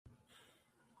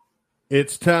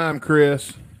It's time,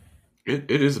 Chris. It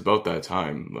is about that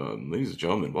time. Ladies and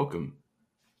gentlemen, welcome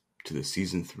to the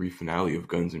season 3 finale of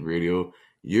Guns and Radio.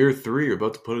 Year 3, you're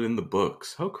about to put it in the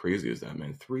books. How crazy is that,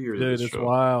 man? 3 years of this Dude, show. it's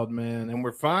wild, man. And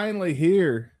we're finally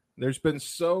here. There's been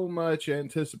so much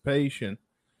anticipation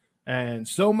and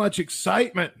so much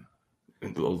excitement.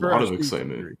 And a lot of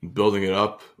excitement. Building it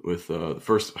up with the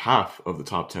first half of the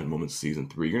top 10 moments of season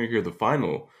 3. You're going to hear the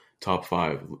final top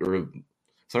 5,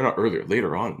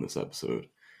 later on in this episode.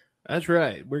 That's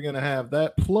right. We're going to have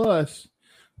that. Plus,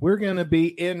 we're going to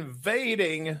be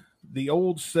invading the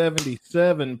old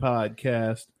 77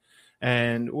 podcast,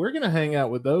 and we're going to hang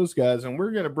out with those guys, and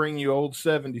we're going to bring you old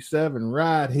 77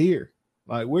 right here.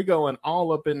 Like, we're going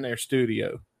all up in their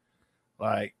studio.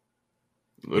 Like,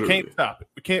 Literally. We can't stop it.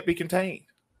 We can't be contained.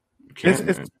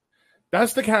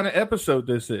 That's the kind of episode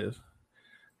this is.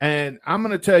 And I'm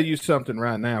going to tell you something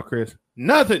right now, Chris.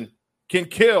 Nothing can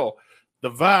kill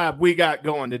the vibe we got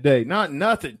going today. Not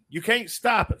nothing. You can't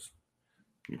stop us.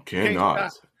 You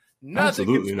cannot. Nothing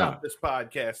Absolutely can stop not. this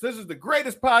podcast. This is the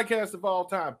greatest podcast of all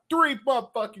time. 3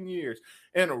 motherfucking years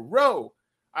in a row.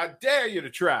 I dare you to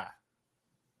try.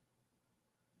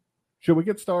 Should we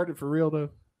get started for real,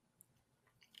 though?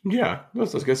 Yeah,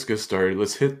 let's get started.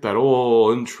 Let's hit that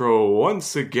old intro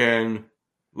once again.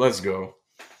 Let's go.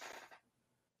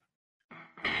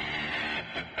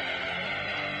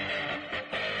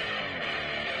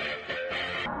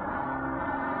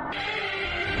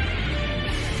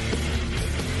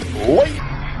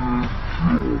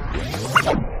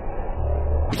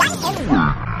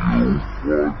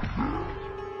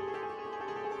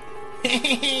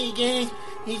 Hey guys,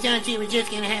 you thought you were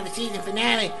just gonna have a season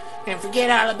finale and forget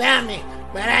all about me,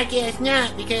 but I guess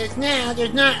not, because now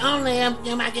there's not only am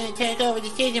I gonna take over the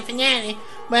season finale,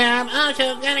 but I'm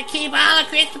also gonna keep all of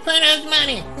Chris Caputo's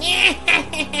money.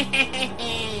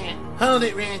 Hold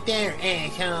it right there,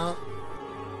 asshole.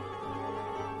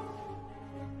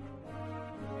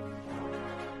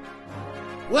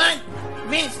 What?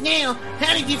 Vince Neil,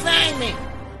 how did you find me?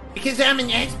 Because I'm an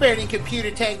expert in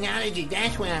computer technology,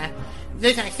 that's why.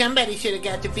 Looks like somebody should have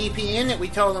got the VPN that we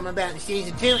told them about in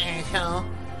season 2, asshole.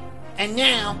 And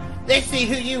now, let's see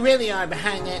who you really are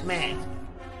behind that mask.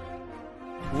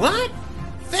 What?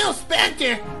 Phil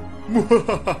Spector?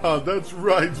 That's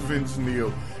right, Vince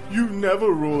Neil. You never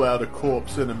rule out a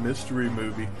corpse in a mystery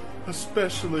movie,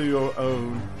 especially your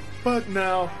own. But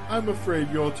now, I'm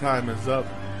afraid your time is up,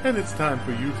 and it's time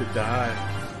for you to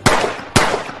die.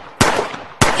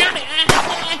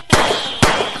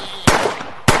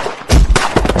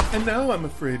 And now I'm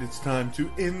afraid it's time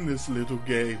to end this little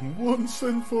game once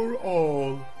and for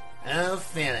all. Oh,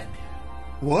 Philip.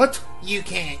 What? You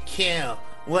can't kill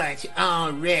what's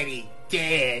already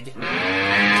dead.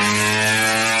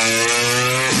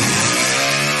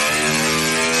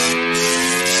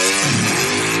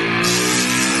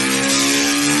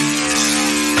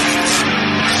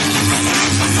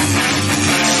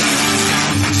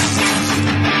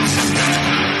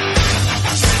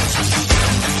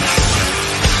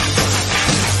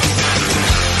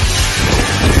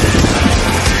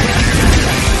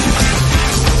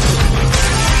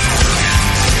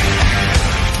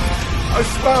 I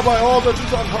swear by all that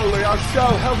is unholy, I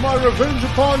shall have my revenge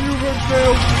upon you, Vince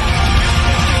Neil.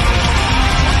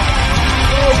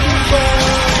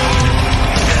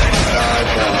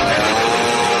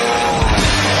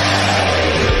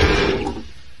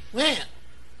 Well,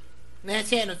 that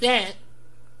settles that.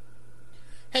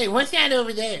 Hey, what's that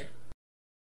over there?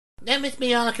 That must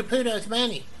be all of Caputo's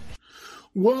money.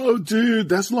 Whoa, dude,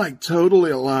 that's like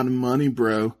totally a lot of money,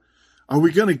 bro. Are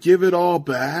we gonna give it all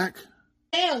back?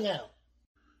 Hell no.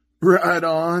 Right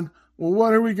on. Well,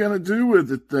 what are we gonna do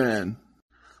with it then?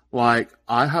 Like,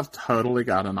 I have totally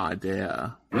got an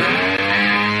idea.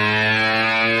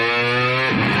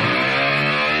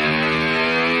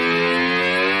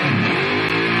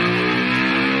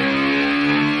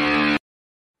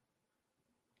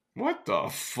 What the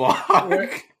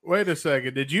fuck? Wait a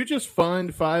second. Did you just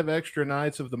fund 5 extra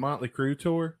nights of the Motley Crue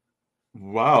tour?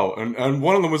 Wow, and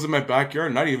one of them was in my backyard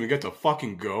and I didn't even get to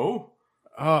fucking go?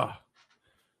 Ah.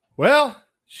 Well,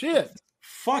 shit.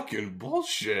 Fucking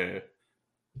bullshit.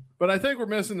 But I think we're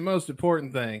missing the most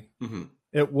important thing. Mm-hmm.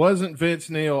 It wasn't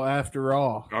Vince Neil after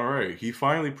all. All right, he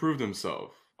finally proved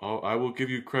himself. I will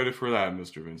give you credit for that,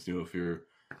 Mr. Vince Neil, if you're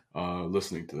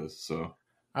listening to this. So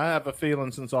I have a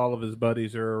feeling since all of his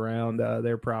buddies are around,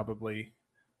 they're probably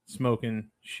smoking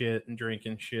shit and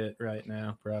drinking shit right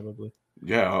now, probably.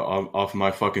 Yeah, off my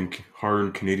fucking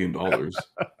hard Canadian dollars.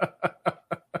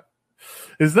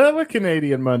 Is that what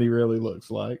Canadian money really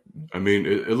looks like? I mean,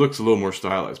 it looks a little more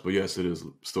stylized, but yes, it is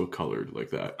still colored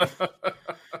like that.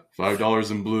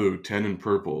 $5 in blue, 10 in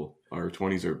purple. Our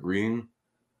 20s are green,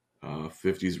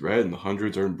 50s red, and the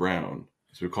 100s are in brown.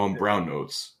 So we call them brown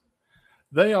notes.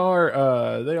 They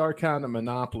are kind of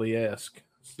Monopoly-esque.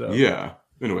 So yeah.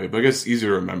 Anyway, but I guess it's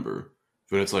easier to remember.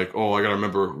 But it's like, oh, I gotta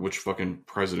remember which fucking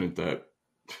president that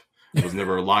was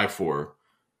never alive for.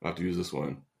 I have to use this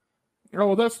one. Oh,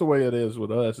 well, that's the way it is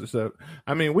with us. So,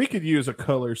 I mean, we could use a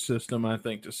color system, I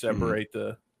think, to separate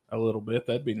a little bit.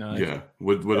 That'd be nice. Yeah.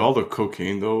 With all the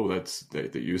cocaine, though,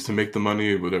 they used to make the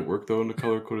money, would it work, though, in the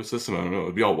color-coded system? I don't know.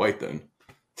 It'd be all white then.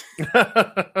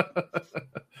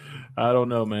 I don't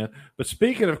know, man. But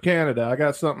speaking of Canada, I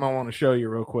got something I want to show you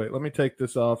real quick. Let me take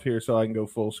this off here so I can go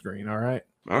full screen, all right?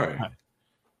 All right.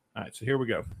 All right, so here we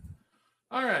go.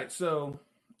 All right, so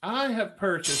I have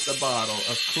purchased a bottle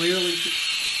of clearly...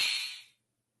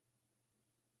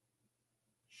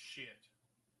 Shit.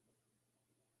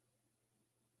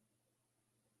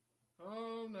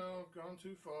 Oh, no, gone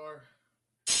too far.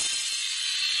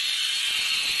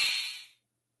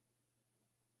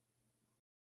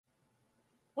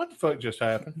 What the fuck just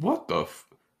happened? What the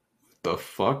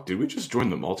fuck? Did we just join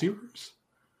the multiverse?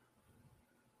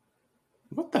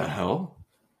 What the hell?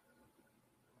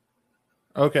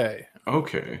 Okay.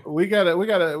 We got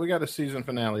a season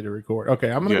finale to record. Okay,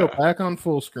 I'm gonna go back on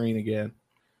full screen again.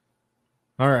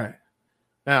 All right.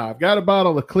 Now I've got a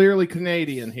bottle of Clearly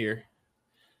Canadian here,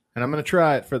 and I'm gonna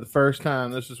try it for the first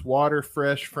time. This is water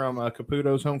fresh from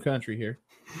Caputo's home country here.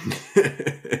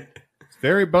 It's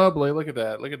very bubbly. Look at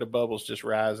that. Look at the bubbles just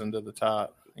rising to the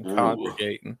top and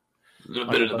congregating. A little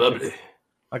bit of the bubbly.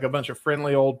 Like a bunch of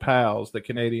friendly old pals that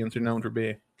Canadians are known for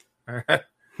being. All right.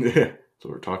 Yeah, that's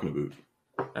what we're talking about.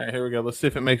 All right, here we go. Let's see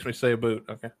if it makes me say a boot.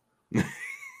 Okay.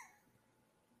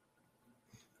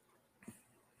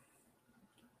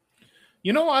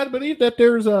 You know, I believe that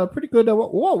there's a pretty good...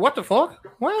 whoa, what the fuck?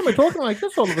 Why am I talking like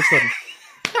this all of a sudden?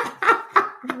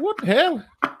 What the hell?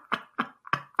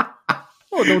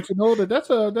 Oh, don't you know that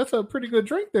that's a pretty good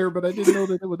drink there, but I didn't know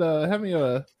that it would have me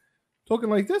talking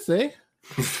like this, eh?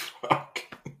 Fuck.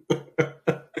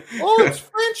 Oh, it's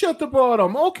French at the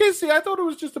bottom. Okay, see, I thought it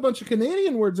was just a bunch of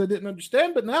Canadian words I didn't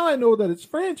understand, but now I know that it's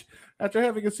French after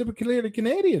having a sip of Clearly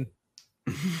Canadian.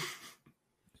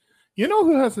 You know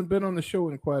who hasn't been on the show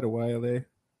in quite a while, eh?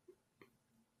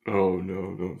 Oh,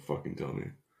 no, don't fucking tell me.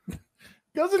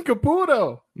 Cousin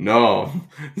Caputo. No.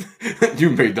 You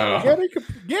made that up.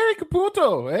 Gary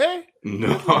Caputo, eh? No.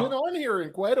 He's been on here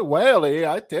in quite a while, eh?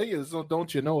 I tell you, so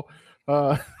don't you know?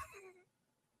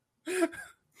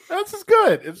 This is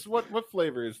good. It's what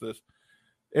flavor is this?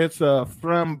 It's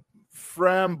from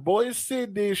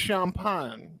Framboise de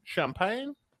Champagne.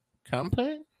 Champagne?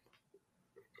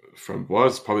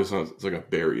 Framboise probably sounds like a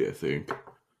berry, I think.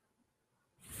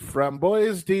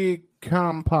 Framboise de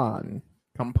Champagne.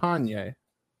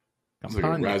 It's like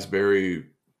a raspberry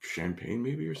champagne,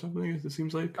 maybe, or something, it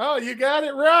seems like. Oh, you got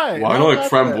it right. Well, I know like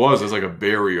framboise is like a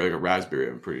berry or like a raspberry,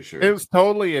 I'm pretty sure. It was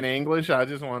totally in English. I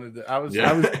just wanted to I was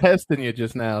testing you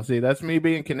just now. See, that's me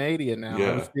being Canadian now.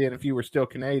 I was seeing if you were still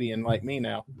Canadian like me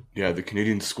now. Yeah, the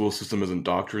Canadian school system has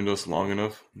indoctrinated us long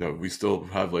enough that we still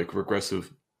have like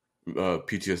regressive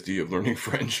PTSD of learning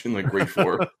French in like grade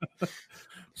 4.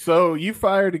 So you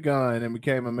fired a gun and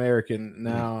became American.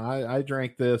 Now I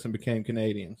drank this and became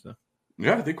Canadian. So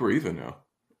yeah, I think we're even now.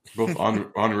 Both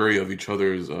honorary of each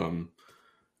other's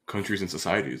countries and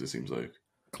societies, it seems like.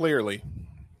 Clearly.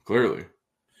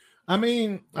 I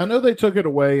mean, I know they took it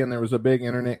away and there was a big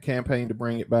internet campaign to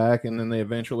bring it back, and then they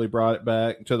eventually brought it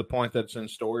back to the point that it's in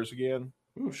stores again.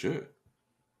 Oh, shit.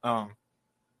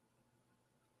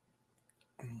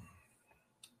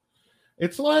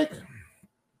 It's like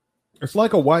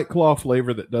a White Claw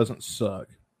flavor that doesn't suck.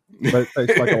 But it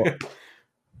tastes like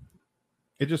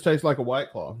it just tastes like a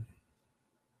White Claw.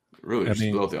 Really? Just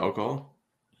without the alcohol?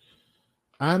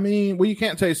 I mean, well, you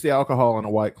can't taste the alcohol in a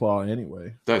White Claw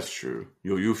anyway. That's true.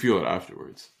 You'll feel it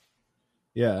afterwards.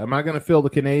 Yeah. Am I going to feel the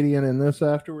Canadian in this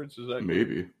afterwards? Is that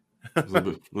maybe? A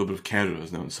little bit of Canada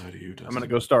is now inside of you. I'm going to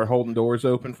go start holding doors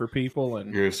open for people,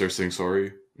 and you're going to start saying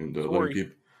sorry and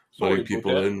letting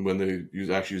people in when they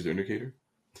actually use the indicator.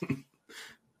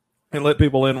 And let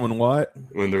people in when what?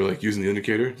 When they're like using the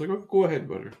indicator. It's like, oh, go ahead,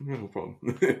 butter. No problem.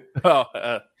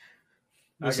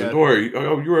 Listen, don't worry.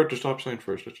 You were at the stop sign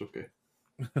first. That's okay.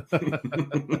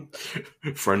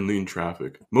 Friendly in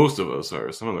traffic. Most of us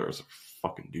are. Some of us are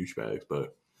fucking douchebags,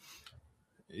 but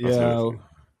yeah,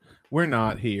 we're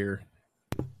not here.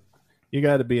 You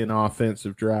got to be an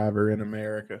offensive driver in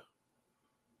America.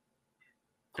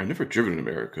 I've never driven in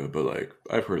America, but like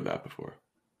I've heard that before.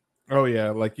 Oh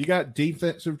yeah, like you got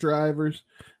defensive drivers.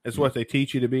 It's what they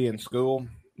teach you to be in school.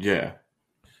 Yeah.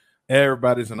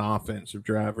 everybody's an offensive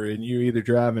driver, and you're either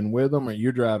driving with them or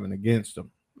you're driving against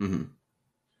them. Mm-hmm.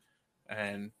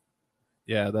 And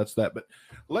yeah, that's that. But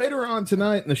later on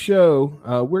tonight in the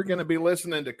show, we're going to be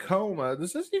listening to Coma.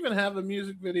 Does this even have a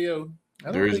music video?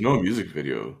 There is no music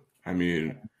video. I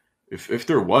mean, if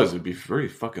there was, it'd be very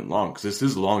fucking long, because this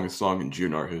is the longest song in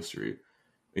GNR history.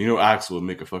 And you know, Axl would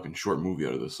make a fucking short movie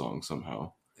out of this song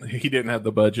somehow. He didn't have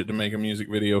the budget to make a music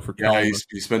video for Coma. Yeah,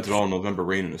 he spent it all in November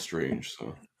Rain and Estranged,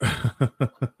 so.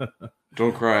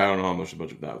 Don't cry. I don't know how much the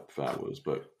budget that was,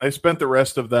 but they spent the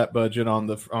rest of that budget on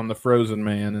the Frozen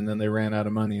Man, and then they ran out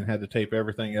of money and had to tape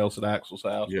everything else at Axl's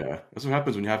house. Yeah, that's what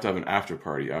happens when you have to have an after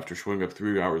party after showing up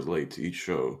 3 hours late to each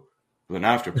show with an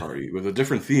after party with a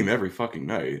different theme every fucking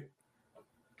night,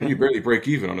 and you barely break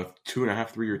even on a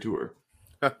 2.5-3 year tour.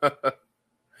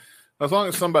 As long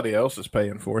as somebody else is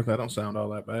paying for it, that don't sound all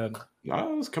that bad.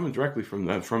 No, it's coming directly from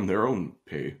their own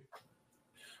pay.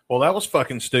 Well, that was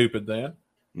fucking stupid then.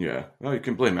 Yeah, well, you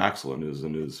can blame Axl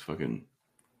and his fucking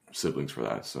siblings for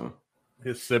that. So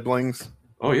his siblings.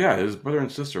 Oh yeah, his brother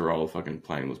and sister are all fucking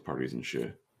planning those parties and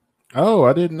shit. Oh,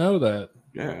 I didn't know that.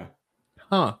 Yeah.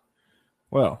 Huh.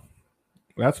 Well,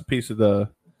 that's a piece of the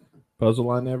puzzle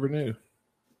I never knew.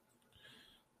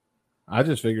 I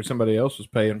just figured somebody else was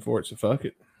paying for it, so fuck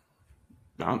it.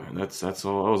 Nah, man, that's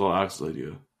all. That was all Axl's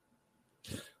idea.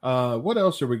 What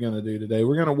else are we gonna do today?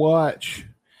 We're gonna watch.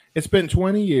 It's been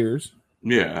 20 years.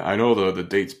 Yeah, I know the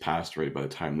date's passed right by the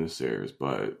time this airs,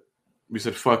 but we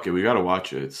said fuck it, we gotta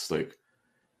watch it. It's like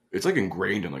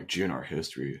ingrained in like GNR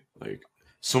history. Like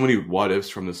so many what ifs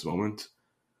from this moment.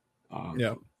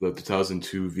 Yeah, the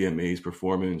 2002 VMAs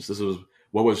performance. This was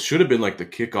what should have been like the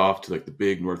kickoff to like the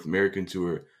big North American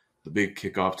tour, the big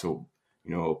kickoff to,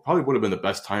 you know, probably would have been the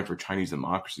best time for Chinese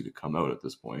Democracy to come out at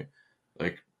this point.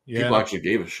 Like people actually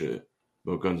gave a shit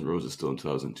about Guns N' Roses still in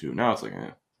 2002. Now it's like,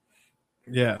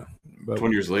 yeah, but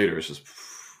 20 years later, it's just.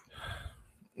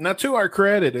 Now, to our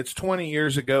credit, it's 20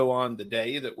 years ago on the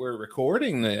day that we're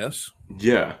recording this.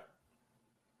 Yeah.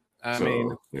 I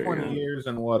mean, 20 years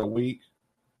and what, a week?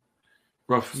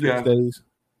 Rough, 6 days.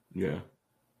 Yeah.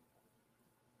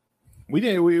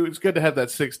 It's good to have that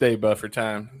 6 day buffer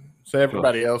time so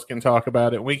everybody else can talk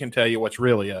about it. And we can tell you what's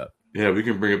really up. Yeah, we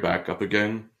can bring it back up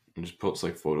again and just post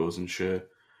like photos and shit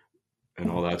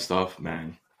and all that stuff,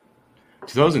 man.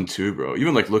 2002, bro.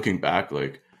 Even like looking back,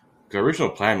 like the original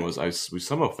plan was we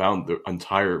somehow found the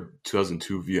entire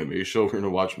 2002 VMA show. We're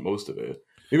gonna watch most of it,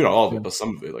 maybe not all of it, but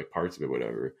some of it, like parts of it,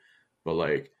 whatever. But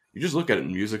like you just look at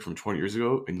music from 20 years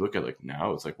ago and you look at like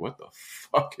now, it's like what the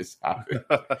fuck is happening?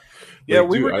 Yeah, like,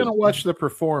 we were gonna watch the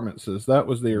performances. That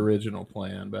was the original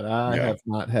plan, but I have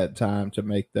not had time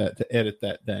to edit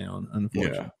that down.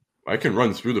 Unfortunately, yeah, I can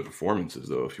run through the performances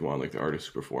though if you want, like the artists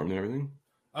who performed and everything.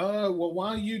 Well,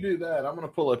 while you do that, I'm going to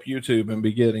pull up YouTube and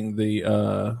be getting the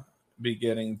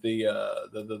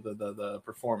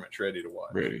performance ready to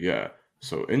watch. Ready, yeah.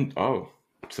 So in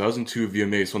 2002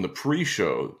 VMAs, so on the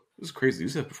pre-show, this is crazy.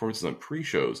 These have performances on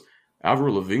pre-shows.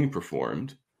 Avril Lavigne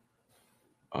performed.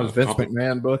 Was Vince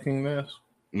McMahon booking this?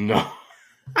 No,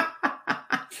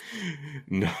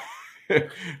 no,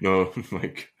 no.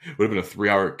 Like would have been a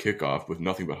 3-hour kickoff with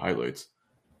nothing but highlights.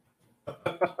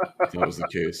 If that was the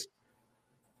case.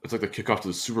 It's like the kickoff to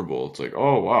the Super Bowl. It's like,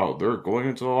 oh, wow, they're going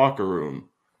into the locker room.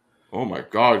 Oh, my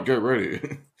God, get ready.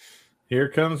 Here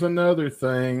comes another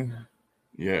thing.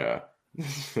 Yeah.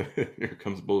 Here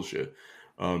comes bullshit.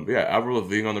 Yeah, Avril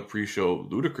Lavigne on the pre-show.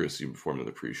 Ludacris even performed on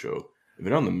the pre-show. And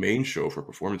then on the main show for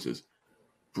performances,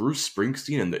 Bruce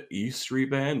Springsteen and the E Street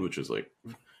Band, which is like,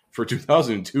 for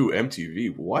 2002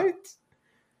 MTV. What?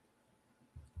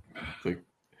 Like,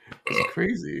 it's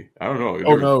crazy. I don't know.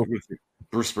 Oh, no.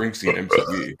 Bruce Springsteen,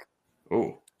 MTV.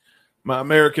 Oh. My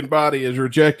American body is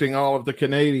rejecting all of the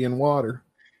Canadian water.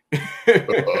 Oh,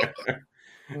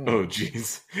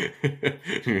 jeez.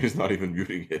 He's not even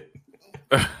muting it.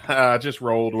 I just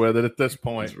rolled with it at this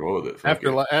point. Just roll with it.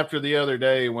 After the other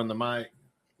day when the mic...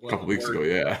 A couple weeks ago,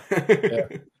 yeah.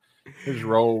 Just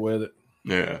roll with it.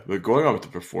 Yeah, but going on with the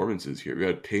performances here, we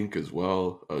had Pink as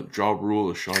well. Ja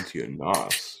Rule, Ashanti, and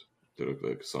Nas did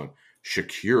a song.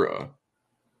 Shakira.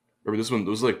 Remember this one? It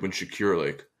was like when Shakira,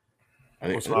 like, I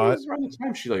think it was around the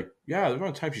time she, like, yeah, it was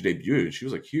around the time she debuted. She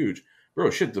was like huge, bro.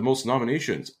 Shit, the most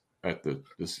nominations at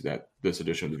this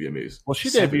edition of the VMAs. Well, she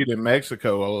debuted in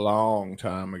Mexico a long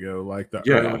time ago, like the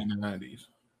early 90s.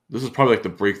 This is probably like the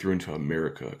breakthrough into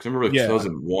America. Because I remember like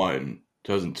 2001,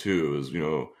 2002 is, you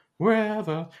know,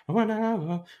 wherever,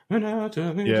 whenever,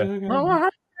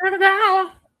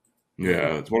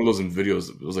 yeah, it's one of those in videos.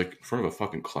 It was like in front of a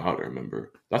fucking cloud. I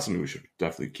remember. That's something we should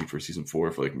definitely keep for season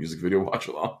 4 for like music video watch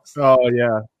alongs. Oh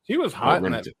yeah, she was hot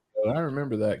in that. I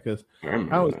remember that because I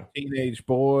remember I was that. a teenage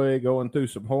boy going through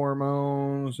some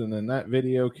hormones, and then that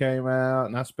video came out,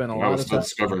 and I spent a I lot was of still time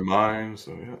discovering mine,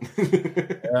 so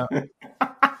yeah.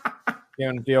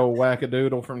 giving the old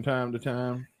wackadoodle from time to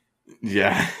time.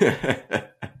 Yeah.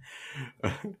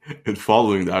 And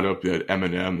following that up, you had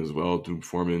Eminem as well doing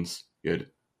performance. You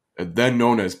had then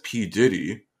known as P.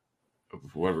 Diddy,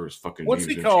 whoever his fucking What's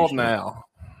name he is called now.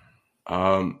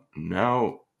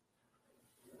 now?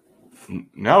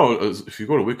 Now, if you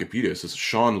go to Wikipedia, it says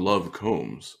Sean Love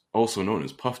Combs, also known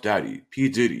as Puff Daddy, P.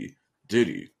 Diddy,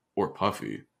 Diddy, or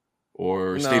Puffy,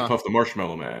 or Stay Nah. Puft the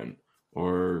Marshmallow Man,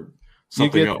 or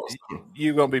something else.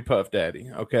 You gonna be Puff Daddy?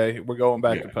 Okay, we're going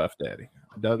back Yeah. to Puff Daddy.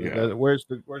 Yeah. Where's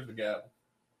the gavel?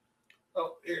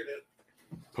 Oh, here it is.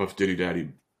 Puff Diddy Daddy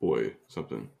Boy,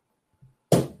 something.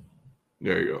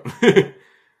 There you go.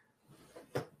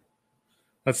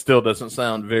 That still doesn't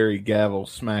sound very gavel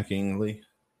smackingly.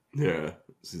 Yeah.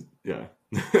 Yeah.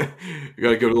 You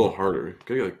gotta go a little harder.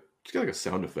 Gotta get like a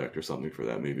sound effect or something for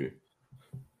that, maybe.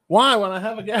 Why, when I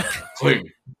have a gavel? Cling.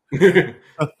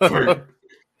 Cling.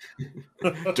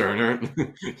 Turner.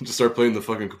 Just start playing the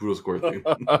fucking Caboodle Score theme.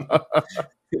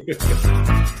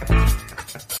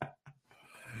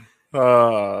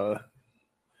 All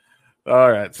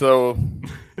right, so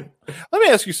let me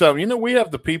ask you something. You know, we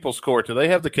have the People's Court. Do they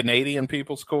have the Canadian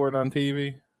People's Court on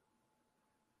TV?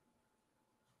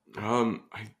 I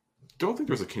don't think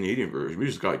there's a Canadian version. We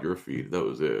just got your feed. That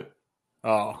was it.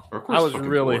 Oh, Our court's I was fucking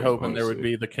really boring, hoping there would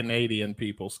honestly. be the Canadian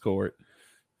People's Court.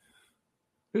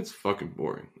 It's fucking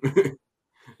boring.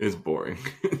 It's boring.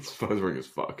 It's boring as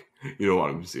fuck. You don't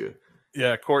want him to see it.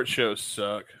 Yeah, court shows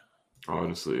suck.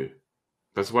 Honestly.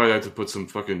 That's why I had to put some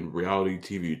fucking reality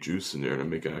TV juice in there to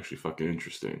make it actually fucking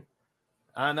interesting.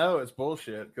 I know it's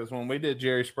bullshit because when we did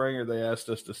Jerry Springer, they asked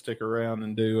us to stick around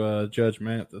and do Judge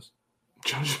Mathis.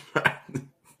 Judge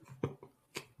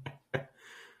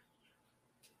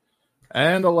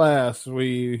And alas,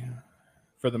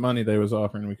 for the money they was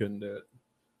offering, we couldn't do it.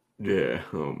 Yeah.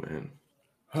 Oh, man.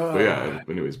 But yeah,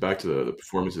 anyways, back to the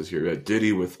performances here. We had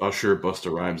Diddy with Usher,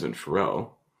 Busta Rhymes, and Pharrell.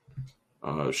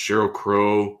 Sheryl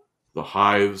Crow, The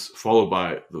Hives, followed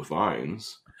by The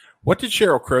Vines. What did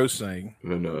Sheryl Crow sing?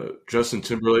 And then Justin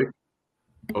Timberlake.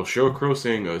 Oh, Sheryl Crow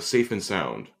sang Safe and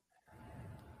Sound.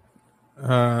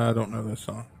 I don't know this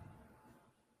song.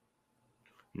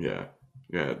 Yeah.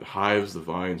 Yeah, The Hives, The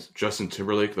Vines. Justin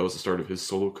Timberlake, that was the start of his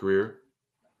solo career.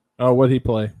 Oh, what'd he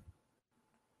play?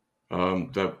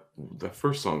 That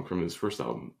first song from his first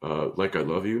album, Like I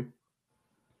Love You.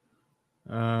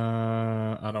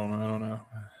 I don't know.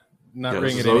 Not Yeah,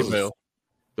 ringing that any was bell.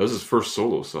 That was his first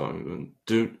solo song. And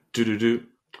do.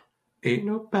 Ain't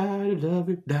nobody love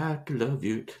you like I love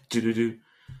you. Do.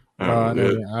 I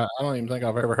don't even think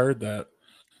I've ever heard that.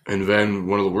 And then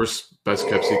one of the worst, best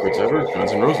kept secrets ever,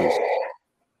 Guns N' Roses.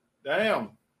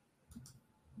 Damn.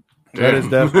 That is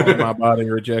definitely my body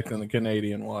rejecting the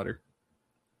Canadian water.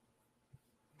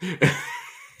 Maybe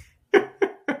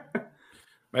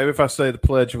if I say the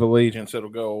Pledge of Allegiance, it'll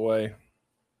go away.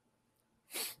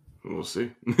 We'll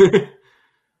see.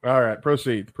 All right,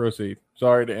 proceed.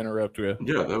 Sorry to interrupt you.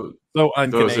 Yeah, that was So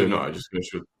un-Canadian. No, I just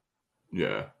finished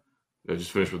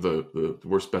with the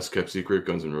worst, best kept secret,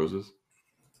 Guns N' Roses.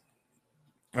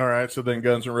 All right, so then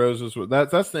Guns N' Roses.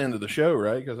 That's the end of the show,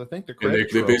 right? Because I think the And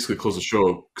credits they roll. basically closed the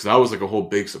show because that was like a whole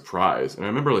big surprise. And I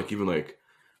remember like even like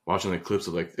watching like clips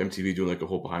of like MTV doing like a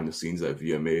whole behind the scenes at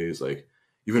VMAs. Like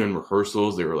even in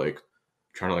rehearsals, they were like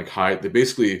trying to like hide. They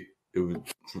basically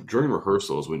during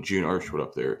rehearsals when GNR showed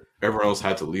up there, everyone else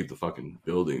had to leave the fucking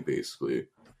building basically,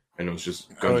 and it was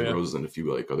just Guns N' Roses and a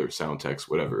few like other sound techs,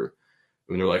 whatever.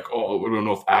 And they're like, "Oh, we don't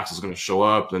know if Axl's going to show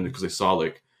up." And then because they saw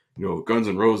like Guns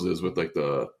N' Roses with like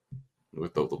the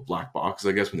black box,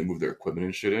 I guess, when they move their equipment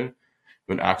and shit in.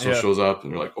 When Axl shows up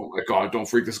and they're like, "Oh my god, don't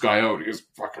freak this guy out. He's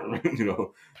fucking,"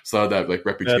 saw that like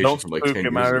reputation from like 10 years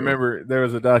ago. I remember there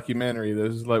was a documentary that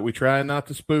was like, we try not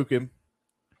to spook him.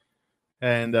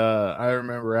 And I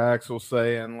remember Axl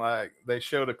saying, like, they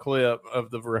showed a clip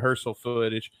of the rehearsal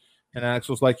footage, and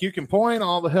Axl's like, "You can point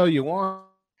all the hell you want.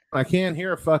 I can't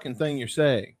hear a fucking thing you're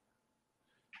saying."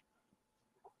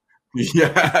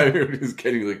 Yeah, I remember he was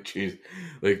getting like changed.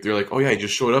 Like they're like, "Oh yeah, he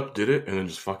just showed up, did it, and then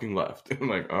just fucking left." I'm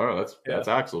like, "Oh, that's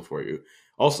Axl for you."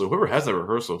 Also, whoever has that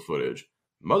rehearsal footage,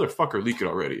 motherfucker, leak it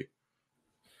already.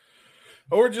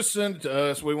 Or just send it to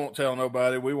us. We won't tell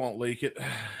nobody. We won't leak it.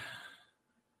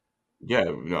 Yeah,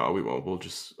 no, we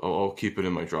won't. I'll keep it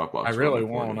in my Dropbox. I really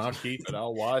won't. I'll keep it.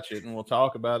 I'll watch it, and we'll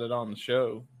talk about it on the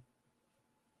show.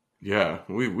 Yeah,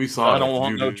 we saw. I don't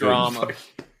want no drama.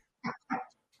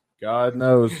 God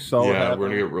knows. So Yeah, we're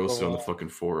gonna get roasted on the fucking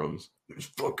forums.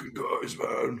 These fucking guys,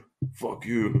 man. Fuck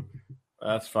you.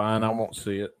 That's fine. I won't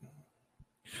see it.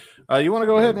 You want to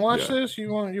go ahead and watch this?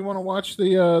 You want to watch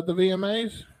the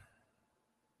VMAs?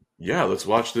 Yeah, let's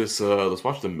watch this. Let's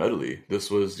watch the medley. This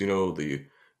was, the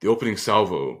opening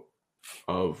salvo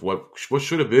of what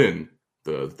should have been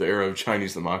the era of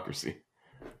Chinese democracy.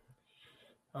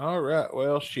 All right.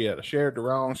 Well, shit. I shared the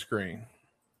wrong screen.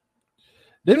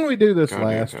 Didn't we do this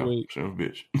last week? Son of a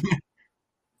bitch.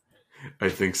 I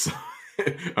think so. I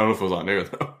don't know if it was on air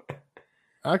though.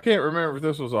 I can't remember if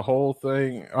this was a whole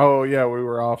thing. Oh yeah, we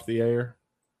were off the air.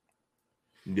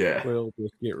 Yeah. We'll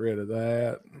just get rid of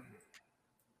that.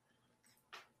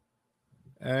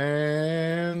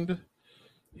 And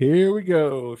here we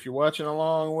go. If you're watching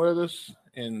along with us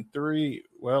in 3,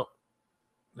 well,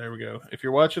 there we go. If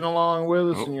you're watching along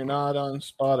with us and you're not on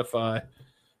Spotify,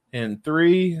 in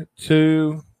 3,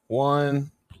 2,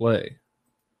 1, play.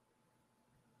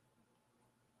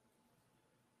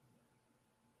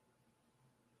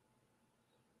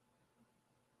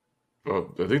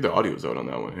 Oh, I think the audio's out on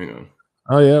that one. Hang on.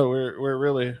 Oh yeah, we're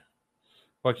really.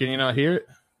 What, can you not hear it?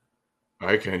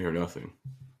 I can't hear nothing.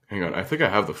 Hang on. I think I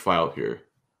have the file here.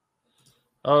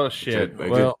 Oh shit. I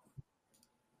well,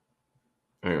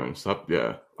 hang on. Stop.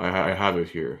 Yeah, I have it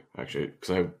here actually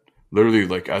because I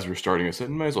literally as we're starting, I said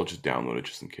might as well just download it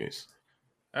just in case.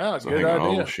 Oh, So good hang on,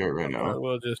 idea. I'll share it right now.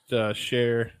 We'll just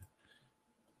share.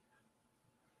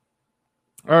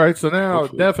 All right, so now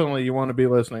Hopefully. definitely you want to be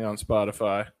listening on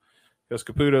Spotify because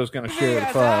Caputo's going to share the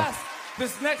file.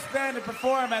 This next band to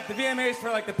perform at the VMAs for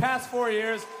the past 4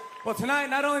 years. Well, tonight,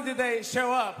 not only did they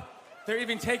show up, they're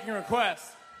even taking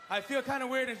requests. I feel kind of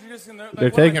weird introducing them.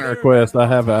 They're taking requests. I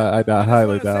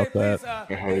highly doubt that.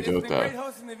 I highly doubt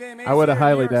that. I would have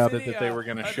highly doubted that they were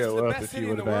going to show up if you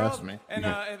would have asked me. And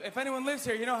if anyone lives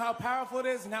here, you know how powerful it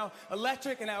is and how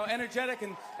electric and how energetic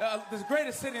and the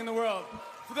greatest city in the world.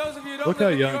 For those of you who don't Look how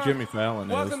live in New young York, Jimmy Fallon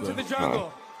is. welcome to the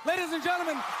jungle. Ladies and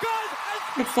gentlemen,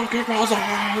 The fucking girls'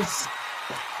 eyes.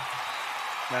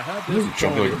 Now, how Jumping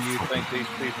disappointed like do you a think these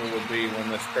people would be when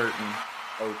this curtain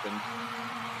opened?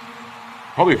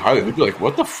 Probably highly. They'd be like,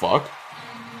 "What the fuck?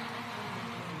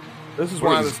 This is What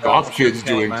why are the these goth kids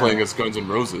came doing out. playing as Guns N'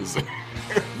 Roses?"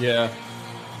 Yeah.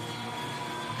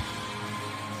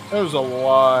 There was a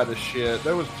lot of shit.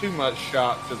 There was too much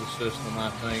shock to the system,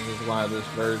 I think, is why this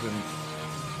version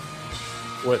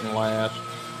wouldn't last.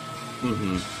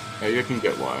 Yeah, you can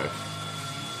get why.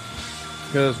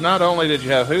 Because not only did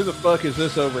you have, who the fuck is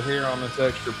this over here on this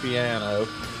extra piano?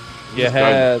 You This guy's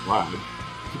had, black.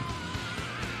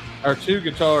 our two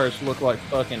guitarists look like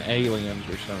fucking aliens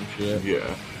or some shit.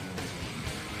 Yeah.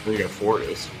 Then you got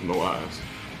Fortis from the last.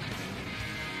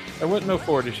 There wasn't no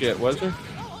Fortis yet, was there?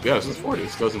 Yeah, this is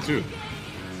Fortis. 2002.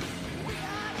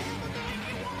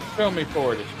 Show me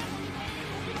Fortis.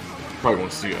 Probably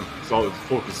won't see him. It's all the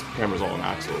focus camera's all on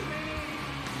Axel.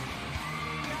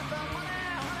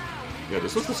 Yeah,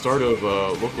 this was the start of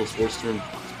local sports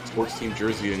team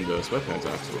jersey and sweatpants,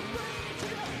 Axel.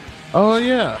 Oh,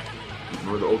 yeah.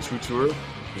 Remember the old 2 tour?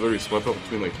 He literally swept up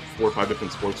between 4 or 5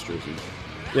 different sports jerseys.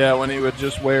 Yeah, when he would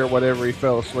just wear whatever he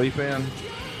fell asleep in.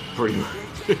 Pretty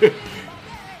much.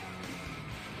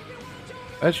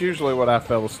 That's usually what I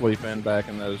fell asleep in back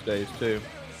in those days, too.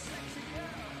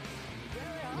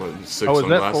 What, 6 Oh, is that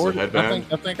sunglasses, Fortis? headband?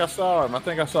 I think I saw him. I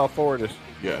think I saw Fortis.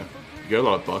 Yeah. You got a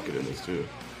lot of bucket in this, too.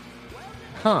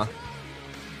 Huh.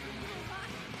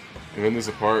 And then there's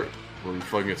a part where he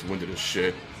fucking gets winded as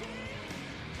shit.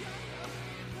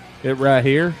 It right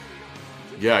here?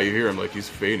 Yeah, you hear him he's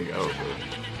fading out.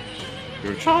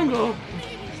 You're Chongo.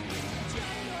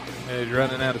 And he's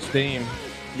running out of steam.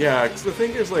 Yeah, because the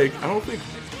thing is, I don't think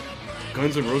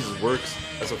Guns N' Roses works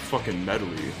as a fucking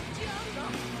medley.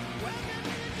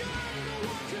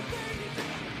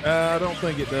 I don't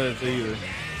think it does either.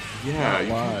 Yeah, Not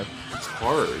live. it's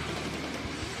hard.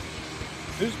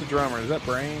 Who's the drummer? Is that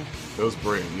Brain? That was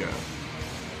Brain, yeah.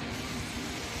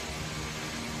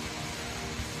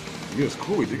 Yeah, it's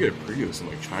cool. We did get a preview of some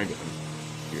China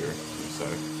here in a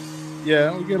sec.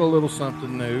 Yeah, we get a little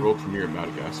something new. World premiere in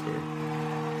Madagascar.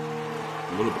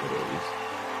 A little bit of it, at least.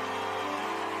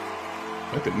 I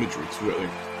like the imagery too. I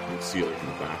think you can see it from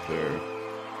the back there.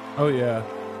 Oh, yeah.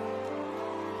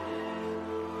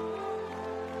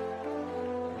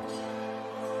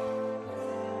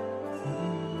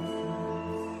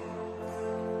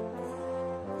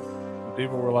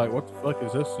 People were like, what the fuck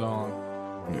is this song?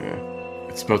 Yeah.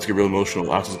 It's about to get real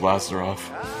emotional. Axel's glasses are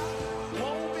off.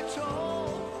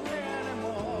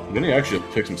 And then he actually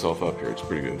picks himself up here. It's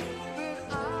pretty good.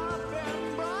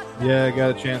 Yeah,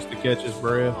 got a chance to catch his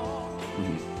breath.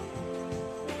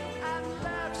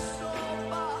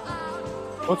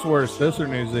 What's worse, this or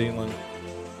New Zealand?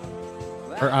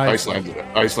 Or Iceland?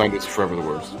 Iceland is forever the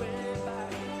worst.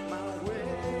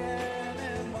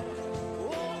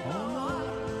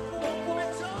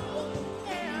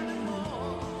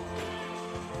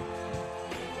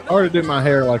 Hard to do my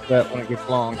hair like that when it gets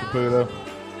long, Caputo.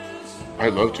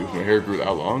 I'd love to if my hair grew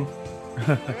that long.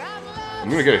 I'm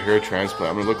gonna get a hair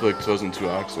transplant. I'm gonna look like 2002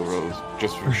 Axl Rose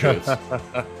just for shits.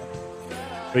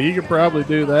 But you could probably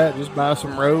do that. Just buy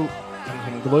some rope and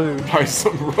some glue. Buy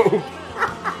some rope.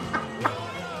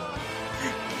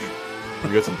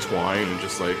 You get some twine and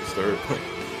just like start like.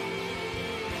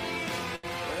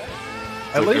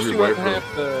 At least you wouldn't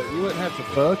have to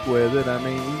fuck with it. I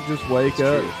mean, you just wake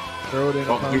up, throw it in.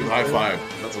 Oh, dude, high five!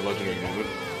 That's a legendary moment.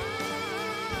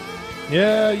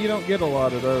 Yeah, you don't get a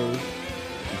lot of those.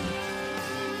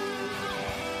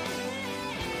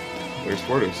 There's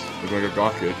Fortis. Looking like a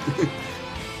goth kid.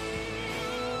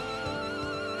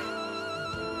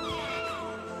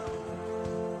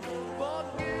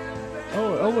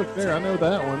 Oh, look there. I know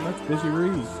that one. That's Busy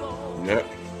Reed. Yep.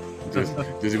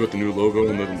 Dizzy with the new logo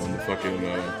on the fucking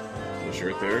the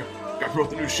shirt there. I wrote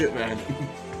the new shit, man.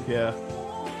 Yeah.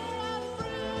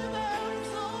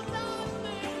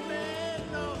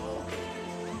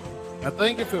 I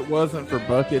think if it wasn't for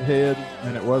Buckethead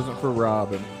and it wasn't for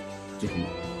Robin,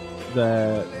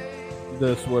 that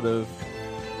this would have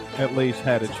at least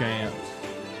had a chance.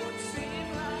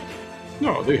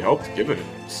 No, they helped give it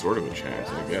sort of a chance,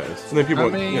 I guess. And then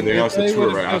people, they announced the they tour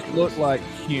would right have just after. looked like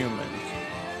humans,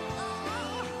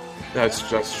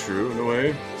 That's true in a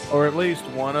way. or at least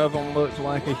one of them looked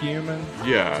like a human.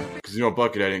 Yeah, because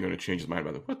Buckethead ain't gonna change his mind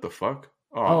about it. What the fuck?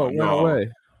 Oh, it went away.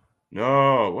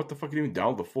 No, what the fuck? You didn't even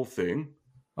download the full thing?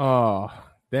 Oh,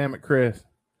 damn it, Chris.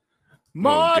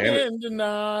 More in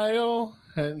denial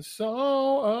and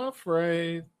so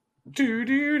afraid.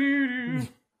 Do.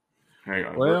 Hang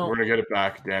on, Well, we're gonna get it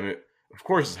back. Damn it! Of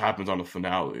course, this happens on the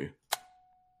finale.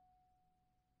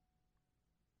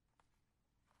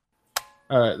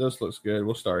 All right, this looks good.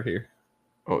 We'll start here.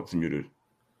 Oh, it's muted.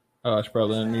 Oh, I should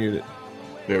probably unmute it.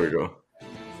 There we go.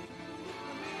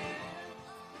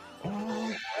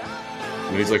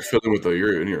 And he's like fiddling with the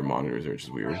in-ear monitors, which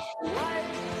is weird.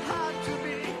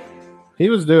 He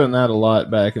was doing that a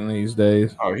lot back in these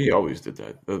days. Oh, he always did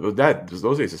that.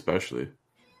 Those days especially.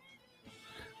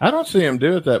 I don't see him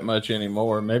do it that much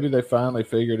anymore. Maybe they finally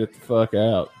figured it the fuck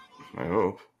out. I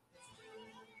hope.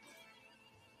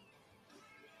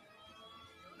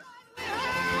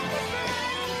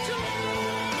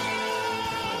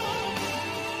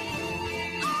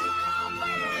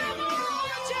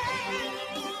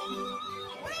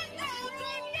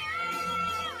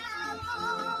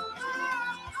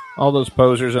 All those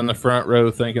posers in the front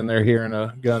row thinking they're hearing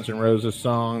a Guns N' Roses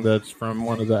song that's from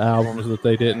one of the albums that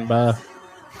they didn't buy.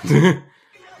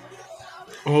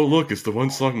 Oh, look, it's the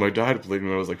one song my dad played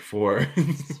when I was like 4.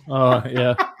 Oh,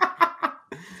 yeah.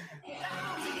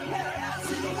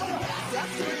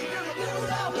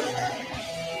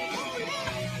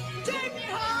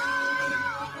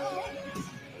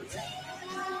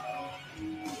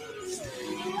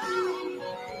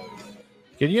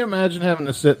 Can you imagine having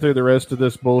to sit through the rest of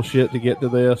this bullshit to get to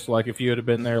this? Like if you had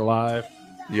been there live?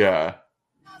 Yeah.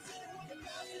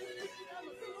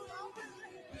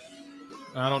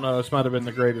 I don't know. This might have been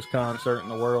the greatest concert in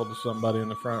the world to somebody in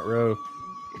the front row.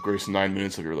 The greatest 9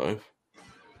 minutes of your life.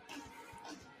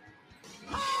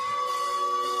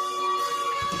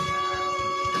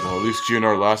 Well, at least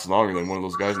GNR lasted longer than one of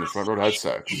those guys in the front row had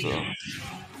sex, so.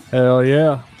 Hell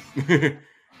yeah.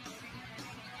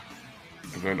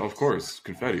 And then, of course,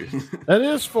 confetti. That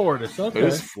is Fortis. Okay. That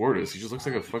is Fortis. He just looks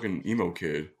like a fucking emo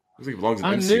kid. Looks like he belongs in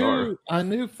NCR. I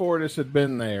knew Fortis had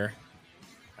been there.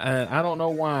 And I don't know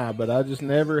why, but I just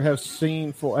never have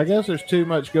seen I guess there's too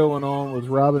much going on with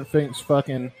Robin Fink's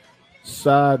fucking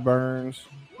sideburns.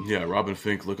 Yeah, Robin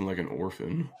Fink looking like an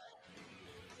orphan.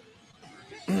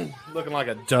 Looking like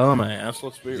a dumbass.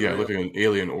 Let's be real. Yeah, looking like an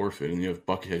alien orphan. And you have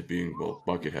Buckethead being, well,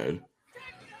 Buckethead.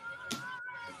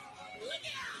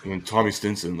 And then Tommy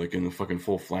Stinson, like in the fucking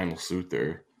full flannel suit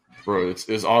there. Bro,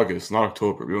 it's August, not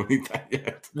October. We don't need that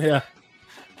yet. Yeah.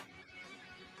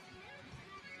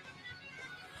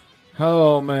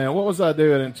 Oh, man. What was I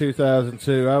doing in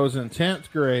 2002? I was in 10th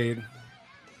grade.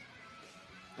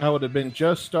 I would have been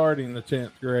just starting the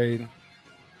 10th grade.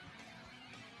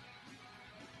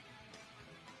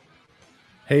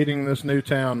 Hating this new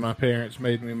town my parents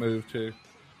made me move to.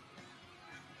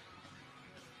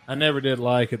 I never did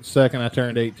like it. The second I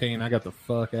turned 18, I got the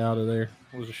fuck out of there.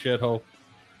 It was a shithole.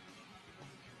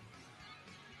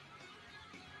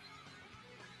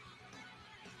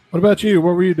 What about you?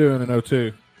 What were you doing in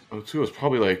 02? 02 was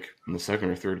probably like in the second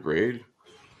or third grade.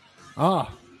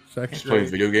 Second Just playing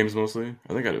grade. video games mostly.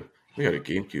 I think we had a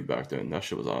GameCube back then. That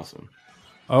shit was awesome.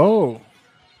 Oh,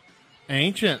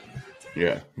 ancient.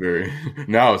 Yeah, very.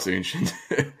 Now it's ancient.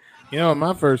 You know what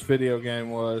my first video game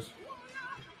was?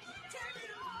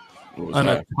 What was An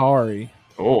that? Atari.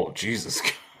 Oh, Jesus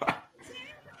God.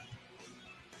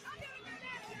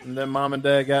 And then mom and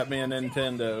dad got me a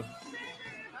Nintendo.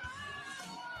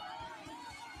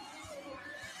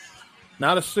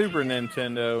 Not a Super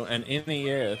Nintendo, an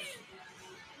NES.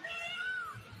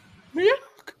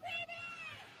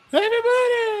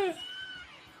 Everybody!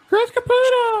 Chris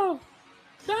Caputo!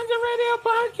 Dungeon Radio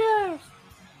Podcast!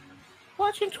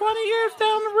 Watching 20 years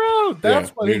down the road. That's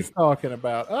Yeah, what dude. he's talking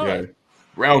about. Oh, Yeah.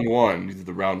 Round one. You did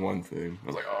the round one thing. I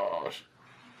was like, oh,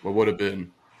 what would have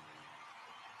been?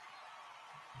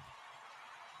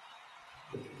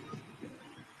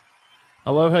 I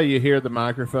love how you hear the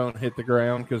microphone hit the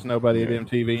ground because nobody at Yeah.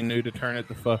 MTV knew to turn it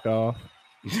the fuck off.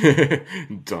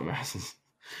 Dumbasses.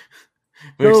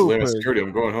 Thanks, Go, Atlanta Chris. Security.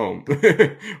 I'm going home.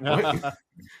 What?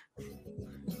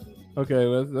 Okay,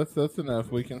 well, that's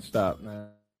enough. We can stop now.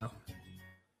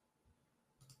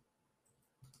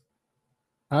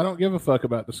 I don't give a fuck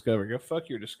about Discover. Go fuck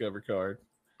your Discover card.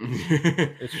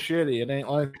 It's shitty. It ain't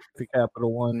like the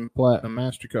Capital One Platinum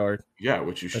MasterCard. Yeah,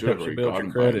 which you That should have helps you already build your gotten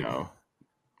by credit. now.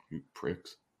 You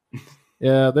pricks.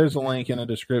 Yeah, there's a link in the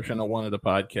description of one of the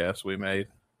podcasts we made.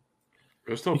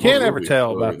 There's still You can't more ever movies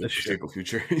tell for about the this shit. foreseeable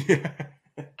future. Yeah.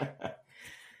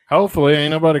 Hopefully,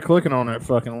 ain't nobody clicking on that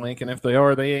fucking link, and if they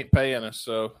are, they ain't paying us.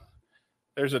 So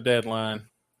there's a deadline.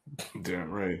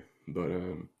 Damn right. But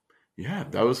yeah,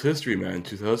 that was history, man.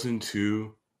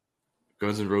 2002,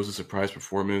 Guns N' Roses surprise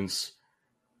performance.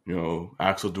 You know,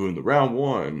 Axl doing the round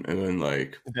one, and then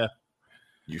like, Yeah.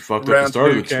 you fucked up Round the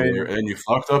start of two the tour, came. and then you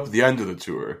fucked up the end of the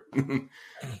tour.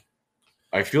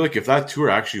 I feel like if that tour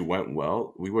actually went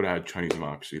well, we would have had Chinese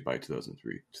Democracy by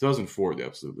 2003, 2004, the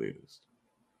absolute latest.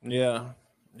 Yeah,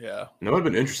 yeah. And that would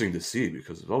have been interesting to see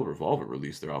because Velvet Revolver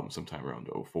released their album sometime around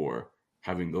 04.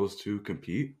 Having those two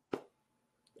compete, that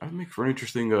would make for an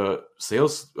interesting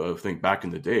sales thing back in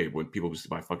the day when people used to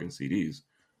buy fucking CDs.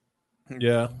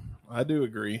 Yeah, I do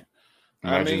agree.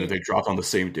 Imagine if they dropped on the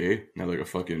same day. Now like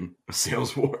a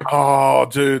sales war. Oh,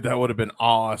 dude, that would have been That would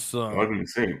awesome. have been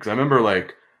insane. Because I remember like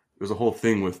there was a whole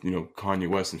thing with Kanye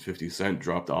West and 50 Cent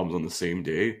dropped albums on the same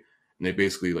day, and they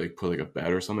basically like put like a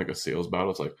bet or something, like a sales battle.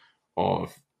 It's like, oh,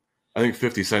 I think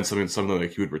 50 Cent something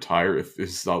like he would retire if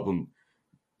his album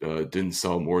didn't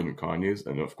sell more than Kanye's,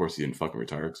 and of course he didn't fucking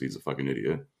retire because he's a fucking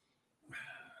idiot.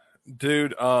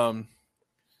 Dude,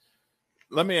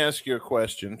 let me ask you a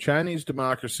question. Chinese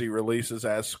Democracy releases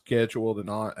as scheduled and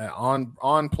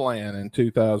on plan in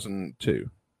 2002.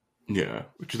 Yeah,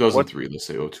 2003. Let's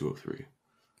say 0203.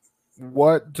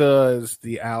 What does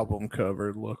the album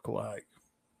cover look like?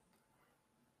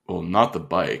 Well, not the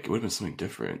bike. It would have been something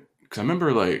different. Because I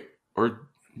remember or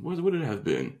what would it have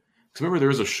been? Because I remember there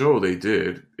was a show they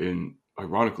did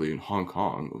ironically in Hong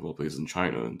Kong, of all places in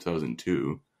China in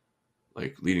 2002,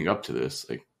 like leading up to this,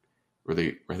 like where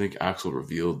I think Axl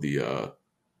revealed the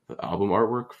album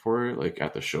artwork for it, like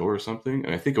at the show or something,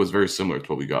 and I think it was very similar to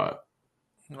what we got.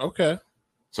 Okay.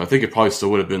 So I think it probably still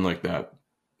would have been like that.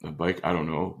 A bike, I don't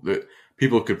know. That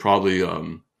people could probably,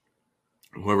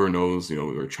 whoever knows,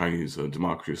 our Chinese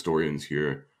democracy historians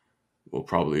here will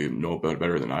probably know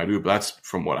better than I do. But that's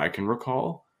from what I can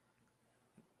recall,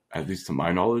 at least to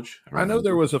my knowledge. I know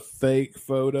there was a fake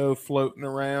photo floating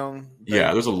around.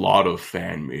 Yeah, there's a lot of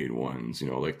fan made ones.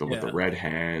 Like with the red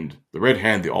hand. The red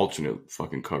hand, the alternate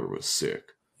fucking cover was sick.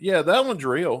 Yeah, that one's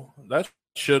real. That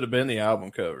should have been the album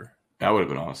cover. That would have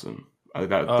been awesome.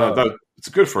 That it's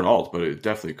good for an alt, but it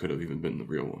definitely could have even been the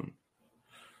real one.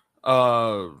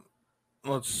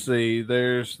 Let's see.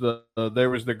 There was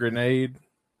the grenade.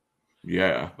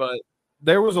 Yeah, but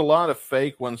there was a lot of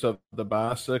fake ones of the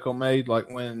bicycle made. Like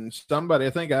when somebody, I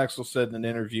think Axl said in an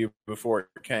interview before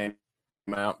it came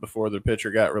out, before the picture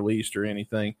got released or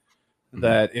anything,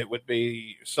 that it would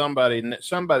be somebody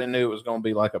knew it was going to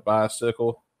be like a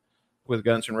bicycle with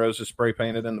Guns N' Roses spray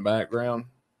painted in the background.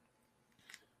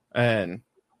 And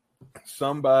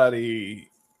somebody,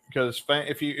 because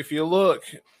if you look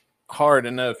hard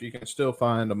enough, you can still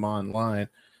find them online.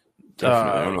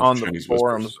 Definitely. I don't know on if the Chinese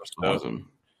forums. Whispers still has them.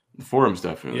 The forums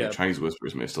definitely. Yeah. Chinese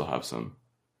Whispers may still have some.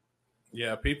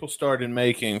 Yeah, people started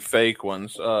making fake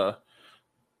ones. I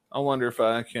wonder if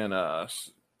I can.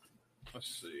 Let's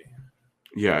see.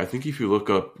 Yeah, I think if you look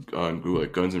up on Google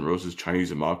like Guns N' Roses Chinese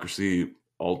Democracy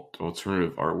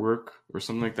alternative artwork or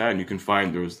something like that, and you can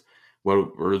find there was what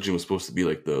originally was supposed to be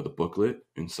like the booklet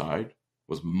inside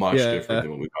was much different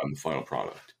than what we got in the final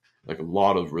product. Like a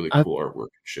lot of really cool artwork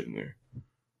and shit in there.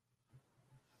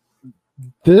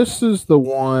 This is the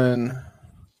one.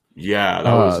 Yeah,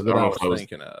 that was. That I was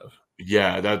thinking of.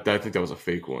 Yeah, I think that was a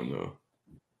fake one though.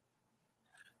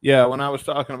 Yeah, when I was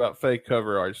talking about fake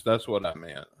cover arts, that's what I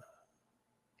meant.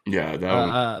 Yeah,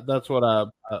 that that's what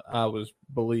I was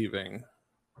believing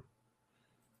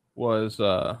was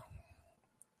the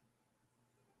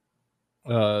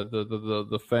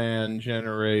fan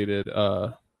generated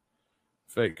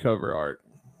fake cover art.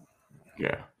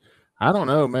 Yeah. I don't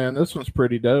know, man. This one's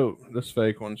pretty dope. This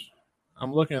fake one's.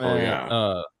 I'm looking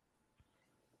at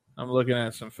I'm looking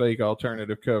at some fake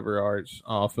alternative cover arts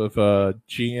off of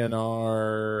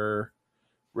GNR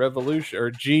Revolution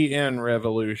or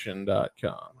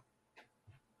GNRevolution.com.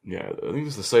 Yeah, I think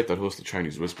it's the site that hosts the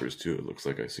Chinese Whispers too. It looks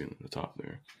like I see it at the top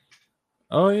there.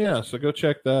 Oh yeah, so go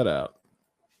check that out.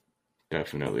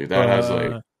 Definitely. That has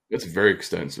it's very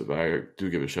extensive. I do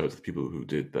give a shout out to the people who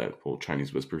did that whole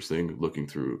Chinese Whispers thing, looking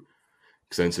through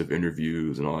extensive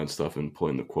interviews and all that stuff and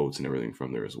pulling the quotes and everything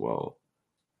from there as well.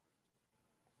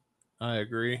 I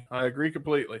agree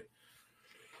completely.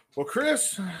 Well,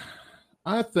 Chris,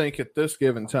 I think at this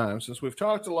given time, since we've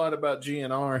talked a lot about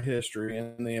GNR history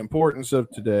and the importance of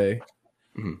today,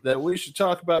 that we should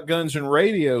talk about Guns and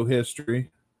Radio history.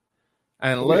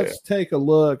 And let's take a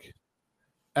look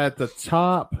at the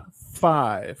top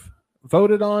 5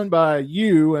 voted on by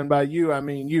you. And by you, I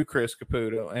mean you, Chris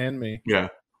Caputo, and me. Yeah.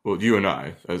 Well, you and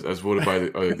I, as voted by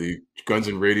the Guns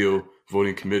and Radio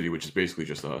voting committee, which is basically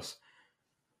just us.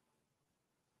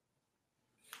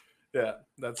 Yeah,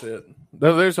 that's it.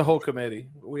 There's a whole committee.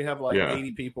 We have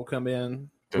 80 people come in.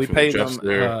 Definitely. We pay Jeff's them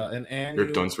there. an annual.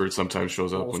 Eric Dunsford sometimes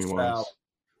shows up when he wants.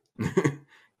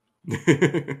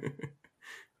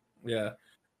 Yeah.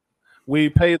 We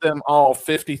pay them all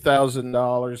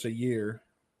 $50,000 a year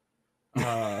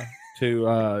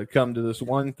to come to this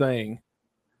one thing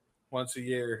once a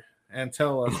year and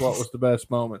tell us what was the best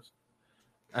moments.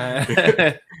 And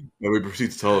we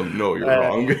proceed to tell them, no, you're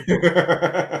wrong.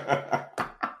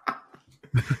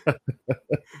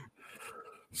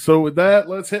 So with that,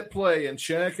 let's hit play and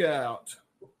check out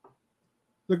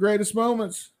the greatest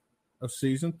moments of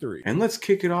season 3. And let's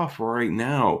kick it off right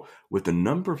now with the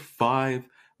number 5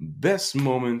 best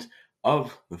moment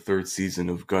of the 3rd season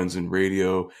of Guns and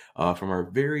Radio from our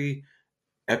very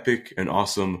epic and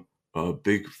awesome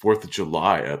big 4th of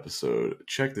July episode.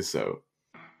 Check this out.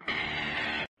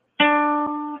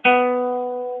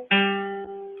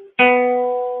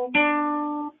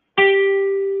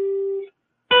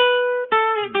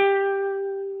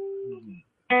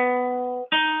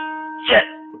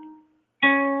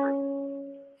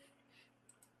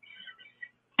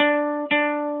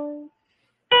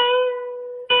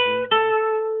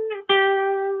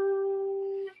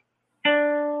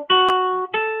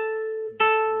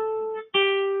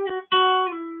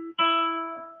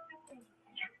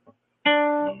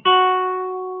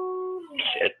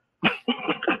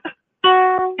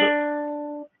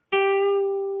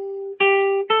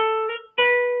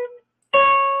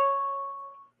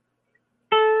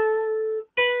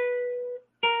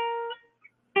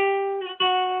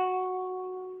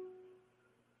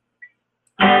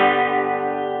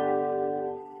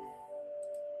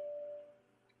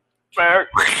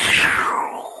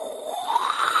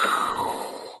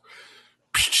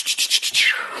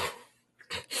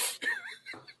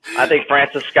 I think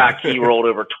Francis Scott Key rolled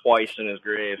over twice in his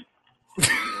grave.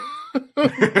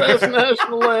 Best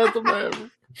national anthem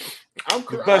ever. I'm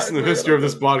crying, best in the history of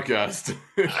this podcast.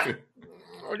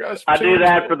 I do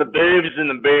that for the boobs and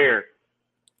the beer.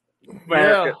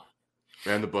 America.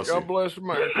 Yeah. And the bussy. God bless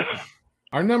America.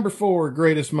 Our number 4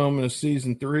 greatest moment of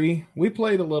season 3, we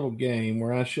played a little game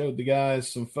where I showed the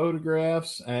guys some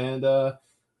photographs, and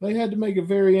they had to make a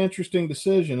very interesting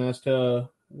decision as to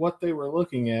what they were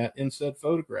looking at in said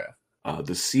photograph.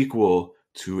 The sequel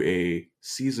to a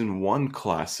season 1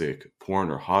 classic,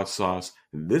 Porn or Hot Sauce.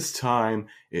 This time,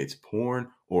 it's Porn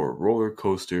or Roller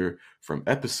Coaster from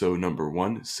episode number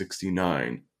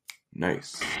 169.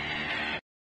 Nice.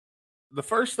 The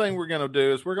first thing we're going to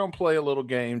do is we're going to play a little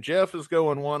game. Jeff is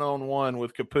going one-on-one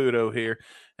with Caputo here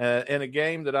in a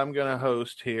game that I'm going to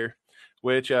host here,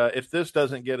 which if this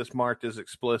doesn't get us marked as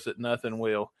explicit, nothing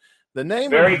will. The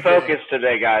name very focused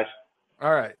today, guys.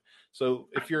 All right. So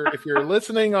if you're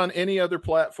listening on any other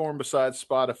platform besides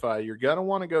Spotify, you're going to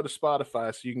want to go to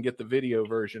Spotify so you can get the video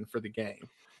version for the game,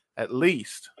 at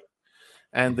least.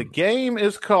 And the game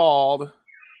is called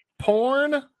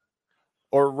Porn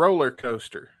or Roller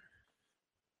Coaster.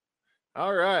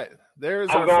 All right. I'm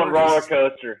going roller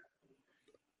coaster.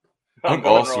 I'm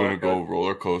also going to go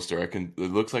roller coaster. It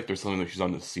looks like there's something that she's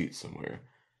on the seat somewhere.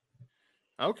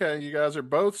 Okay, you guys are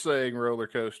both saying roller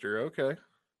coaster. Okay.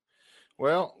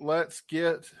 Well,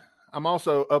 I'm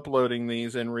also uploading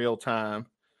these in real time.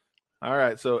 All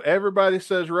right, so everybody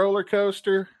says roller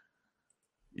coaster.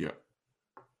 Yeah.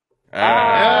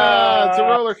 It's a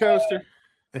roller coaster.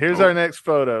 Here's our next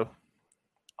photo.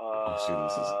 See,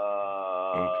 this is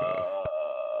okay.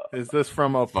 Is this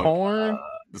from a porn?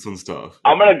 This one's tough.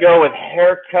 I'm going to go with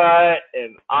haircut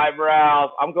and eyebrows.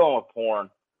 I'm going with porn.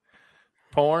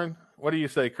 Porn? What do you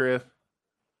say, Chris?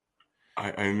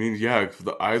 I mean, yeah,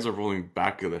 the eyes are rolling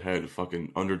back of the head,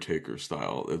 fucking Undertaker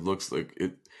style. It looks like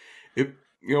it. You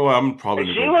know what? I'm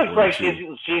probably. She looks like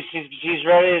she's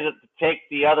ready to take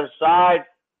the other side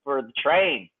for the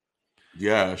train.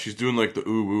 Yeah, she's doing like the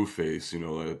ooh woo face, you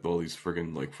know, like all these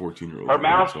friggin' like 14-year-olds. Her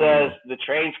mouth says the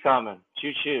train's coming.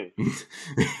 Choo choo.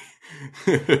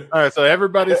 All right, so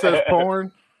everybody says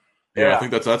porn. Yeah, I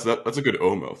think that's a good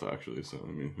O mouth actually. So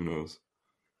I mean, who knows?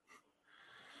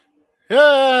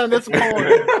 Yeah, that's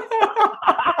porn.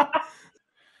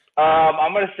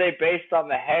 I'm gonna say based on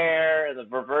the hair and the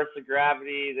reverse of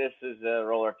gravity, this is a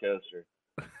roller coaster.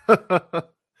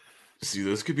 See,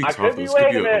 this could be I tough. could be This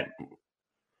could be waiting.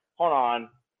 Hold on.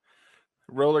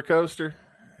 Roller coaster.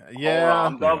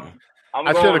 Yeah.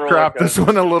 I should have cropped this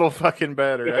one a little fucking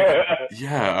better.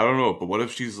 Yeah, I don't know, but what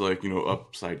if she's like, you know,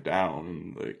 upside down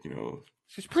and like, you know,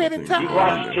 she's pretty tight. You've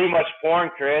watched too much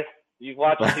porn, Chris. You've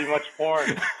watched too much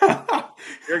porn.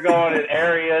 You're going in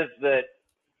areas that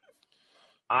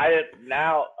I'm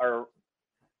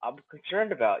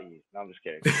concerned about you. No, I'm just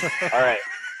kidding. All right.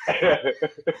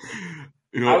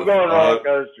 You know, I'm going roller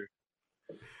coaster.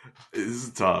 This is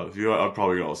tough. You know, I'm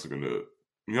probably also going to,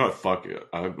 you know what, fuck it.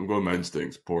 I'm going men's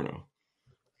things, porno.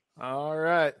 All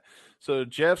right. So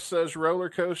Jeff says roller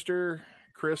coaster.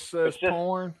 Chris says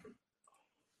porn.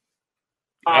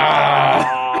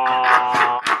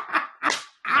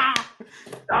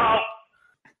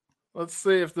 Let's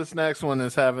see if this next one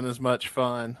is having as much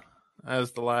fun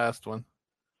as the last one.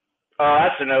 Oh,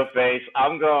 that's a no face.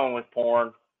 I'm going with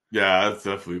porn. Yeah, that's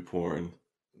definitely porn.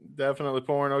 Definitely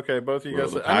porn. Okay, both of you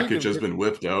guys. The package has been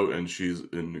whipped out, and she's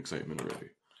in excitement already.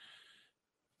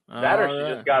 That or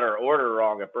she just got her order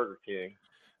wrong at Burger King.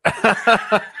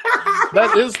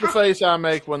 That is the face I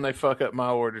make when they fuck up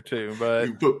my order too. But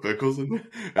you put pickles in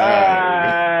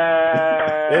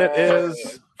there. It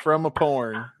is from a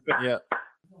porn. Yep.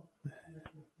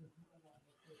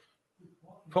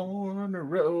 Porn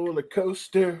roller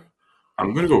coaster.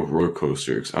 I'm gonna go roller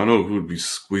coaster because I don't know who would be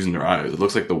squeezing their eyes. It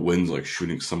looks like the wind's like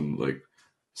shooting something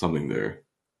there.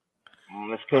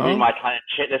 This could be my time.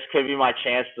 This could be my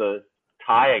chance to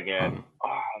tie again.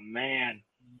 Oh man!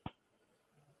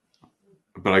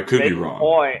 But I could be wrong.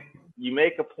 You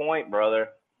make a point, brother.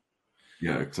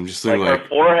 Yeah, because I'm just thinking her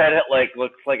forehead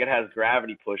looks like it has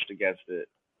gravity pushed against it.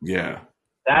 Yeah.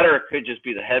 That or it could just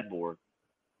be the headboard.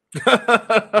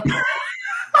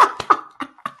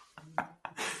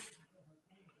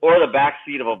 Or the back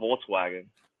seat of a Volkswagen.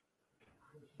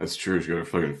 That's true. She got her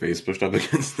fucking face pushed up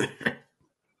against there.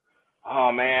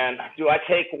 Oh, man. Do I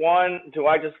take one? Do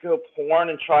I just go porn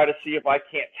and try to see if I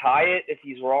can't tie it if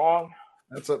he's wrong?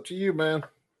 That's up to you, man.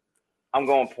 I'm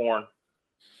going porn.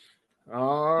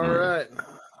 All right.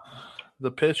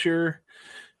 The picture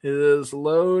is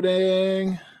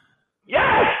loading.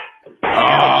 Yes!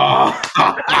 Oh!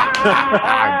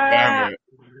 Damn it.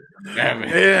 Damn it.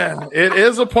 Yeah, it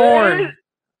is a porn.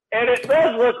 And it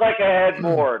does look like a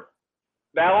headboard.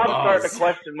 Now I'm starting to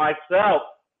question myself.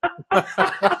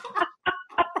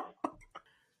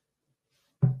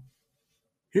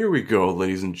 Here we go,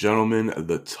 ladies and gentlemen,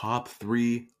 the top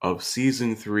 3 of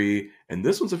season 3, and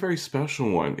this one's a very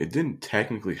special one. It didn't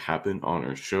technically happen on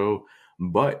our show,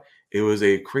 but it was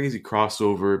a crazy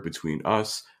crossover between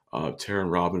us, Tara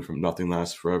and Robin from Nothing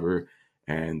Lasts Forever,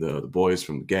 and the boys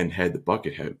from Genhead, the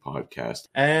Buckethead podcast.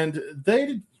 And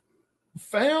they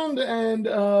found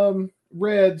and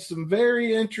read some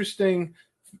very interesting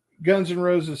Guns N'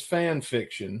 Roses fan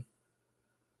fiction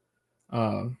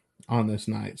on this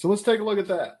night. So let's take a look at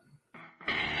that.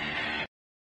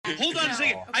 Hold on a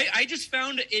second. I just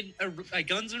found a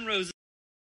Guns N' Roses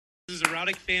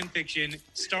erotic fan fiction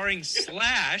starring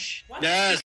Slash. What?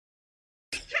 Yes.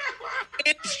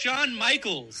 And Shawn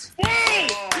Michaels. Whoa!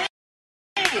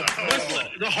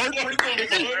 The hard part. All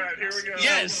right, here we go.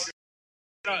 Yes.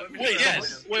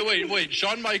 Wait.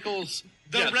 Shawn Michaels,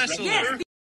 the wrestler. Yes,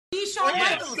 he's Shawn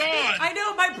Michaels. God. I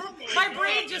know, my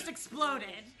brain just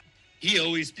exploded. He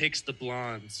always picks the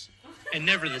blondes, and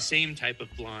never the same type of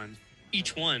blonde.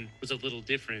 Each one was a little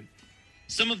different.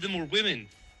 Some of them were women.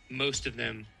 Most of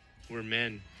them were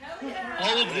men.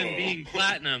 All of them being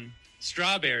platinum,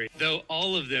 strawberry, though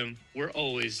all of them were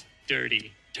always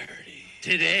dirty.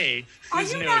 Today Are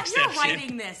was you no not? exception. You're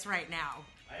writing this right now.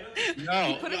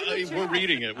 No, Put it in the we're chat.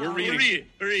 reading it. We're reading it.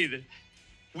 We're reading.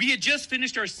 We had just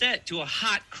finished our set to a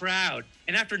hot crowd,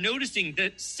 and after noticing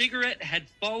that cigarette had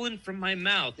fallen from my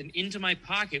mouth and into my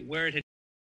pocket where it had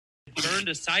burned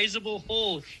a sizable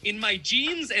hole in my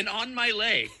jeans and on my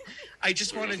leg, I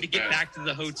just wanted to get back to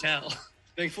the hotel.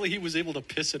 Thankfully, he was able to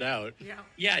piss it out. Yeah.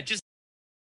 Yeah, just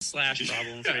slash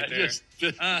problems right there.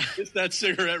 Just that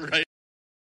cigarette right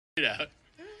out.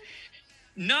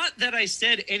 Not that I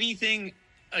said anything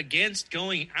against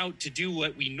going out to do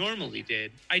what we normally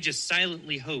did. I just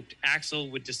silently hoped Axel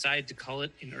would decide to call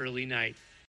it an early night.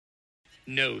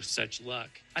 No such luck.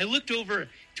 I looked over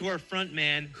to our front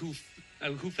man who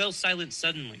fell silent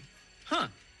suddenly.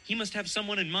 He must have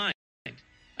someone in mind.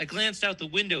 I glanced out the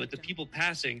window at the people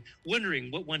passing,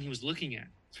 wondering what one he was looking at.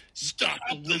 Stop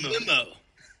the limo,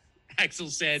 Axel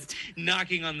said,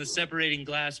 knocking on the separating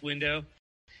glass window.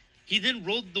 He then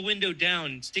rolled the window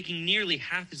down, sticking nearly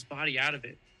half his body out of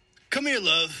it. Come here,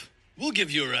 love. We'll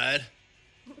give you a ride.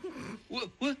 What?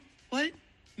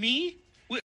 Me?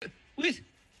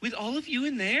 With all of you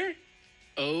in there?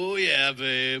 Oh, yeah,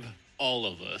 babe. All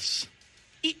of us.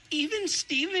 Even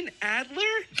Steven Adler?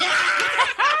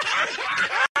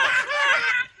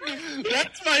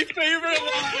 That's my favorite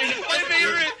line.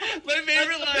 My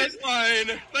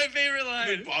favorite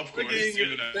line. Popcorn.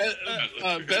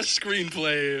 Best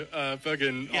screenplay.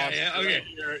 Fucking Yeah, okay. right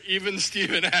here. Even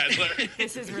Steven Adler.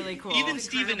 This is really cool. Even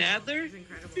Steven Adler? It's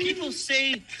incredible. People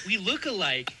say we look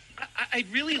alike.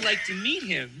 I'd really like to meet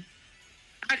him.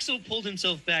 Axel pulled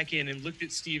himself back in and looked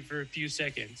at Steve for a few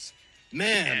seconds.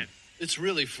 Man, it's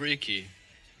really freaky.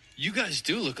 You guys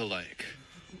do look alike.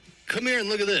 Come here and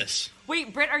look at this.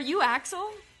 Wait, Britt, are you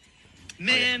Axel?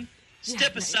 Man,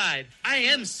 step nice. aside. I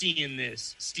am seeing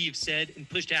this, Steve said and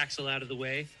pushed Axel out of the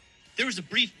way. There was a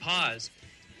brief pause,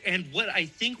 and what I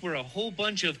think were a whole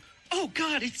bunch of, oh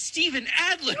God, it's Steven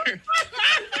Adler.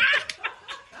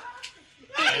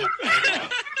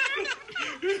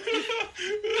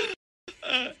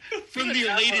 From the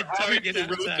elated target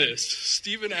outside.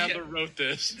 Steven Adler wrote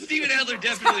this. Steven Adler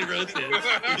definitely wrote this.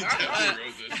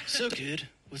 So, kid,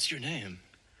 what's your name?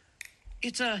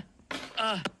 It's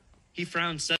he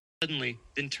frowned suddenly,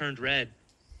 then turned red.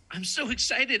 I'm so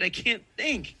excited, I can't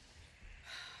think.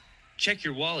 Check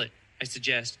your wallet, I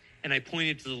suggest, and I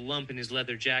pointed to the lump in his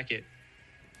leather jacket.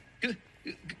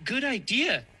 Good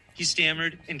idea, he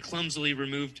stammered and clumsily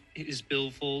removed his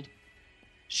billfold.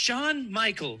 Shawn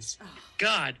Michaels.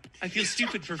 God, I feel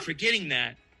stupid for forgetting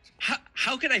that.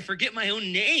 How could I forget my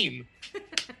own name?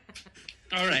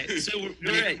 All right, so we're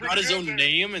He forgot his own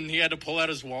name, and he had to pull out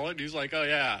his wallet. He's like, "Oh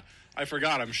yeah, I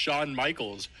forgot. I'm Shawn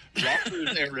Michaels,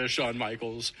 Rockers era Shawn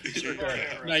Michaels,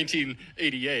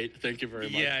 1988. Thank you very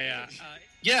much."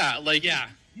 Yeah.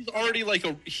 He's already like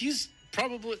he's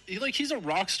a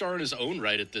rock star in his own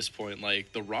right at this point.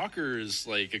 Like the Rockers,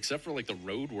 like except for like the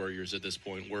Road Warriors at this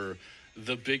point, were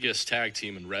the biggest tag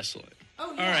team in wrestling. Oh,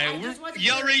 All right,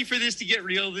 y'all ready for this to get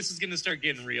real? This is going to start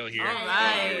getting real here. All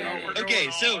right.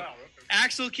 Okay, so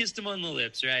Axel kissed him on the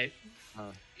lips, right?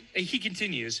 He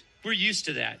continues, we're used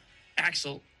to that.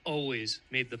 Axel always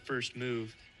made the first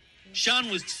move. Shawn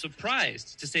was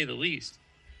surprised, to say the least.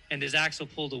 And as Axel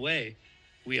pulled away,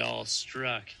 we all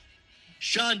struck.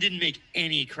 Shawn didn't make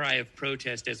any cry of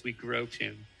protest as we groped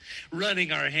him,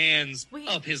 running our hands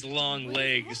up his long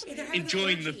legs,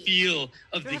 enjoying the feel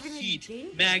of the heat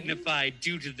magnified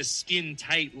due to the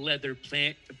skin-tight leather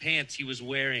pants he was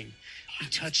wearing. We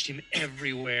touched him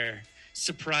everywhere,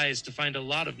 surprised to find a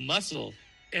lot of muscle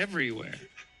everywhere.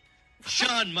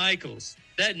 Shawn Michaels.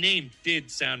 That name did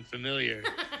sound familiar.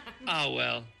 Ah,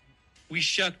 well. We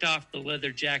shucked off the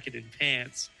leather jacket and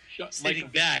pants, sitting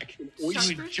back to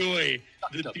enjoy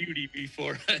the beauty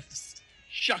before us.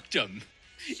 Shucked him.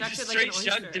 Shucked it like Straight an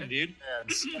oyster. shucked him, dude.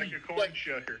 Like a corn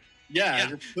shucker.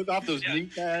 Yeah, took off those knee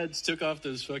pads, took off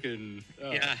those fucking...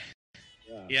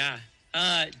 Yeah.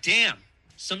 Damn.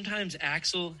 Sometimes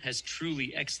Axel has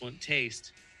truly excellent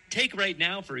taste. Take Right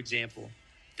Now, for example.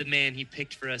 The man he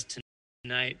picked for us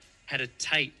tonight had a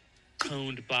tight,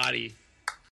 toned body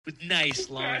with nice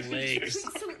long legs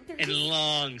and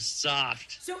long,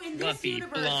 soft, So in this fluffy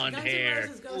universe, blonde Guns N' hair.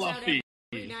 Roses goes out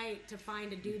every night to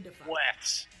find a dude to fuck.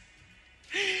 Wet.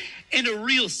 And a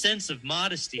real sense of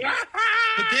modesty.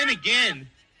 But then again,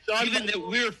 given that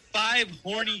we're 5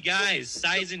 horny guys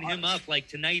sizing him up like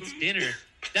tonight's dinner,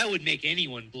 that would make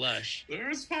anyone blush.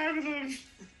 There's 5 of them.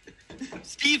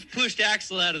 Steve pushed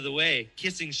Axel out of the way,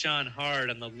 kissing Shawn hard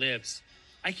on the lips.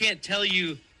 I can't tell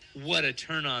you what a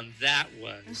turn on that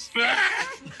was.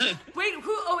 Wait,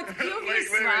 who? Oh, it's POV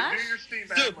Slash? Do your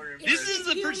Steve So Adler impression. this is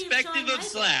the POV of perspective Shawn of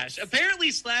Slash.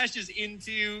 Apparently Slash is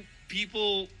into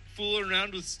people fooling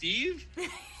around with Steve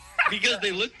because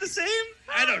they look the same?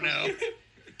 I don't know.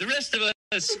 The rest of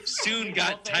us soon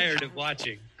got tired of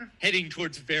watching, heading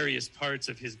towards various parts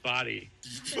of his body.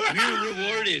 We were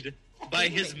rewarded by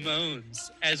his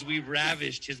moans as we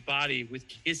ravished his body with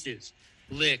kisses,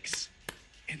 licks,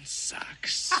 and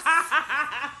sucks.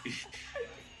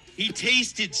 He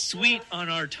tasted sweet on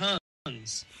our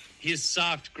tongues, his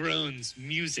soft groans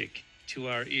music to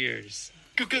our ears.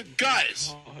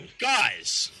 Guys,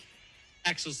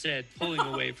 Axel said, pulling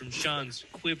away from Sean's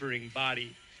quivering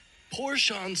body. poor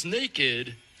Sean's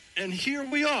naked, and here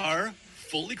we are,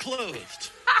 fully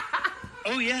clothed.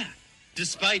 Oh, yeah.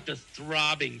 Despite the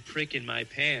throbbing prick in my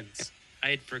pants, I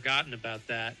had forgotten about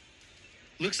that.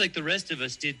 Looks like the rest of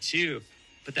us did too,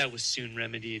 but that was soon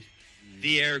remedied.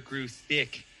 The air grew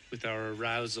thick with our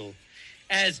arousal,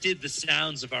 as did the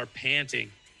sounds of our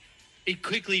panting. It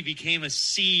quickly became a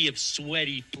sea of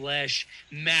sweaty flesh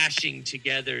mashing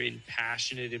together in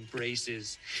passionate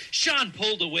embraces. Sean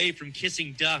pulled away from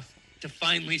kissing Duff to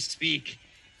finally speak.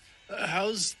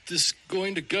 How's this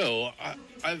going to go?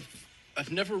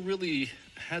 I've never really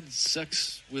had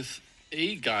sex with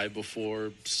a guy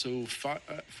before, so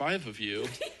five of you.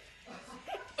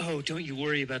 Oh, don't you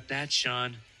worry about that,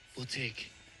 Sean. We'll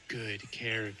take good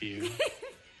care of you.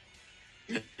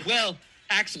 Well,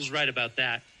 Axel's right about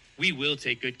that. We will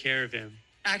take good care of him.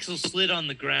 Axel slid on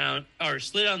the ground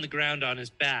on his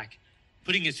back,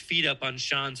 putting his feet up on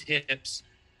Sean's hips.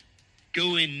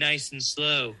 Go in nice and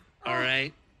slow, all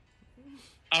right?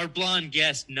 Our blonde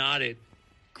guest nodded,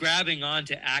 grabbing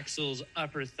onto Axel's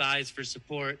upper thighs for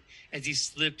support as he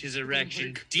slipped his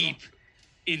erection deep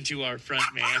into our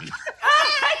front man.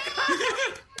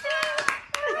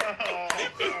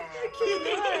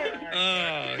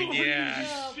 Oh, yeah.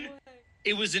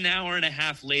 It was an hour and a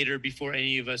half later before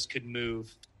any of us could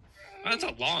move. Well, that's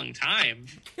a long time.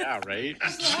 Yeah, right?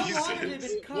 How long have they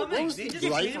been coming? They just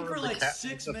waited for like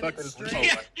 6 minutes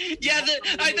straight. Yeah,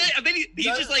 I bet he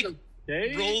just like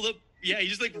rolled up. Yeah, he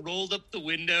just like rolled up the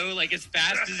window like as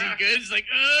fast as he could. It's like,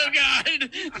 oh God,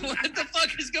 what the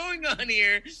fuck is going on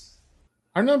here?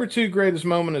 Our number 2 greatest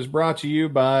moment is brought to you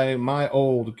by my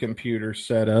old computer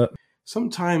setup.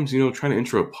 Sometimes, trying to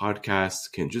intro a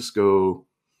podcast can just go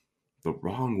the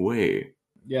wrong way.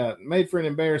 Yeah, made for an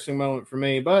embarrassing moment for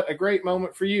me, but a great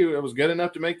moment for you. It was good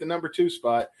enough to make the number 2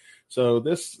 spot. So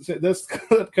this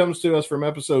clip comes to us from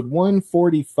episode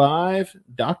 145,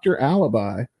 Dr.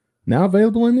 Alibi, now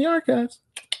available in the archives.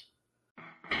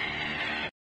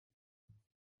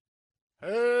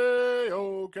 Hey,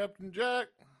 old Captain Jack.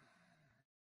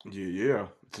 Yeah.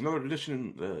 It's another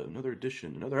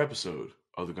episode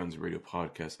of the Guns Radio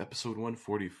Podcast, episode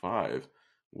 145.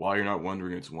 Why you're not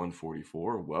wondering it's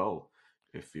 144, well,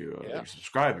 if you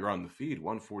subscribe, you're on the feed.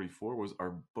 144 was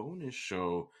our bonus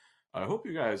show. I hope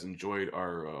you guys enjoyed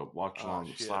our watch along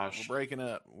with Slash. We're breaking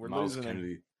up. We're Miles losing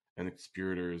Kennedy him. and the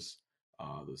Conspirators,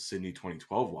 the Sydney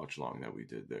 2012 watch along that we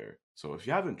did there. So if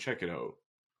you haven't, check it out.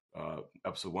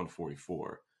 Episode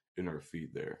 144 in our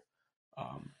feed there.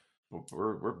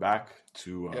 We're back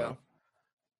to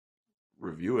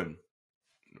reviewing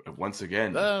once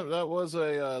again. That was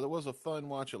a fun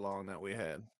watch along that we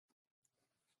had.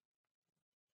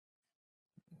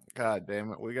 God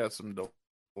damn it, we got some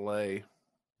delay.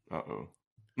 Uh-oh.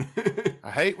 I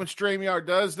hate when StreamYard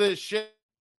does this shit.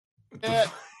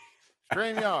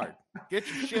 StreamYard, get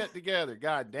your shit together.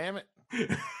 God damn it.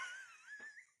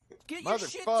 Get your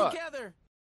shit Motherfuck. together.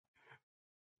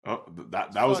 Oh,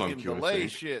 that was on Fucking cue. delay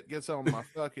shit gets on my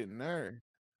fucking nerve.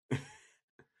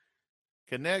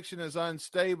 Connection is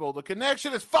unstable. The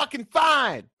connection is fucking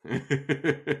fine.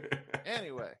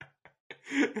 Anyway.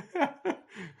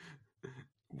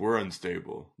 We're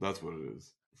unstable. That's what it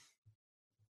is.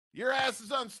 Your ass is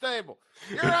unstable.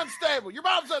 You're unstable. Your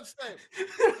mom's unstable.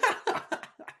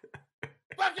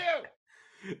 Fuck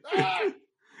you. Ah!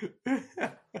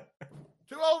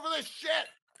 Too old for this shit.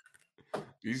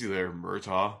 Easy there,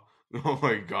 Murtaugh. Oh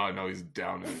my god, now he's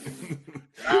down it.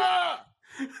 Ah!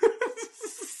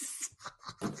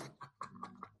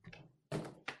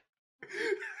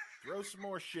 Throw some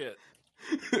more shit.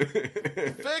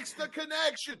 Fix the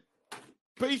connection.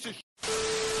 Piece of shit.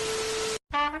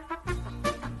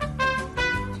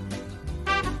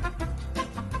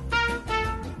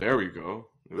 There we go.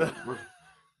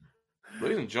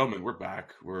 Ladies and gentlemen, we're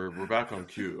back. We're back on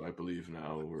cue, I believe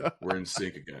now. We're in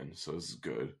sync again, so this is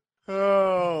good.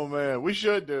 Oh man, we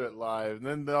should do it live.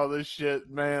 And then all this shit,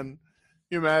 man.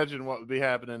 You imagine what would be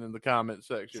happening in the comment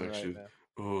section right now.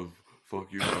 Oh,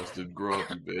 fuck you, Dustin. Grow up,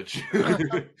 you bitch.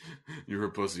 You're a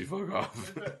pussy. Fuck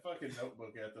off. Where's that fucking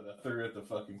notebook at that I threw at the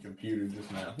fucking computer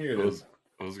just now? Here it is.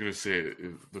 I was gonna say,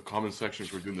 if the comment section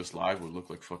for doing this live would look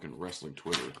like fucking wrestling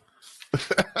Twitter.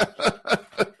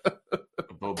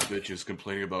 About bitches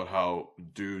complaining about how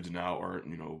dudes now aren't,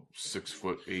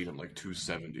 6'8" and like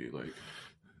 270. Like,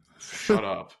 shut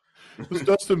up. This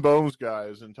Dustin Bones guy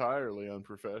is entirely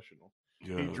unprofessional.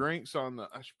 Yeah. He drinks on the.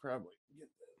 I should probably get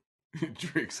that. He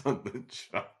drinks on the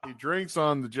job. He drinks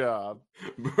on the job.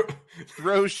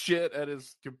 Throws shit at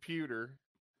his computer.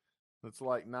 That's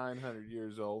like 900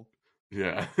 years old.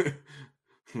 Yeah.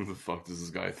 Who the fuck does this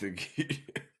guy think he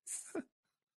is?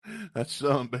 That's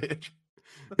some bitch.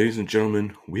 Ladies and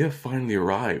gentlemen, we have finally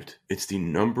arrived. It's the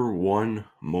number one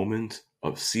moment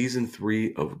of season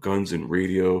 3 of Guns and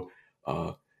Radio.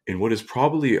 In what is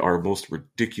probably our most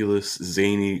ridiculous,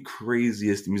 zany,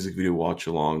 craziest music video watch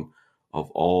along of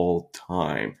all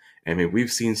time. I mean,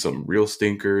 we've seen some real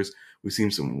stinkers. We've seen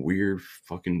some weird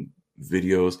fucking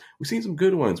videos. We've seen some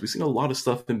good ones. We've seen a lot of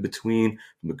stuff in between,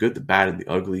 from the good, the bad, and the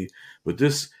ugly. But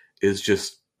this is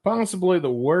just possibly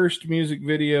the worst music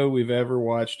video we've ever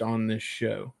watched on this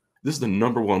show. This is the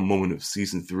number one moment of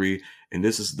season 3, and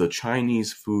this is the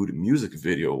Chinese food music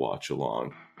video watch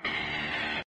along.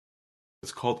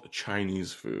 It's called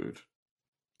Chinese food.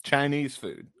 Chinese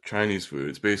food. Chinese food.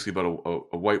 It's basically about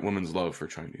a white woman's love for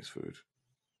Chinese food.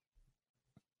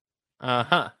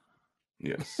 Uh-huh.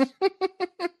 Yes.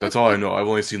 That's all I know. I've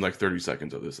only seen like 30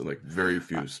 seconds of this and like very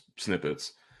few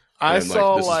snippets. I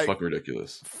saw this like is fucking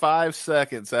ridiculous. 5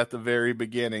 seconds at the very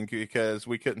beginning because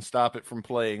we couldn't stop it from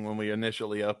playing when we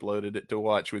initially uploaded it to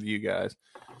watch with you guys.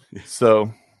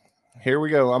 So here we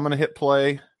go. I'm going to hit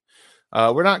play.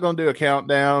 We're not going to do a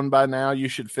countdown. By now, you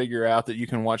should figure out that you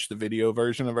can watch the video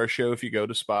version of our show if you go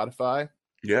to Spotify.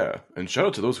 Yeah, and shout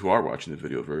out to those who are watching the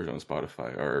video version on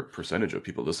Spotify. Our percentage of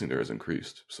people listening there has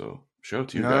increased. So shout out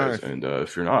to you guys. And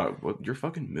if you're not, well, you're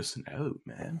fucking missing out,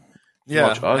 man.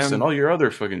 Watch us and all your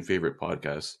other fucking favorite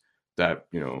podcasts that,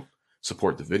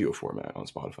 support the video format on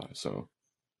Spotify. So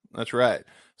that's right.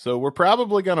 So we're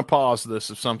probably going to pause this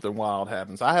if something wild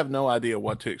happens. I have no idea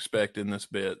what to expect in this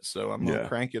bit, so I'm going to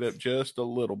crank it up just a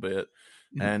little bit.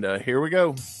 And here we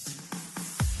go.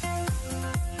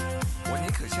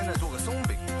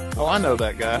 Oh, I know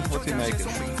that guy. What's he making?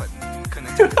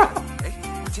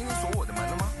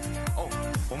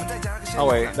 Oh,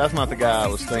 wait. That's not the guy I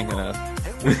was thinking of.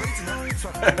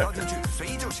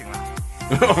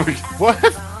 What?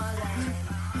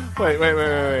 Wait.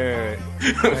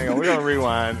 Hang on. We're going to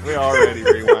rewind. We already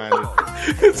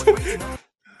rewinded.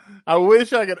 I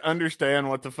wish I could understand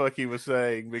what the fuck he was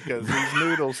saying because these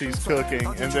noodles he's cooking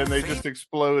and then they just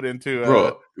explode into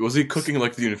Bro, was he cooking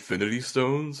like the Infinity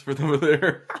Stones for them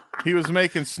there? He was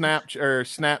making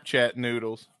Snapchat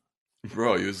noodles.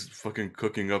 Bro, he was fucking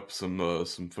cooking up some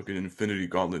fucking Infinity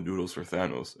Gauntlet noodles for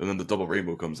Thanos, and then the double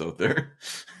rainbow comes out there.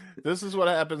 This is what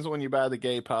happens when you buy the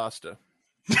gay pasta.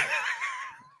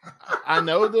 I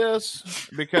know this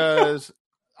because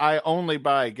I only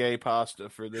buy gay pasta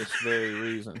for this very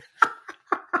reason.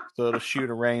 So it'll shoot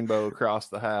a rainbow across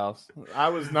the house. I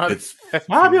was not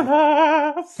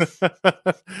fabulous.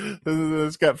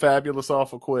 This got fabulous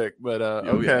awful quick, but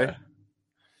okay.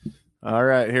 Yeah. All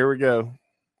right, here we go.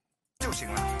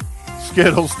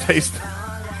 Skittles taste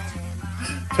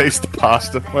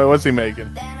pasta. Wait, what's he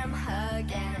making?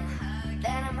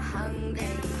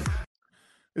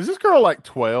 Is this girl like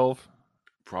 12?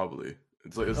 Probably.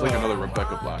 It's like another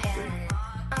Rebecca Black thing.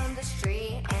 On the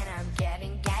street and I'm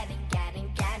getting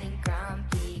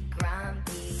grumpy.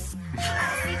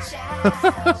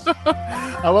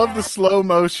 I love the slow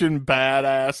motion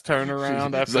badass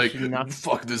turnaround It's after like,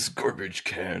 fuck this garbage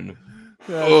can.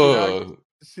 Yeah,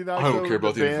 I don't care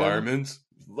about the environment.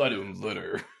 Let him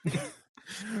litter.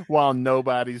 While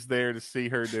nobody's there to see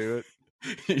her do it.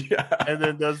 Yeah. And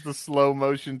then does the slow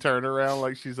motion turnaround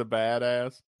like she's a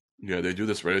badass. Yeah, they do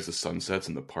this right as the sun sets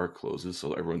and the park closes,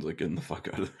 so everyone's like getting the fuck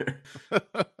out of there.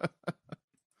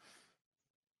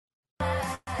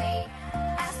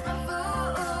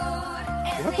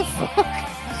 What the fuck?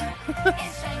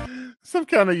 Some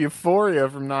kind of euphoria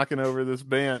from knocking over this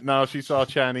band. No, she saw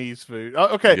Chinese food.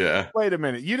 Oh, okay. Yeah. Wait a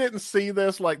minute. You didn't see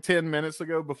this like 10 minutes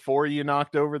ago before you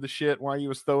knocked over the shit while you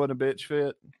was throwing a bitch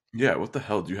fit? Yeah, what the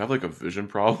hell? Do you have like a vision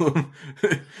problem?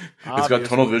 It's got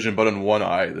tunnel vision, but in one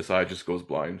eye. This eye just goes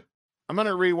blind. I'm going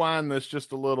to rewind this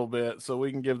just a little bit so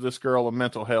we can give this girl a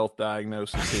mental health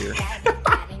diagnosis here.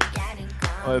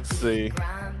 Let's see.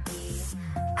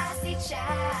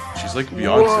 She's like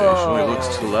Beyonce. Whoa. She only looks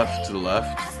to the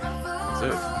left.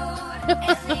 That's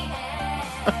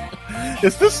it.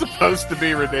 Is this supposed to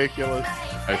be ridiculous?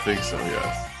 I think so,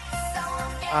 yes.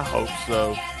 I hope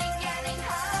so.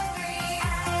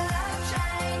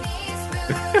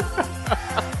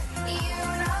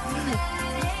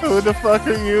 Who the fuck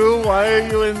are you? Why are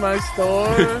you in my store?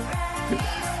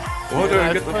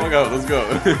 Order, get the fuck out. Let's go.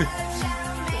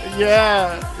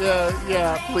 Yeah.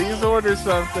 Please order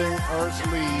something or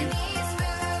leave.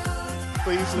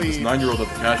 Please leave. This 9-year-old at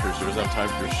the cash register doesn't have time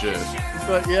for your shit.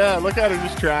 But yeah, look at her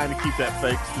just trying to keep that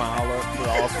fake smile up for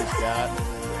all she's got.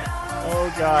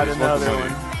 Oh God, Just another want the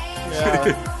one. money.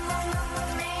 Yeah.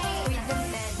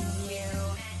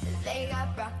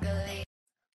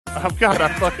 Oh God, I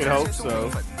fucking hope so.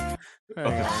 Hang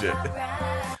on. Shit.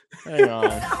 Hang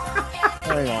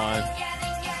on.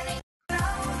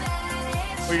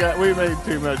 We made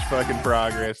too much fucking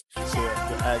progress to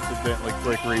accidentally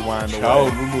click rewind away. Ciao,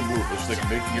 move. It's like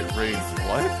making it rain.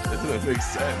 What? That doesn't make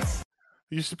sense.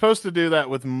 You're supposed to do that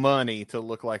with money to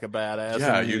look like a badass.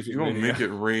 Yeah, in a you music don't video. make it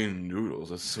rain noodles.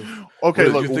 That's so... Okay,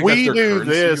 What, look, you think we that's their do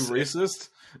currency, this. you racist?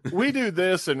 We do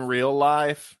this in real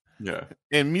life. Yeah.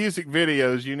 In music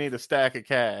videos, you need a stack of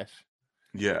cash.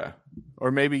 Yeah.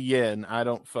 Or maybe yen. I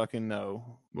don't fucking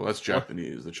know. Well, that's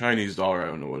Japanese. The Chinese dollar, I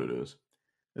don't know what it is.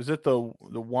 Is it the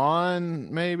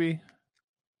won, maybe?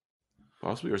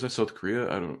 Possibly. Or is that South Korea?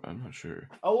 I'm not sure.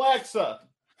 Alexa,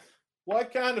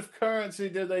 what kind of currency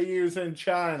do they use in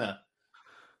China?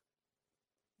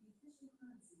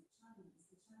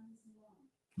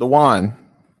 The won.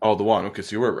 Oh, the won. Okay,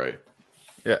 so you were right.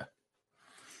 Yeah.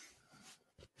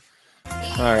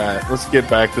 All right, let's get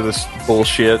back to this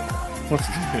bullshit.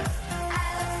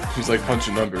 She's like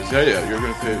punching numbers. Yeah, you're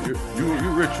gonna pay. You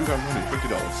rich. You got money.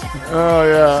 $50. Oh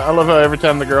yeah, I love how every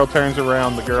time the girl turns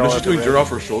around, the girl. No, she's doing dirt off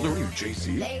her shoulder. What are you,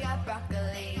 JC?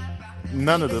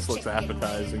 None of this looks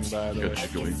appetizing, by the You way. got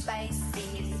chicken wings.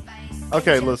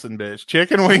 Okay, listen, bitch.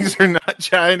 Chicken wings are not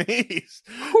Chinese.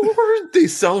 They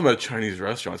sell them at Chinese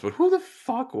restaurants, but who the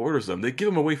fuck orders them? They give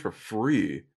them away for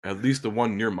free. At least the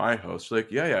one near my house. They're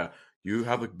like, yeah. You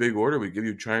have a big order, we give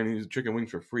you Chinese chicken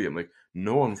wings for free. I'm like,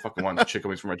 no one fucking wants chicken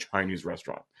wings from a Chinese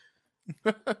restaurant.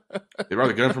 They'd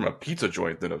rather get them from a pizza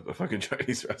joint than a fucking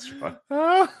Chinese restaurant.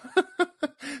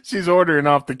 She's ordering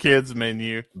off the kids'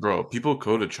 menu. Bro, people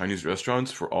go to Chinese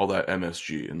restaurants for all that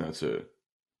MSG, and that's it.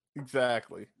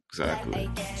 Exactly. Exactly.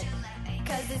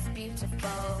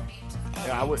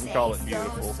 Yeah, I wouldn't call it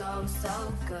beautiful.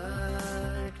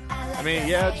 I mean,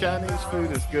 yeah, Chinese food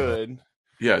is good.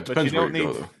 Yeah, it but depends you where don't you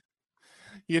need go, though.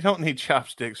 you don't need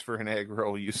chopsticks for an egg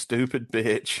roll, you stupid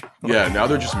bitch. Yeah, now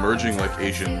they're just merging like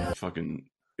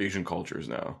Asian cultures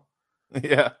now.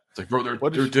 Yeah. It's like, bro,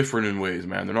 they're different in ways,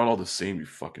 man. They're not all the same, you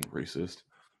fucking racist.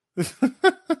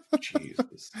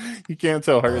 Jesus. You can't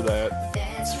tell her that.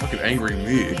 It's fucking angering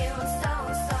me.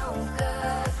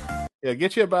 Yeah,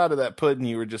 get you up out of that pudding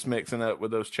you were just mixing up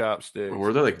with those chopsticks. Or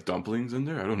were there like dumplings in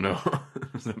there? I don't know.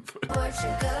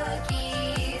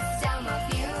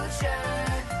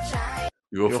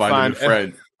 You'll find a new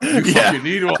friend. You fucking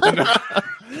need one.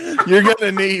 You're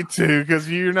gonna need to, because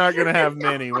you're not gonna have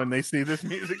many when they see this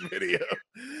music video.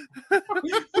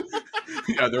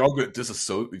 Yeah, they're all going to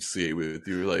disassociate with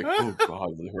you. You're like, oh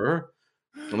god, with her?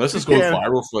 Unless this goes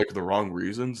viral for like the wrong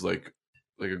reasons, like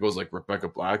it goes like Rebecca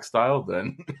Black style,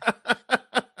 then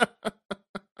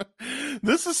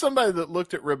This is somebody that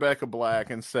looked at Rebecca Black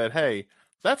and said, hey,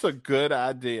 that's a good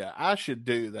idea. I should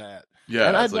do that. Yeah,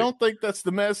 and I it's like- don't think that's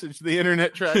the message the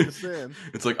internet tried to send.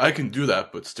 it's like I can do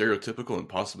that, but stereotypical and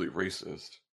possibly racist.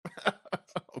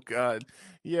 Oh god.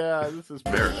 Yeah, this is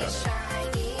America.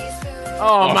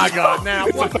 Oh my god, now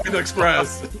It's what a Panda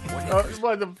Express.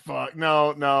 what the fuck?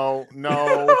 No.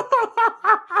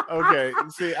 Okay,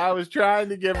 see, I was trying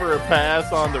to give her a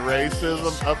pass on the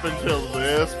racism up until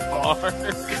this part.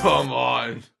 Come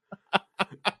on.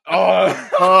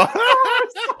 Oh.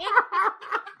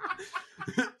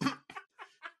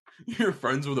 You're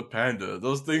friends with a panda.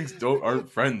 Those things aren't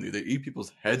friendly. They eat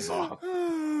people's heads off.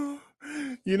 You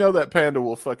know that panda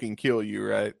will fucking kill you,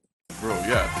 right? Bro,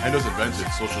 yeah. Pandas invented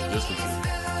social distancing.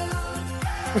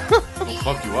 They'll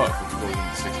fuck you up if you go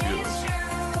within 6 feet of them.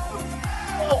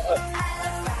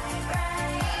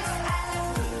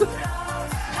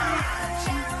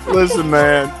 Listen,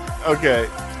 man. Okay.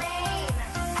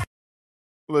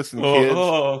 Listen,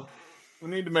 kids. We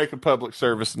need to make a public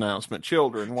service announcement.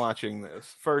 Children watching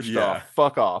this, first off,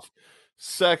 fuck off.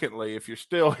 Secondly, if you're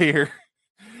still here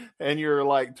and you're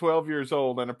like 12 years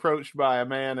old and approached by a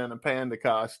man in a panda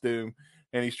costume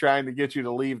and he's trying to get you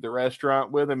to leave the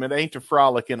restaurant with him, it ain't to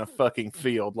frolic in a fucking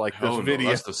field like Hell this no, video.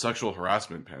 that's the sexual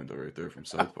harassment panda right there from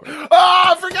South Park. Oh,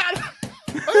 I forgot.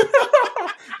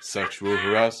 Sexual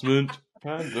harassment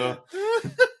panda.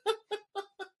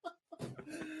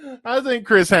 I think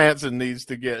Chris Hansen needs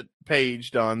to get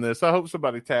paged on this. I hope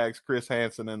somebody tags Chris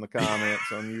Hansen in the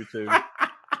comments on YouTube.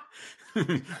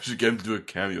 Should get him to do a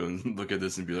cameo and look at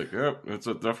this and be like, "Yep, it's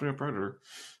definitely a predator."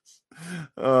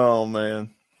 Oh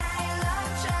man!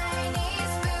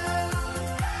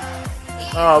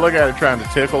 Oh, look at her trying to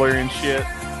tickle her and shit.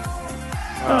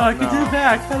 Oh, I can do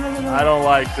back. I don't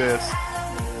like this.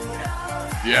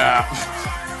 Yeah.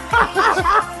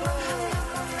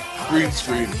 Green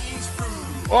screen.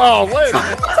 Oh, wait.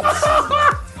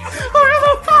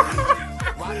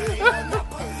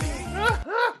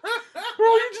 Bro,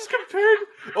 you just compared.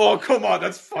 Oh, come on.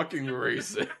 That's fucking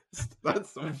racist.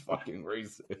 That's so fucking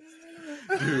racist.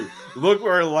 Dude, look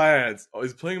where it lands. Oh,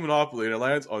 he's playing Monopoly and it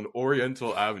lands on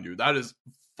Oriental Avenue. That is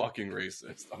fucking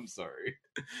racist. I'm sorry.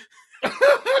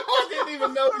 I didn't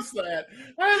even notice that.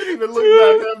 I haven't even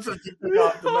looked back up since you took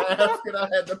off the mask and I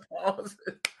had to pause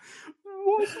it.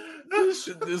 What? This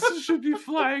should be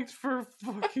flagged for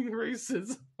fucking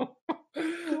racism.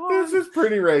 This is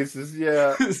pretty racist,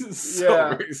 yeah. This is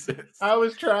so racist. I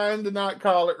was trying to not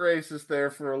call it racist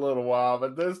there for a little while,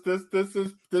 but this is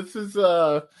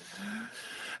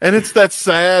and it's that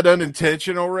sad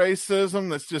unintentional racism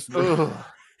that's just ugh.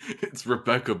 It's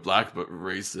Rebecca Black, but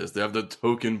racist. They have the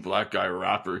token black guy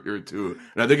rapper here too,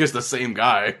 and I think it's the same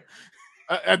guy.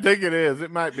 I think it is.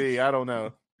 It might be. I don't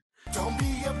know. Don't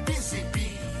be a busy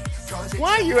bee.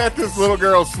 Why are you at this little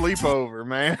girl's sleepover,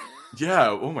 man? Yeah.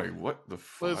 Oh my. What the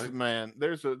fuck? Listen, man.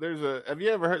 There's a. Have you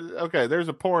ever heard? Okay. There's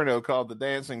a porno called The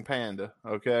Dancing Panda.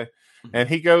 Okay, and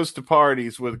he goes to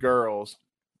parties with girls,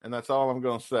 and that's all I'm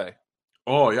gonna say.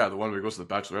 Oh yeah, the one where he goes to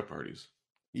the bachelorette parties.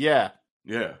 Yeah.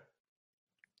 Yeah.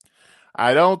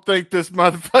 I don't think this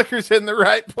motherfucker's in the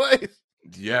right place.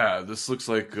 Yeah, this looks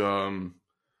like something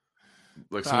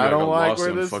I don't like lost where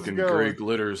on this fucking is going. Gary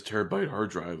Glitter's terabyte hard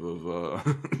drive of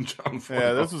John Foyle.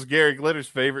 Yeah, this was Gary Glitter's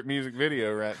favorite music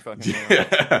video, right? Fucking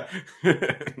yeah.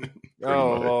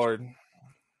 Oh much. Lord.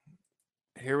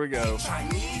 Here we go.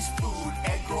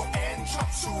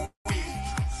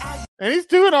 And he's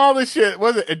doing all this shit.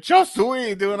 Was it just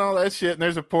doing all that shit? And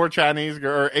there's a poor Chinese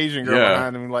girl or Asian girl Yeah.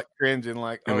 behind him, like cringing,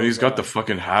 like. And Oh, when he's got the God.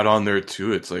 fucking hat on there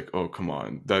too, it's like, oh come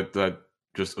on, that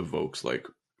just evokes like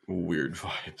weird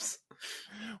vibes.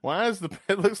 Why is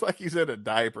it looks like he's in a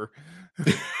diaper?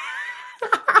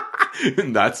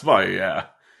 And that's why, yeah.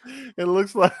 It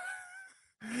looks like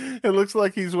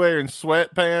he's wearing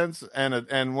sweatpants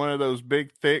and one of those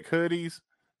big thick hoodies,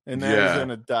 and now he's Yeah. in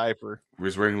a diaper.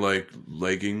 He's wearing like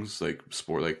leggings, like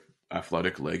sport, like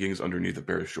athletic leggings underneath a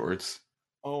pair of shorts.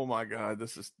 Oh my God,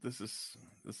 this is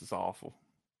awful.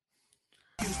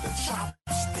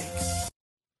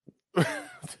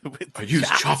 I use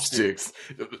chopsticks.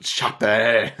 Chop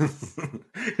that.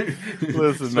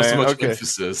 Listen, Not so man. much Okay.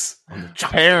 emphasis on the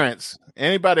chopsticks. Parents,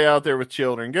 anybody out there with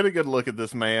children, get a good look at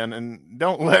this man and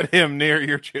don't let him near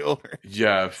your children.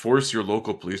 Yeah, force your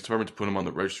local police department to put him on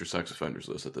the registered sex offenders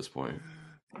list at this point.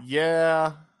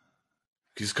 Yeah.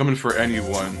 He's coming for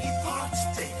anyone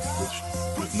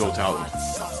with no talent.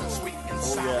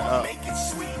 Oh yeah.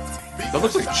 That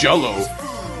looks like Jello.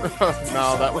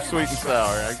 No, that was sweet and sour.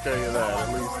 I can tell you that.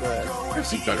 At least that. I've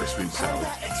seen better sweet and sour.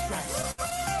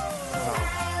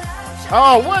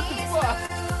 Oh, what the fuck?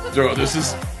 Bro, this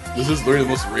is literally the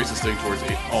most racist thing towards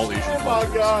all Asian Oh my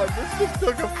cultures. God, this just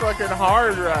took a fucking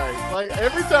hard right. Like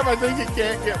every time I think it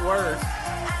can't get worse,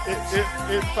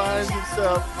 it finds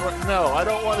itself. No, I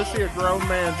don't want to see a grown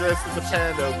man dressed as a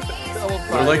panda.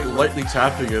 They're like lightly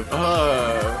tapping it.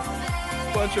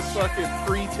 Bunch of fucking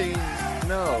preteens.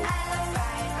 No.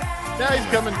 Now he's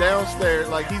coming downstairs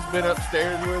like he's been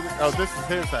upstairs with it. Oh, this is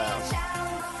his house.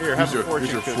 Here, have a fortune.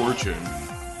 Here's your cookie. fortune.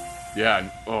 Yeah.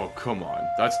 Oh, come on.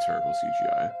 That's terrible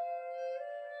CGI.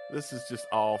 This is just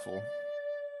awful.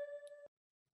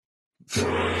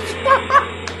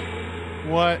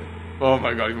 What? Oh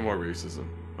my God, even more racism.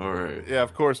 All right. Yeah,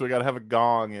 of course we got to have a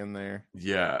gong in there.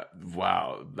 Yeah.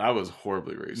 Wow. That was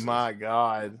horribly racist. My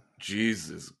God.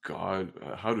 Jesus God.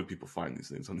 How do people find these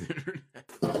things on the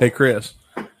internet? Hey, Chris.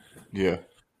 Yeah.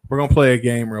 We're going to play a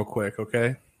game real quick,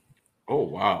 okay? Oh,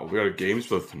 wow. We got a games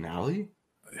for the finale?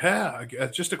 Yeah,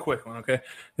 just a quick one, okay?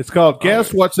 It's called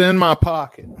Guess What's in My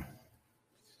Pocket. All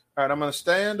right, I'm going to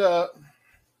stand up.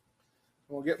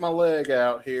 We'll get my leg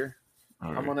out here. All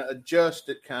right. I'm going to adjust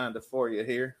it kind of for you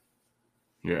here.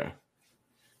 Yeah.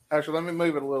 Actually, let me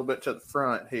move it a little bit to the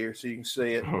front here so you can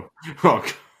see it. Oh,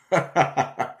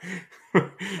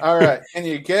 All right. Can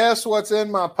you guess what's in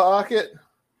my pocket?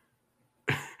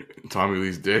 Tommy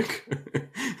Lee's dick.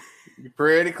 You're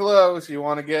pretty close. You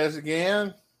want to guess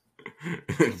again?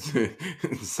 It's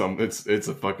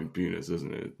a fucking penis,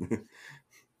 isn't it?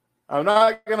 I'm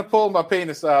not gonna pull my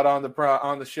penis out on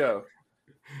the show.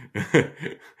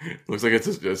 Looks like it's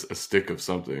a stick of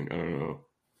something. I don't know.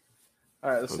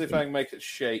 All right, let's see if I can make it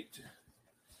shaped.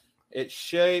 It's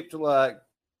shaped like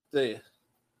this.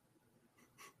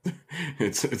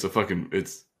 It's a fucking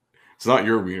it's not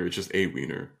your wiener. It's just a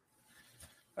wiener.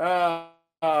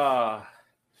 Wrong.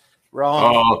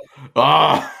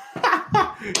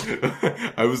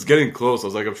 I was getting close. I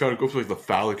was like, I'm trying to go for like the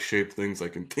phallic shaped things I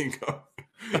can think of,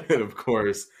 and of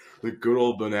course, the good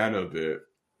old banana bit.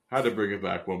 Had to bring it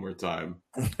back one more time.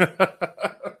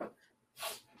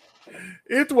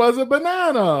 It was a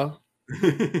banana.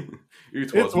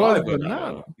 It was my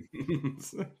banana.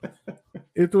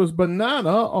 It was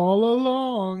banana all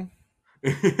along.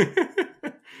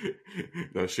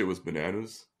 That shit was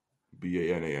bananas.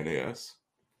 Bananas.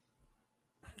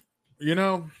 You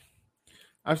know,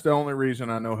 that's the only reason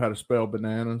I know how to spell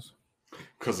bananas.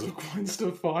 Because of Gwen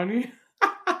Stefani?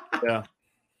 Yeah.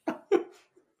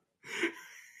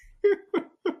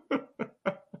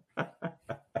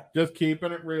 Just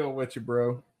keeping it real with you,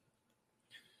 bro.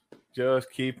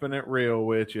 Just keeping it real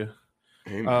with you.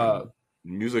 Hey, man,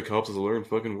 music helps us learn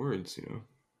fucking words,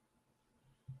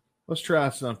 Let's try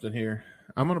something here.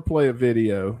 I'm going to play a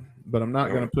video, but I'm not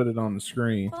going to put it on the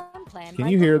screen. Can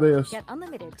you hear this? Get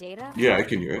unlimited data. Yeah, I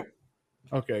can hear it.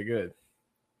 Okay, good.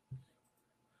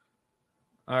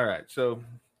 All right, so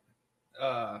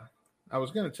I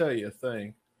was going to tell you a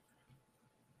thing.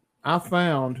 I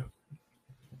found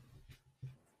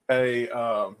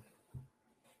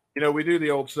we do the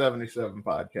old 77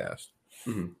 podcast.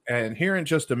 Mm-hmm. And here in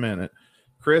just a minute,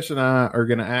 Chris and I are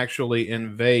going to actually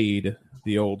invade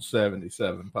the old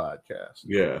 77 podcast.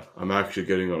 Yeah, I'm actually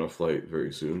getting on a flight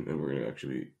very soon, and we're going to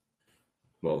actually,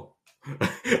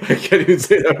 I can't even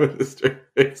say that with a straight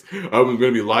face. I'm going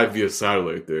to be live via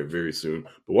satellite there very soon.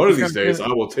 But one of these days, I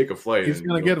will take a flight. He's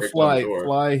going to get a flight,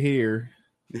 fly here,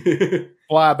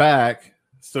 fly back,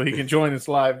 so he can join us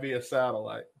live via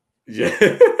satellite.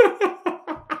 Yeah.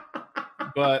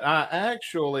 But I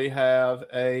actually have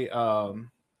a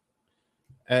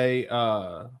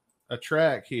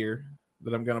track here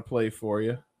that I'm going to play for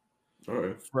you. All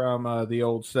right. From the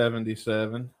old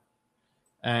 77.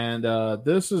 And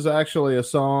this is actually a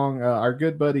song. Our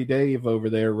good buddy Dave over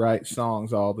there writes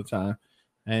songs all the time.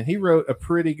 And he wrote a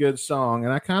pretty good song,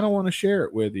 and I kind of want to share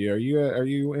it with you. Are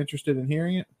you interested in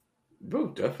hearing it? Bro,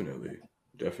 definitely.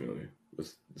 Definitely.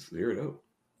 Let's hear it out.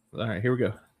 All right, here we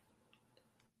go.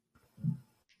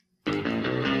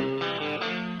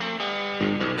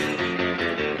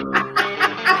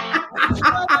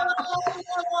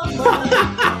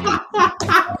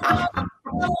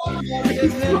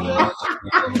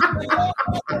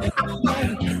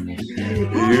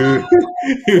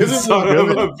 You son of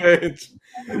a bitch.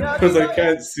 Because I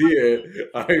can't see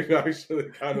it. I actually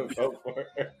kind of felt for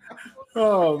it.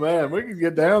 Oh man, we can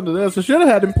get down to this. I should have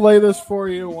had him play this for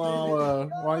you I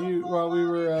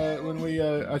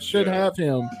should have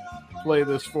him play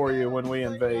this for you when we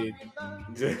invade.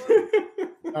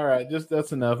 All right,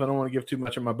 that's enough. I don't want to give too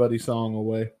much of my buddy's song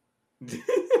away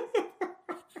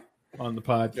on the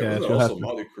podcast. Yeah, was also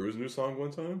Motley Crue's new song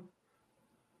one time?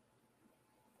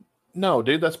 No,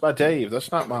 dude, that's by Dave.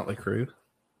 That's not Motley Crue.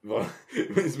 Well,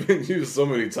 it's been used so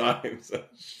many times.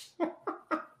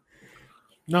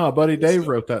 No, buddy Dave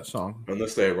wrote that song.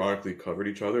 Unless they ironically covered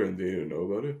each other and they didn't know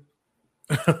about it.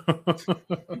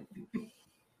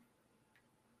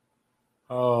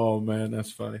 Oh, man,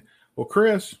 that's funny. Well,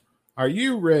 Chris, are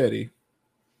you ready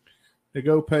to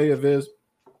go pay a visit?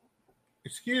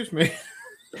 Excuse me.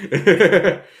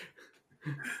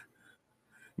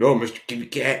 No, Mr. Kitty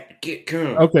Cat,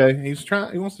 come. Okay, he's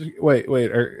trying. He wants to wait.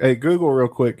 Hey, Google real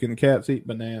quick. Can cats eat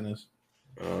bananas?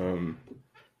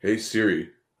 Hey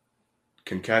Siri,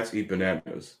 can cats eat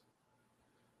bananas?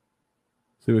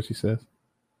 See what she says.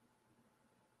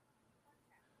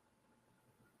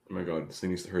 Oh my god, this thing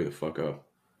needs to hurry the fuck up.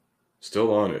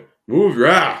 Still on it. Move your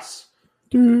ass.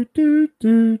 Do do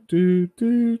do do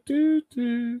do do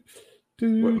do.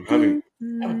 What, I'm having.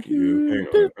 Fuck you. Hang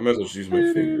on. I might as well just use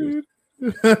my fingers.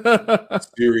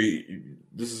 Siri,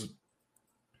 this is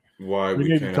why we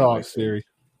need can't to talk, Siri.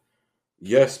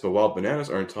 Yes, but while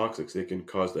bananas aren't toxic, they can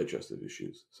cause digestive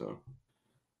issues. So,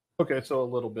 okay, so a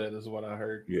little bit is what I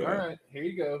heard. Yeah. All right, here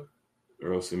you go.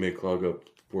 Or else they may clog up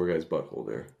the poor guy's butthole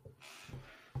there.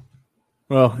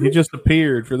 Well, he just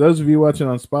appeared. For those of you watching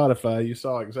on Spotify, you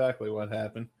saw exactly what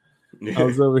happened. I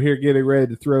was over here getting ready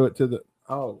to throw it to the.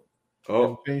 Oh,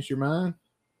 changed your mind?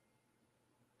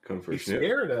 Come for He's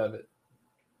scared of it.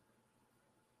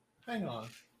 Hang on.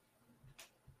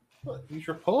 Look, he's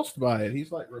repulsed by it.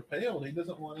 He's like repelled. He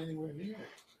doesn't want anywhere near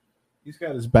it. He's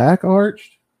got his back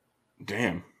arched.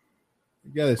 Damn. He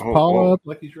got his paw up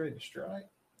like he's ready to strike.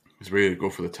 He's ready to go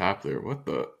for the tap there. What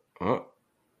the?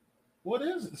 What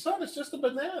is it? Son, it's just a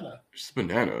banana. Just a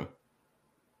banana.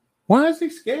 Why is he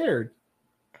scared?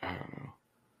 I don't know.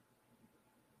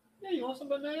 Yeah, you want some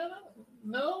banana?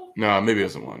 No? No, maybe he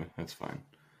doesn't want it. That's fine.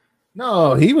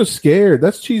 No, he was scared.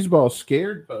 That's Cheeseball's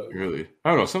scared pose. Really? I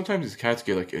don't know. Sometimes these cats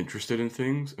get like interested in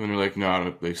things, and they're like,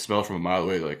 no, they smell from a mile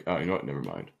away. They're like, oh, you know what? Never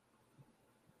mind.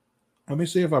 Let me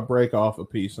see if I break off a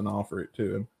piece and offer it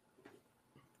to him.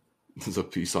 This is a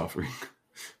peace offering.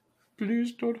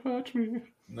 Please don't hurt me.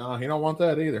 No, he don't want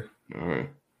that either. All right.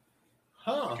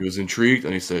 Huh. He was intrigued,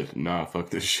 and he said, nah, fuck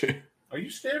this shit. Are you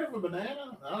scared of a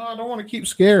banana? No, I don't want to keep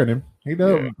scaring him. He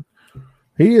doesn't. Yeah.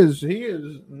 He is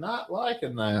not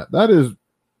liking that. That is,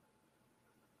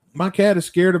 my cat is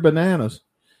scared of bananas.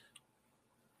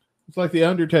 It's like the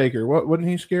Undertaker. Wasn't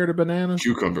he scared of bananas?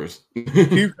 Cucumbers.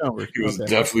 Cucumbers. He was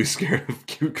definitely scared of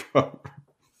cucumbers.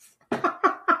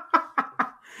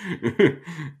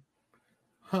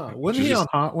 Huh? Wasn't he on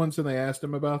Hot Ones and they asked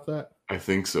him about that? I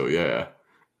think so. Yeah.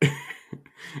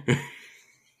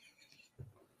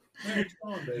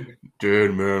 On, baby.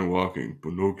 Dead man walking,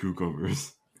 but no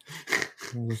cucumbers.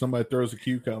 When somebody throws a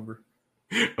cucumber,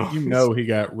 you know he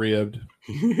got ribbed.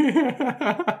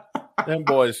 Them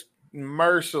boys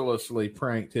mercilessly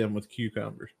pranked him with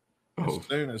cucumbers as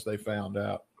soon as they found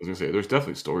out. I was gonna say, there's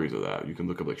definitely stories of that. You can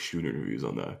look up like shoot interviews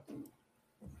on that.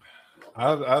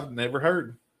 I've never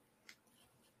heard.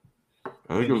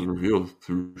 I think it was revealed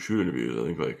through shoot interviews. I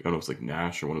think I don't know if it's like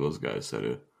Nash or one of those guys said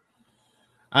it.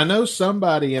 I know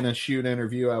somebody in a shoot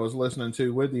interview I was listening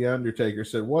to with The Undertaker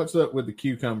said, "What's up with the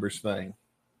cucumbers thing?"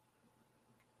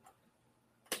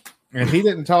 And he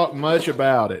didn't talk much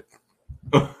about it.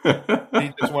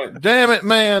 He just went, "Damn it,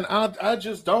 man! I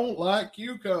just don't like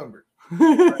cucumbers."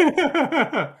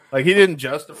 Like he didn't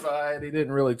justify it. He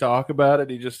didn't really talk about it.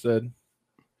 He just said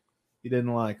he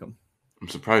didn't like them. I'm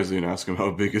surprised they didn't ask him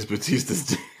how big is Batista's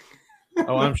dick.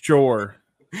 Oh, I'm sure.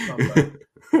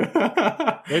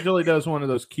 Wait till he does one of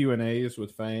those Q&As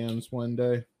with fans one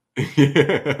day.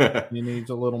 Yeah. He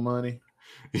needs a little money.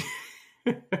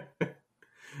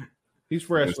 He's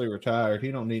freshly retired.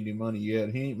 He don't need any money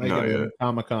yet. He ain't making any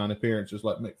Comic-Con appearances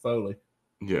like Mick Foley.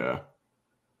 Yeah.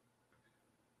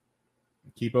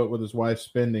 Keep up with his wife's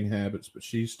spending habits, but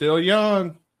she's still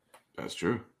young. That's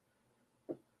true.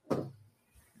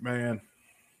 Man,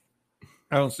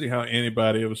 I don't see how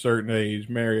anybody of a certain age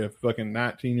marry a fucking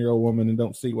 19-year-old woman and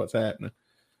don't see what's happening.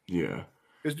 Yeah.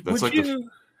 Would like you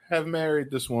have married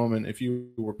this woman if you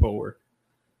were poor?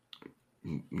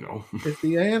 No. If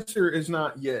the answer is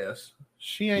not yes,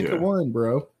 she ain't the one,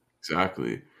 bro.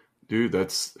 Exactly. Dude,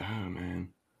 that's, man.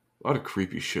 A lot of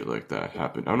creepy shit like that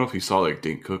happened. I don't know if you saw like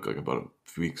Dane Cook like about a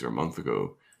few weeks or a month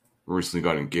ago. Recently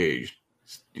got engaged.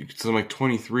 Some like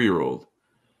 23-year-old.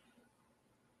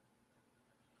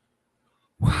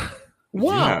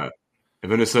 What? Yeah.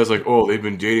 And then it says like, oh, they've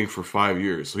been dating for 5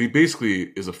 years. So he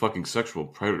basically is a fucking sexual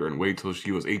predator and waited till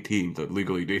she was 18 to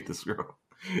legally date this girl.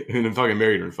 And then fucking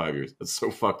married her in 5 years. That's so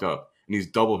fucked up. And he's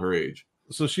double her age.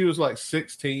 So she was like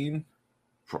 16?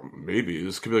 Maybe.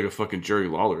 This could be like a fucking Jerry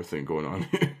Lawler thing going on.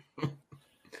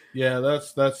 Yeah,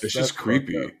 that's just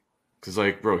creepy. Because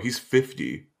like, bro, he's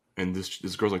 50 and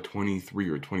this girl's like 23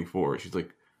 or 24. She's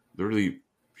like literally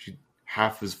she's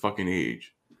half his fucking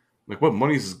age. Like, what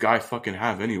money does this guy fucking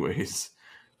have anyways?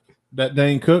 That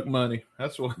Dane Cook money.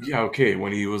 That's what. Yeah, okay.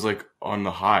 When he was like on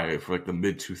the high for like the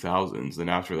mid 2000s, then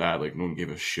after that, like no one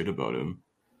gave a shit about him.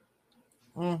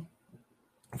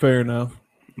 Fair enough.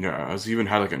 Yeah, has he even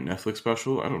had like a Netflix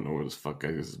special? I don't know where this fuck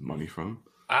guy gets his money from.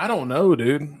 I don't know,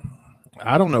 dude.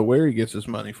 I don't know where he gets his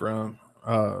money from.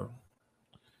 I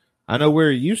know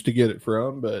where he used to get it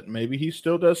from, but maybe he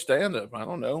still does stand up. I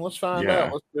don't know. Let's find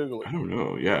out. Let's Google it. I don't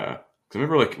know. Yeah. I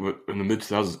remember, like, in the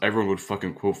mid-2000s, everyone would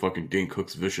fucking quote fucking Dane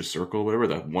Cook's Vicious Circle, whatever,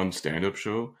 that one stand-up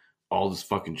show. All this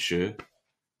fucking shit.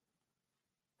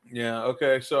 Yeah,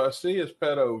 okay. So I see his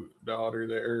pedo daughter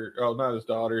there. Oh, not his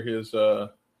daughter. His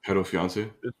pedo fiance?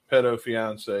 His pedo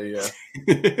fiance,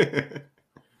 yeah.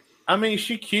 I mean,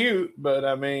 she cute, but,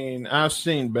 I mean, I've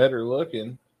seen better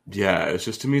looking. Yeah, it's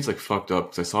just, to me, it's, like, fucked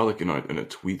up. Because I saw, like, in a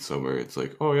tweet somewhere, it's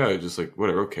like, oh, yeah, just, like,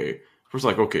 whatever, okay. First,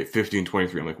 like, okay, 15,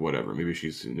 23. I'm like, whatever. Maybe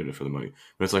she's in it for the money.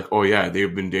 But it's like, oh, yeah,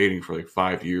 they've been dating for like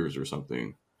 5 years or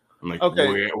something. I'm like,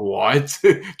 okay, wait, what?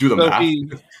 Do the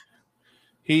math.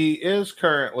 He is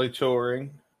currently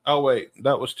touring. Oh, wait,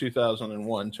 that was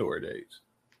 2001 tour dates.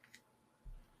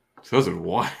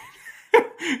 2001?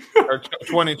 Or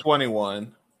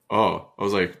 2021. Oh, I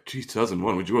was like, geez,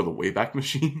 2001. Would you go to the Wayback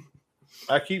Machine?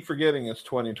 I keep forgetting it's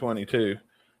 2022.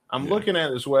 I'm looking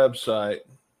at his website.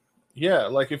 Yeah,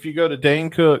 like if you go to Dane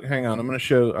Cook, hang on,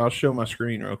 I'll show my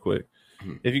screen real quick.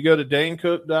 If you go to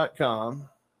danecook.com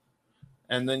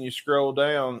and then you scroll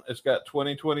down, it's got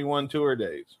 2021 tour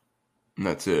dates. And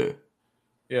that's it.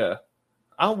 Yeah.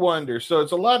 I wonder, so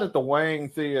it's a lot at the Wang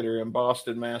Theater in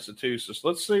Boston, Massachusetts.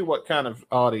 Let's see what kind of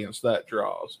audience that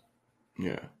draws.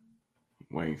 Yeah.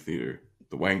 Wang Theater.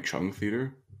 The Wang Chung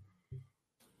Theater?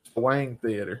 The Wang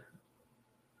Theater.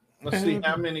 Let's see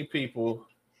how many people.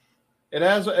 It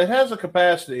has a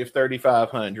capacity of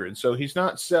 3,500, so he's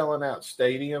not selling out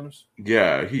stadiums.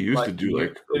 Yeah, he used to do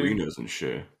like arenas and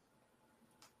shit.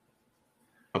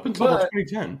 Up until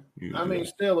 2010. I mean,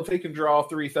 still, if he can draw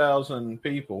 3,000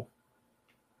 people,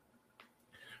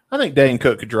 I think Dane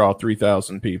Cook could draw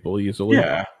 3,000 people easily.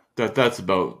 Yeah, that's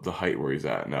about the height where he's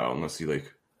at now, unless he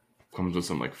like comes with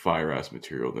some like fire ass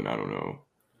material. Then I don't know.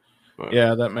 But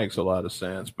yeah, that makes a lot of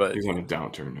sense. But he's on a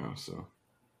downturn now, so.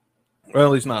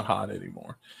 Well, he's not hot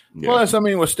anymore. Yeah. Plus, I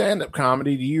mean, with stand-up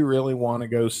comedy, do you really want to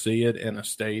go see it in a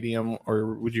stadium,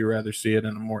 or would you rather see it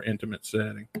in a more intimate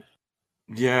setting?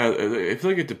 Yeah, I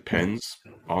feel like it depends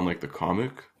on like the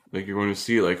comic. Like you're going to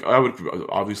see, like I would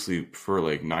obviously prefer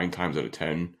like 9 times out of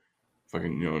 10,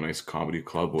 fucking a nice comedy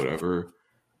club, whatever.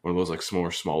 One of those like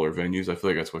smaller venues. I feel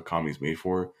like that's what comedy's made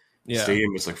for. Yeah.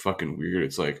 Stadium is like fucking weird.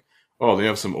 It's like, oh, they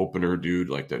have some opener dude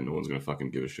like that no one's gonna fucking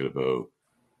give a shit about.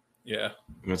 Yeah.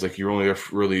 And it's like you're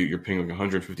paying like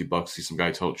 $150 to see some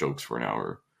guy tell jokes for an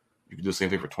hour. You can do the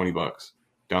same thing for $20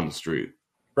 down the street.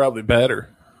 Probably better.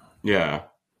 Yeah.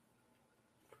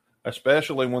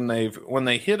 Especially when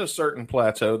they hit a certain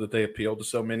plateau that they appeal to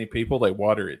so many people, they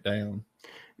water it down.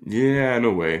 Yeah,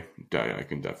 no way. I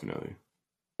can definitely.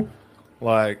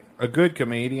 Like a good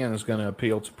comedian is going to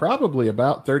appeal to probably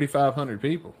about 3,500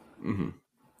 people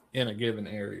in a given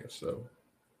area. So.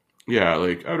 Yeah,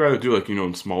 like I'd rather do like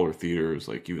in smaller theaters,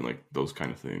 like even like those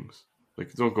kind of things.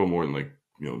 Like don't go more than like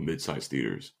mid-sized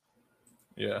theaters.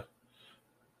 Yeah.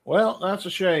 Well, that's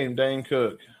a shame. Dane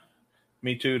Cook,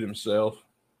 me too'd himself.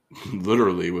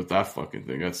 Literally with that fucking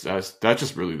thing. That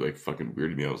just really like fucking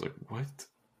weirded me. I was like, what?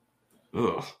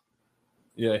 Ugh.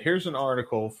 Yeah, here's an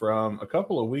article from a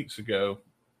couple of weeks ago,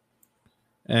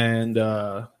 and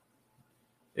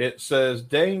it says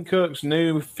Dane Cook's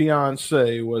new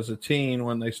fiance was a teen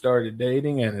when they started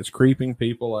dating and is creeping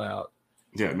people out.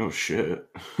 Yeah, no shit.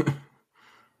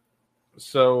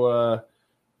 So,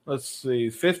 let's see.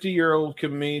 50-year-old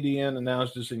comedian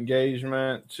announced his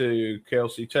engagement to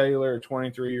Kelsey Taylor, a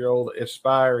 23-year-old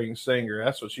aspiring singer.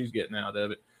 That's what she's getting out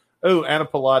of it. Oh, and a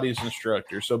Pilates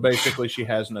instructor. So basically, she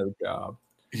has no job.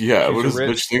 Yeah, what does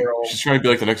bitch think? She's trying to be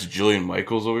like the next Jillian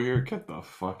Michaels over here. Get the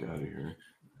fuck out of here.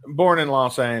 Born in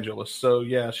Los Angeles. So,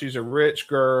 yeah, she's a rich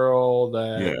girl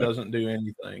that doesn't do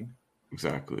anything.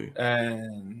 Exactly.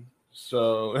 And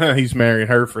so he's marrying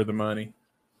her for the money.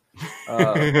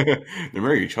 They're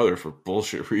marrying each other for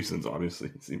bullshit reasons,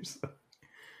 honestly, it seems.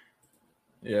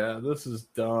 Yeah, this is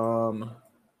dumb.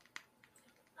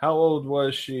 How old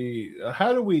was she?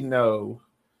 How do we know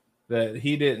that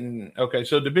he didn't? Okay,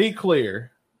 so to be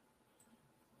clear,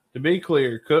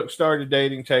 Cook started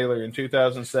dating Taylor in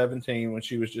 2017 when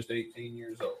she was just 18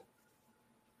 years old.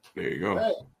 There you go.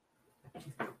 Hey.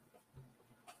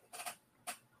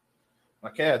 My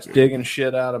cat's digging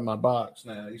shit out of my box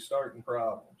now. He's starting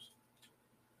problems.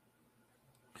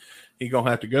 He's going to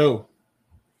have to go.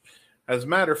 As a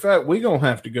matter of fact, we're going to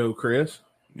have to go, Chris.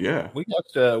 Yeah. We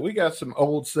got some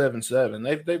old 7-7.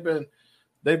 They've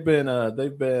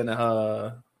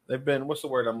been what's the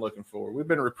word I'm looking for? We've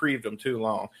been reprieved them too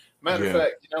long. Matter of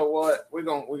fact, you know what? We're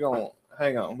going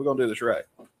hang on. We're going to do this right.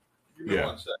 Give me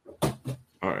 1 second.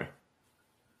 All right.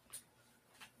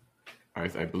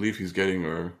 I believe he's getting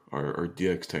our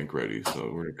DX tank ready,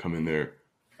 so we're going to come in there.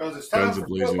 Because it's time for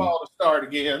football to start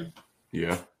again.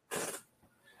 Yeah.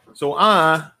 So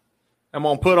I am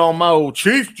going to put on my old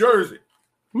Chiefs jersey.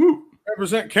 Woo.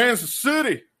 Represent Kansas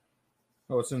City.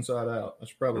 Oh, it's inside out. I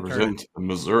should probably represent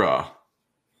Missouri.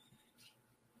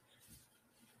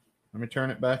 Let me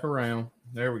turn it back around.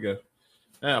 There we go.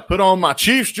 Now, put on my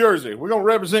Chiefs jersey. We're going to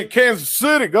represent Kansas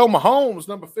City. Go Mahomes,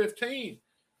 number 15.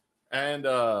 And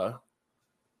we're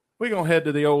going to head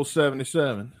to the old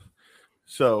 77.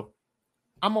 So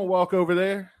I'm going to walk over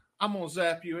there. I'm going to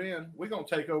zap you in. We're going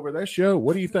to take over that show.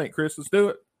 What do you think, Chris? Let's do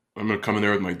it. I'm going to come in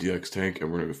there with my DX tank,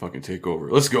 and we're going to fucking take over.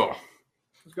 Let's go.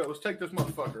 Let's go. Let's take this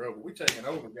motherfucker over. We're taking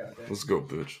over, goddamn. Let's go,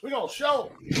 bitch. We're going to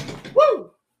show them. Woo!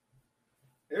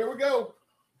 Here we go.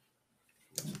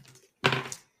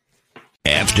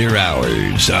 After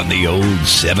Hours on the Old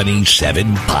 77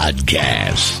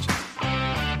 Podcast.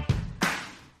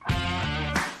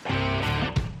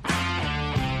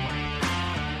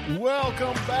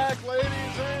 Welcome back,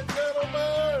 ladies and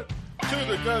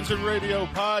Guns N' Radio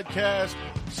podcast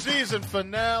season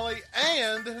finale,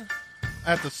 and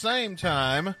at the same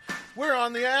time, we're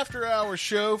on the After Hours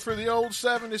show for the old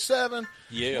 77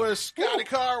 with Scotty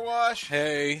Car Wash.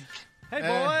 Hey. Hey,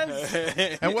 boys.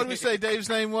 And what did we say Dave's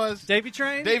name was? Davy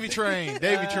Train? Davy Train.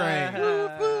 Davy Train.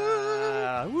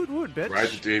 Woot, bitch. Ride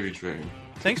the Davy Train.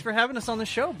 Thanks for having us on the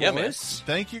show, boys. Yeah, man.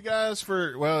 Thank you guys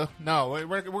for, we're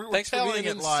telling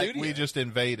it like studio. We just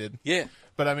invaded. Yeah.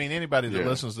 But, I mean, anybody that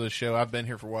listens to this show, I've been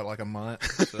here for, like a month?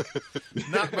 So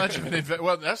not much of an invasion.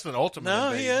 Well, that's the ultimate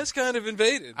invasion. He has kind of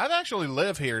invaded. I actually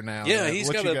live here now. Yeah, he's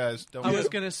got you guys don't I was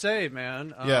going to say,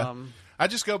 man. Yeah. I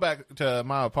just go back to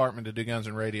my apartment to do Guns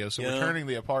N' Radio, so we're turning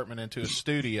the apartment into a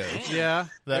studio. Yeah.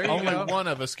 That only one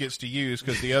of us gets to use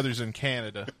because the other's in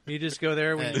Canada. You just go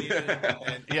there when you need it.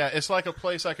 And, yeah, it's like a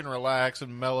place I can relax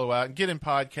and mellow out and get in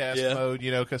podcast mode,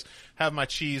 because have my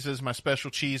special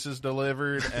cheeses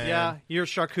delivered. And, your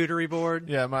charcuterie board.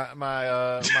 Yeah,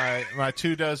 my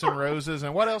 2 dozen roses.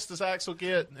 And what else does Axel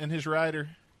get in his rider,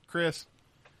 Chris?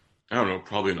 I don't know,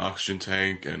 probably an oxygen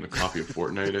tank and a copy of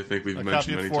Fortnite, I think we've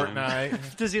mentioned many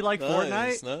times. Does he like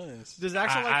Fortnite? Nice. Does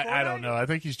Axel like Fortnite? I don't know. I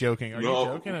think he's joking. Are you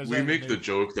joking? We make the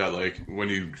joke that, like, when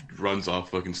he runs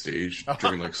off fucking stage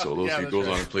during, like, solos, he goes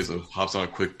on and hops on a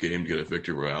quick game to get a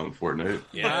victory royale in Fortnite.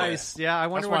 Yeah. Nice. Yeah, I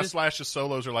wonder That's why Slash's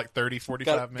solos are like 30,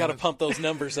 45 minutes. Got to pump those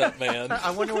numbers up, man.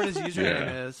 I wonder what his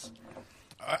username is.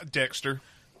 Dexter.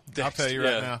 I'll tell you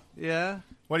right now. Yeah.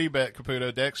 What do you bet,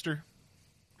 Caputo? Dexter?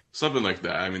 Something like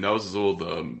that. I mean, that was his old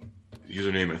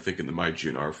username, I think, in the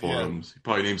MyGNR forums. Yeah. He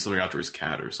probably named something after his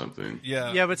cat or something.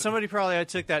 Yeah. Yeah, but somebody probably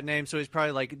took that name, so he's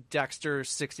probably like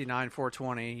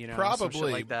Dexter69420, probably some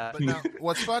shit like that. But now,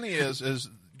 what's funny is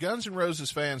Guns N' Roses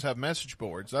fans have message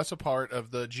boards. That's a part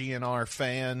of the GNR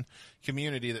fan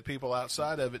community that people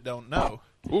outside of it don't know.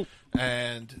 Ooh.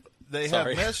 And they have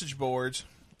message boards.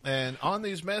 And on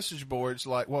these message boards,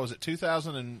 like, what was it,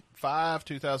 2005,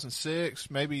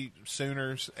 2006, maybe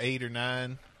sooner, 8 or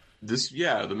 9?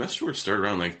 The message board started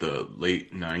around, like, the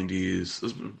late 90s. It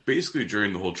was basically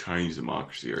during the whole Chinese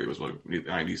democracy era. It was, like, the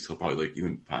 90s till probably, like,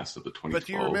 even past the 2012. But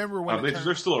do you remember when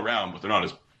they're still around, but they're not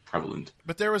as prevalent.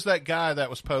 But there was that guy that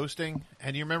was posting,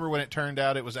 and you remember when it turned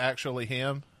out it was actually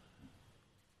him?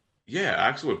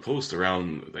 Yeah, Axl would post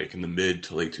around, like, in the mid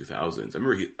to late 2000s. I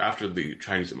remember after the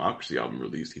Chinese Democracy album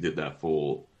released, he did that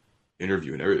full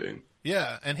interview and everything.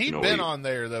 Yeah, and he'd been on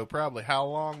there, though, probably how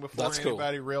long before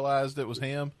anybody realized it was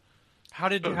him? How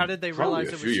did they probably realize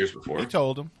it was... a few years before. He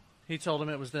told them. He told them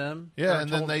it was them? Yeah, and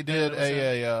then they did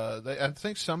I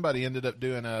think somebody ended up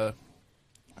doing a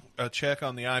check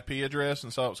on the IP address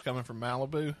and saw it was coming from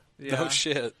Malibu. Yeah. No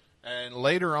shit. And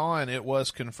later on, it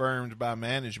was confirmed by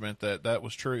management that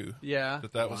was true. Yeah.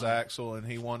 That was Axl, and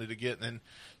he wanted to get... And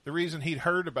the reason he'd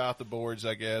heard about the boards,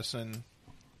 I guess, and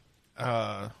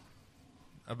about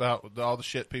all the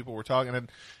shit people were talking.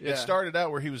 And it started out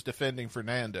where he was defending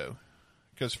Fernando.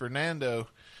 Because Fernando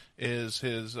is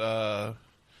his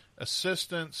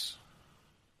assistant's...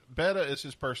 Beta is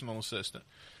his personal assistant.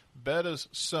 Betta's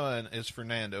son is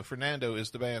Fernando. Fernando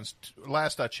is the band's,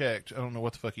 last I checked, I don't know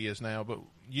what the fuck he is now, but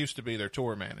used to be their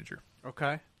tour manager.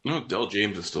 Okay. No, Del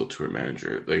James is still tour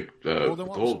manager. Like, the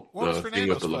whole thing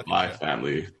with the LeVay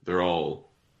family, they're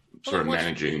all sort of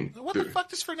managing. What the fuck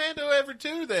does Fernando ever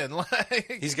do then?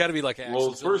 Like, he's got to be like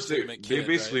Axl's Well, first they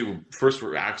basically first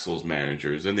were Axl's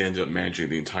managers, then they ended up managing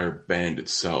the entire band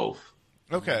itself.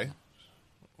 Okay.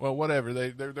 Well, whatever.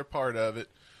 They're part of it.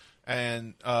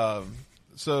 And,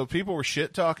 so people were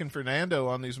shit-talking Fernando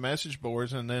on these message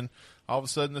boards, and then all of a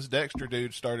sudden this Dexter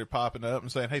dude started popping up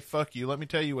and saying, hey, fuck you, let me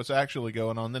tell you what's actually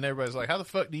going on. Then everybody's like, how the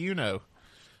fuck do you know?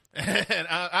 And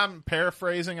I'm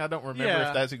paraphrasing. I don't remember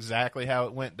if that's exactly how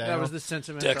it went down. That was the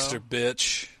sentiment. Dexter,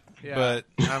 bitch. Yeah. But,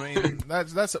 I mean,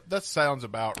 that sounds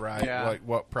about right, like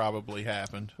what probably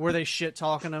happened. Were they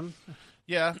shit-talking him?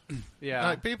 Yeah. Yeah.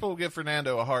 Like, people give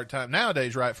Fernando a hard time.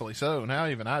 Nowadays, rightfully so. Now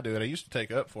even I do it. I used to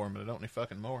take up for him, but I don't any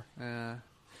fucking more. Yeah.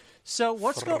 So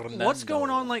what's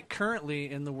going on, like, currently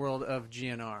in the world of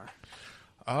GNR?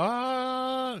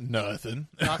 Nothing.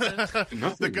 Nothing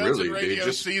the Guns really. N' Radio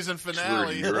season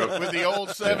finale with the old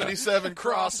 77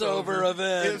 crossover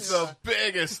event. It's the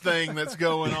biggest thing that's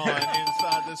going on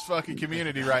inside this fucking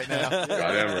community right now.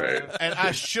 Goddamn right. And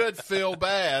I should feel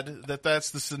bad that that's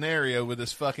the scenario with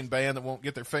this fucking band that won't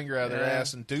get their finger out of their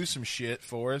ass and do some shit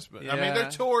for us. But I mean,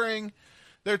 they're touring,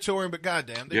 but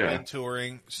goddamn, they've been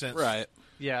touring since. Right.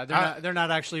 Yeah, they're not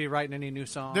actually writing any new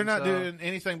songs. They're not doing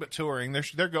anything but touring.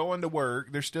 They're going to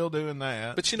work. They're still doing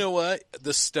that. But you know what?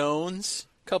 The Stones,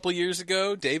 a couple years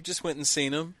ago, Dave just went and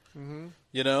seen them. Mm-hmm.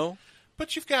 You know?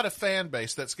 But you've got a fan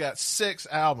base that's got 6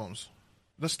 albums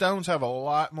The Stones have a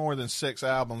lot more than 6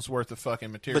 albums worth of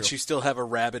fucking material. But you still have a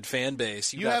rabid fan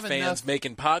base. You got have fans enough-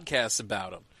 making podcasts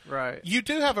about them. Right. You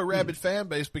do have a rabid fan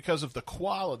base because of the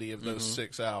quality of those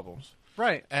 6 albums.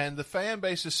 Right. And the fan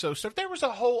base is so stuff. There was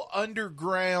a whole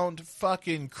underground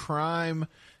fucking crime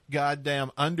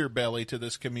goddamn underbelly to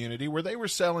this community where they were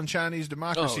selling Chinese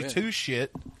Democracy 2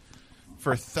 shit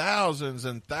for thousands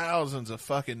and thousands of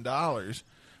fucking dollars.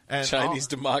 And Chinese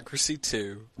Democracy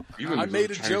 2. Even I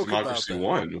made a Chinese joke about Democracy that.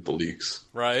 1 with the leaks.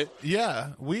 Right? Yeah,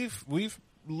 we've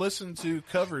listened to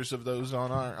covers of those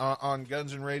on on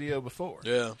Guns and Radio before.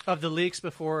 Yeah. Of the leaks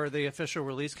before the official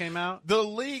release came out? The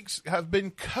leaks have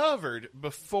been covered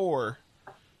before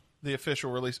the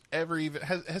official release ever even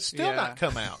has still not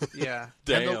come out. Yeah.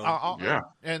 Damn.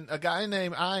 And a guy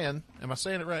named Ian, am I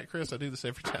saying it right, Chris? I do this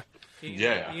every time.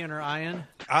 Ian or Ian?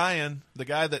 Ian, the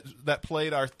guy that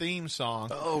played our theme song.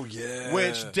 Oh, yeah.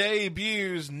 Which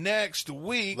debuts next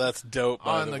week. That's dope,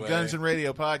 by on the the way. Guns and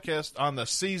Radio podcast on the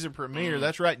season premiere.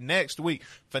 That's right, next week.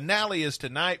 Finale is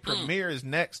tonight. Premiere is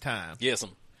next time. Yes.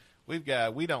 We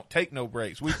don't take no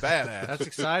breaks. We badass. That's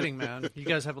exciting, man. You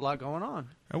guys have a lot going on.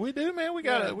 And we do, man. We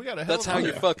got a. That's how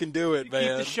you fucking do it, man.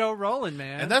 Keep the show rolling,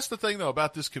 man. And that's the thing, though,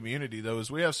 about this community, though,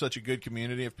 is we have such a good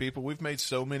community of people. We've made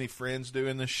so many friends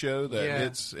doing this show that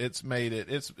it's made it.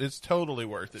 It's totally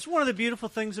worth it. It's one of the beautiful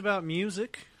things about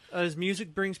music. As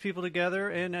music brings people together,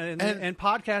 and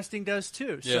podcasting does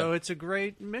too. So it's a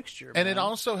great mixture. And man. it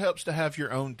also helps to have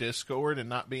your own Discord and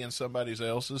not be in somebody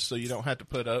else's, so you don't have to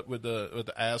put up with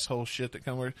the asshole shit that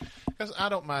comes with it. Because I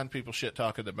don't mind people shit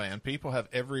talking the band. People have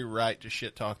every right to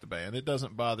shit talk the band. It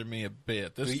doesn't bother me a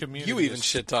bit. This community, you even is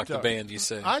shit talk the band. You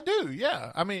say I do,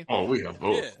 yeah. I mean, we have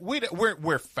both.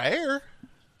 We're fair.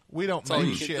 We don't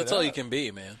make shit. That's all you can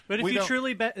be, man. But if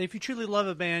you truly love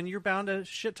a band, you're bound to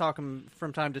shit talk them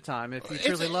from time to time. If you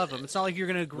truly love them, it's not like you're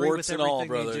going to agree warts with and everything all,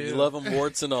 brother. they do. You love them,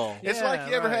 warts and all. It's like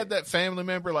you ever had that family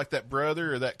member, like that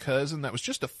brother or that cousin, that was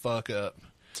just a fuck up.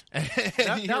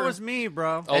 That was me,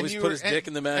 bro. Always put his dick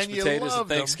in the mashed potatoes at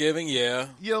Thanksgiving. Yeah,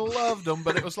 you loved them,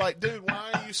 but it was like, dude, why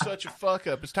are you such a fuck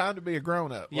up? It's time to be a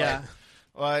grown up. Yeah.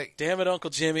 Like, damn it, Uncle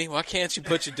Jimmy, why can't you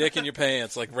put your dick in your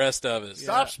pants like rest of us?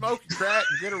 Stop smoking crack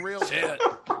and get a real shit.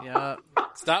 Yeah.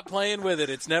 Stop playing with it.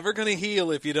 It's never going to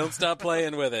heal if you don't stop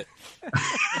playing with it.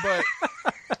 But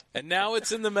and now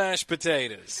it's in the mashed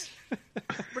potatoes.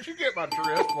 But you get my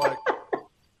drift. Like,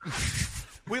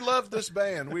 we love this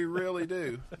band, we really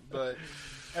do. But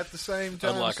at the same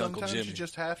time, Unlike Uncle sometimes Jimmy. you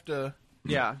just have to.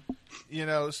 Yeah.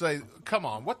 Say, come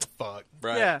on, what the fuck?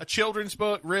 Right. Yeah. A children's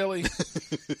book, really?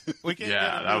 We can't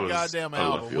get a new goddamn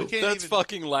album. We can't That's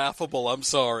fucking laughable. I'm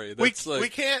sorry. That's we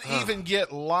can't even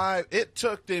get live. It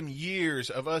took them years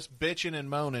of us bitching and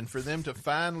moaning for them to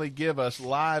finally give us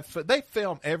live. They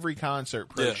film every concert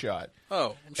pro shot.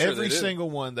 Oh, I'm sure every they do. single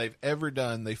one they've ever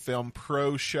done, they film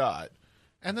pro shot.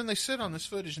 And then they sit on this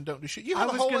footage and don't do shit. You have I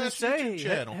a was whole going to ass say, YouTube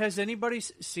channel. has anybody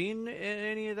seen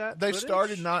any of that? They footage?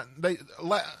 started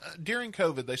during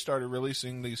COVID. They started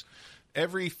releasing these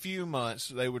every few months.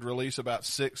 They would release about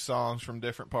 6 songs from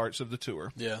different parts of the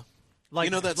tour. Yeah. Like,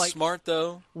 you know that's smart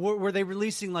though. Were they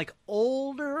releasing like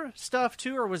older stuff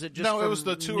too, or was it just? No, it from was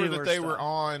the tour that newer they stuff? were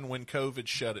on when COVID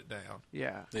shut it down.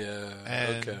 Yeah. Yeah.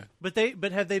 And okay.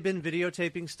 But have they been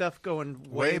videotaping stuff going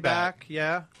way back?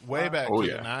 Yeah. Way back Oh, to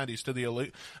yeah. the 90s to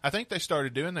the I think they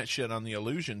started doing that shit on the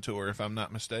Illusion tour, if I'm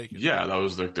not mistaken. Yeah, that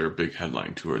was like their big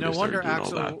headline tour. No They wonder started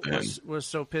doing all Axl that then. was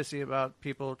so pissy about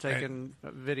people taking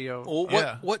video.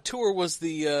 Well, what tour was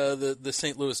the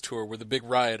St. Louis tour where the big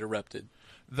riot erupted?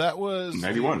 That was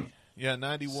 91. Yeah,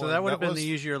 91. So that would have been was- the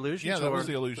Use Your Illusion Yeah, tour. that was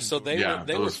the Illusion So tour.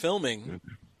 they were filming.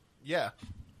 Yeah.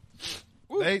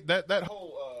 That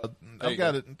whole I've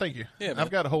got it. Thank you. Yeah, man. I've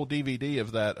got a whole DVD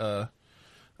of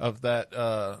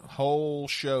that whole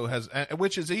show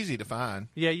which is easy to find.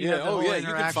 Yeah, you have the whole you can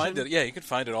interaction. find it. Yeah, you can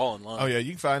find it all online. Oh yeah,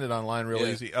 you can find it online real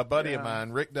Yeah. easy. A buddy of Yeah.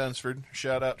 mine, Rick Dunsford.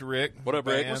 Shout out to Rick. What up,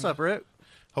 Rick? Band. What's up, Rick?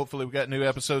 Hopefully we got new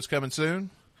episodes coming soon.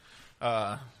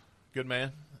 Good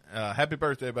man. Happy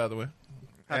birthday, by the way.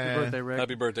 Happy birthday, Rick.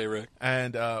 Happy birthday, Rick.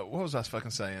 And what was I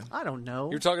fucking saying? I don't know.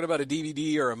 You're talking about a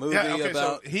DVD or a movie about.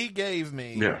 So he gave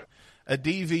me Yeah. a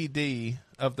DVD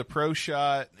of the pro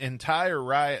shot entire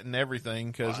riot and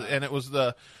everything and it was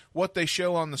what they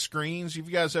show on the screens. Have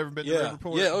you guys ever been to Yeah.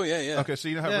 Riverport? Yeah. Oh yeah. Yeah. Okay, so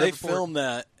you know how they Riverport filmed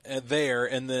that there,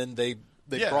 and then they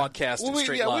broadcast it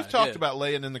straight live. we've talked Yeah. about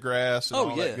laying in the grass and Oh,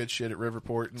 all yeah. that good shit at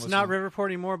Riverport. And It's not Riverport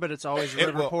anymore, but it's always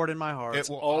It will- Riverport in my heart. It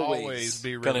will always always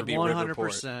be gonna Riverport. be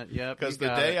 100%. Yep. Because you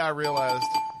got it.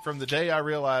 from the day I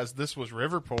realized this was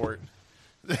Riverport,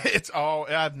 It's all.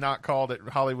 I've not called it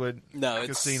Hollywood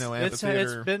Casino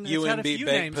Amphitheater. It's had a few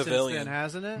names since then,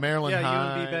 hasn't it? Maryland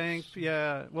Heights. UNB Bank.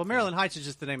 Yeah. Well, Maryland Heights is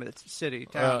just the name of the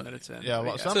town that it's in.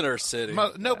 Yeah, it's in our city.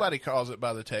 Nobody calls it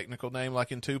by the technical name.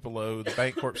 Like in Tupelo, the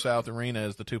Bancorp South Arena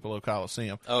is the Tupelo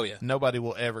Coliseum. Oh yeah. Nobody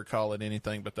will ever call it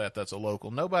anything but that. That's a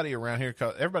local. Nobody around here.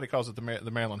 Everybody calls it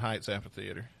the Maryland Heights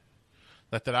Amphitheater.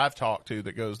 That I've talked to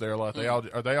that goes there a lot. They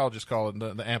all just call it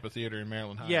the amphitheater in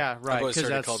Maryland Heights. Yeah, right. I've always heard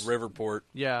it called Riverport.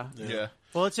 Yeah.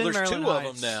 Well, it's in Maryland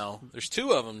Heights. There's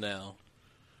two of them now.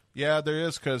 Yeah, there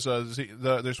is because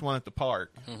there's one at the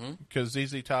park. Because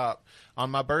ZZ Top, on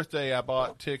my birthday, I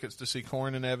bought tickets to see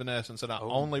Korn and Evanescence, and I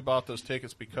only bought those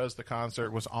tickets because the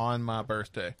concert was on my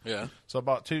birthday. Yeah. So I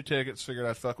bought 2 tickets, figured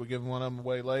I'd fuck with giving one of them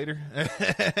away later,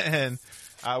 and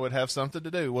I would have something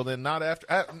to do. Well, then not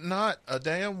a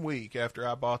damn week after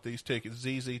I bought these tickets,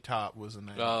 ZZ Top was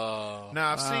announced. Oh.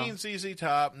 Now, I've seen ZZ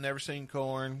Top, never seen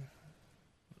Korn,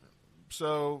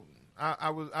 so...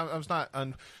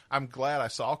 I'm glad I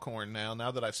saw Korn now. Now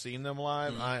that I've seen them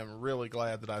live, I am really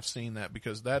glad that I've seen that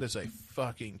because that is a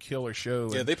fucking killer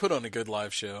show. Yeah, they put on a good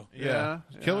live show. Yeah.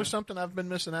 Killer something I've been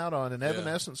missing out on. And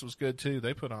Evanescence was good too.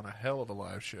 They put on a hell of a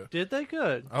live show. Did they?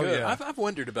 Good. Oh good. yeah. I've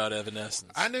wondered about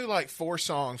Evanescence. I knew like 4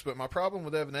 songs, but my problem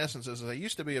with Evanescence is I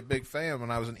used to be a big fan when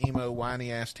I was an emo,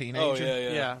 whiny ass teenager. Oh yeah.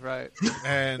 Yeah, right.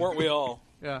 And weren't we all?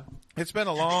 Yeah. It's been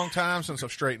a long time since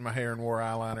I've straightened my hair and wore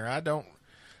eyeliner.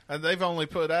 They've only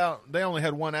they only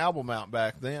had 1 album out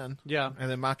back then. Yeah.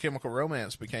 And then My Chemical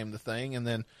Romance became the thing. And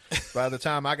then by the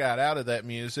time I got out of that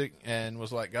music and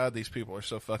was like, God, these people are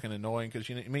so fucking annoying because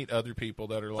you meet other people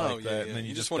that are like that. And then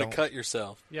you just want to cut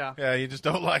yourself. Yeah. Yeah, you just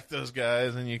don't like those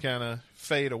guys and you kind of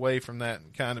fade away from that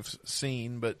kind of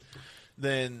scene. But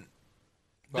then...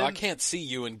 Well, I can't see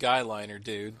you in guyliner,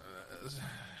 dude.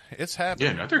 It's happened.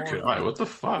 Yeah, neither could I. What the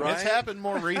fuck? Right? It's happened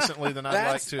more recently than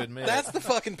I'd like to admit. That's the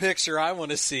fucking picture I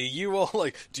want to see. You all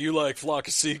like, do you like Flock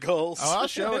of Seagulls? Oh, I'll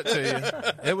show it to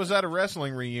you. It was at a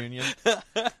wrestling reunion,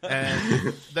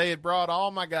 and they had brought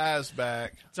all my guys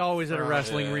back. It's always at a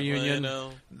wrestling reunion.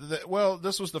 Well,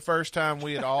 this was the first time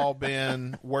we had all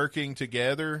been working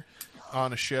together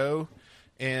on a show,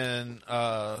 and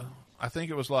I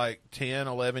think it was like 10,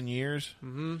 11 years.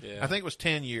 Mm-hmm. Yeah. I think it was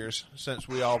 10 years since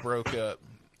we all broke up.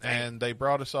 And they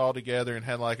brought us all together and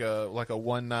had like a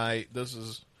one night. This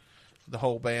is the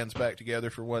whole band's back together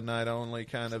for one night only,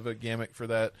 kind of a gimmick for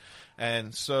that.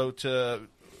 And so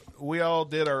we all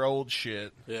did our old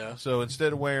shit. Yeah. So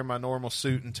instead of wearing my normal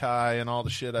suit and tie and all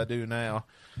the shit I do now,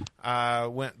 I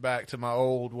went back to my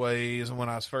old ways. And when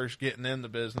I was first getting in the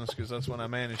business, because that's when I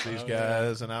managed these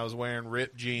guys, and I was wearing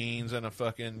ripped jeans and a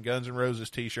fucking Guns N'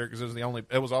 Roses t-shirt because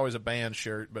it was always a band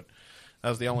shirt, but. That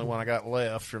was the only one I got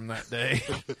left from that day.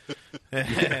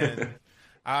 And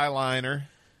eyeliner.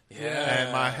 Yeah.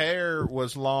 And my hair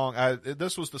was long.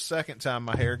 This was the second time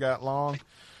my hair got long.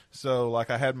 So,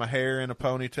 like, I had my hair in a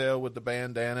ponytail with the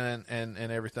bandana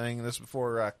and everything. And this was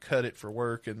before I cut it for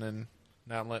work, and then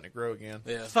now I'm letting it grow again.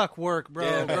 Yeah. Fuck work, bro.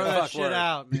 Yeah, grow that shit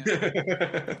out,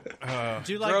 man.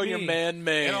 Do you like grow me? your man.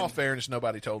 In all fairness,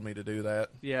 nobody told me to do that.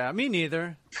 Yeah, me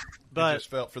neither. I But just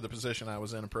felt for the position I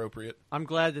was inappropriate. I'm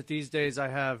glad that these days I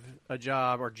have a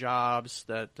job or jobs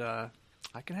that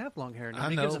I can have long hair.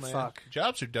 Nobody gives a fuck.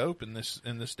 Jobs are dope in this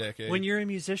decade. When you're a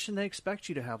musician, they expect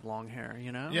you to have long hair.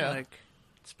 You know, Yeah. like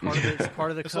it's part of it's part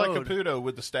of the It's code. like Caputo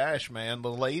with the stash, man. The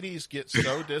ladies get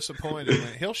so disappointed.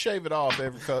 Man. He'll shave it off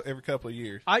every couple of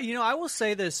years. I will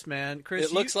say this, man, Chris.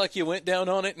 It looks like you went down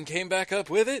on it and came back up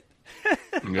with it.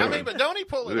 I mean, but don't he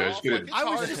pull it off? Like, it's I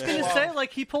was hard just to going to pull say, off.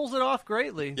 like, he pulls it off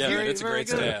greatly. Yeah, Very, it's a very great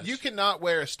good. stash. You cannot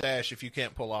wear a stash if you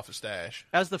can't pull off a stash.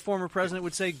 As the former president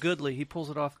would say, goodly. He pulls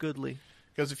it off goodly.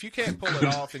 Because if you can't pull it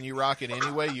off and you rock it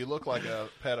anyway, you look like a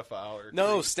pedophile. Or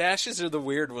No, stashes are the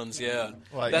weird ones, yeah.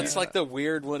 That's like the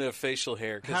weird one of facial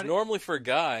hair. Because normally for a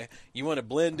guy, you want to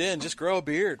blend in, just grow a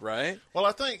beard, right? Well,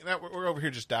 I think that we're over here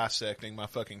just dissecting my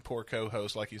fucking poor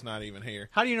co-host like he's not even here.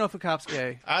 How do you know if a cop's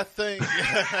gay? I think...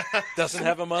 Doesn't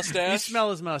have a mustache? You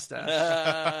smell his mustache.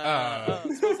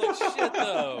 It smells like shit,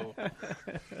 though.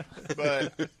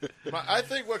 But I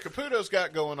think what Caputo's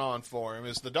got going on for him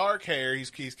is the dark hair. He's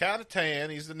kind of tan.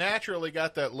 He's naturally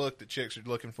got that look that chicks are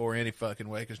looking for any fucking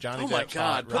way because Johnny Depp's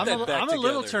hot. put that back I'm a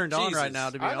little together. turned on Jesus. right now,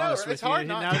 to be I know, honest it's with hard you.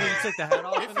 not Now to. that you took the hat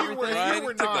off and If you were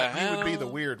everything. not, you would be the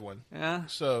weird one. Yeah.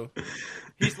 So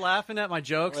He's laughing at my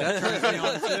jokes. That turns me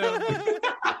on,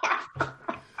 too.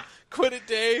 Quit it,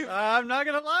 Dave. I'm not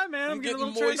going to lie, man. I'm getting a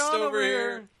little turned moist on over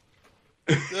here.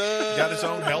 got his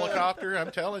own helicopter.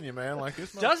 I'm telling you, man. Like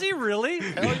this. Does he really?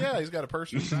 Hell yeah, he's got a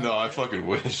personal. No, I fucking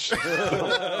wish.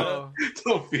 Oh.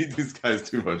 Don't feed these guys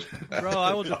too much. Bro,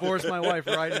 I will divorce my wife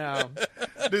right now.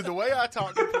 Dude, the way I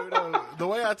talk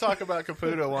about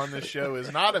Caputo on this show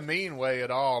is not a mean way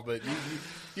at all, but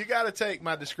you got to take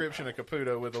my description of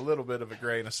Caputo with a little bit of a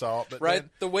grain of salt. But right,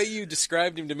 the way you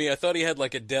described him to me, I thought he had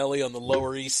like a deli on the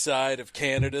Lower East Side of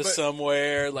Canada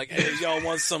somewhere. Like, hey, y'all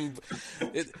want some?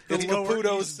 It's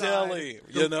Caputo's Deli,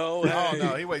 you know? Oh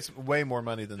no, he wastes way more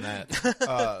money than that.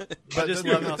 But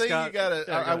the thing you gotta,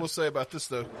 I will say about this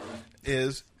though,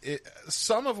 is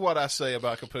some of what I say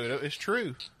about Caputo is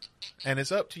true, and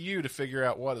it's up to you to figure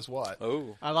out what is what.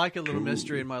 Oh, I like a little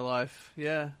mystery in my life.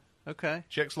 Yeah. Okay.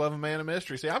 Chicks love a man of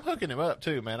mystery. See, I'm hooking him up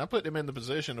too, man. I'm putting him in the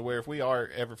position to where if we are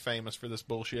ever famous for this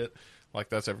bullshit, like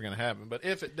that's ever going to happen. But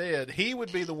if it did, he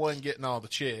would be the one getting all the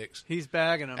chicks. He's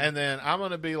bagging them, and then I'm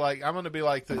going to be like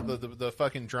the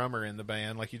fucking drummer in the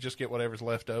band. Like you just get whatever's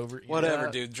left over. Whatever,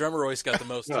 dude. Drummer always got the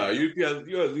most. No, you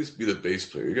at least be the bass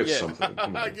player. You get something.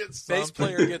 Come on. Bass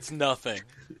player gets nothing.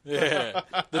 Yeah,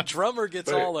 the drummer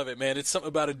gets all of it, man. It's something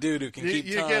about a dude who can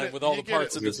keep time with all the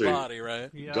parts of his body, right?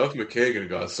 Yeah. Duff McKagan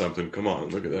got something. Come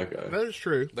on, look at that guy. That is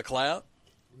true. The clap?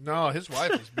 No, his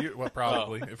wife is beautiful. Well,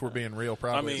 probably, if we're being real,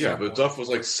 probably. I mean, yeah, but Duff was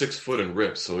like 6 foot and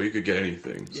ripped, so he could get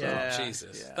anything. So. Yeah,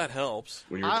 Jesus, that helps.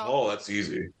 When you're tall, that's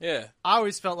easy. Yeah, I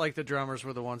always felt like the drummers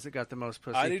were the ones that got the most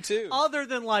pussy. I do too. Other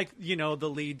than the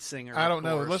lead singer. I don't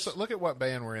know. Let's look at what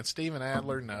band we're in. Steven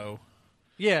Adler, no.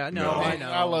 Yeah, no, I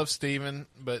know. I love Steven,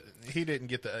 but he didn't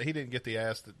get the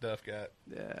ass that Duff got.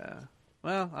 Yeah.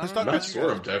 Well, Matt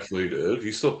Sorum definitely did.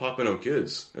 He's still popping out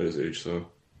kids at his age, so.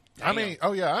 I mean,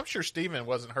 I'm sure Steven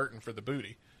wasn't hurting for the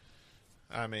booty.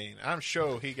 I mean, I'm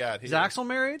sure he got his. Is Axl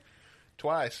married?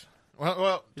 Twice.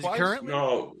 Well, is twice? He currently?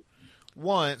 No.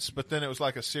 Once, but then it was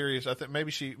like a serious. I think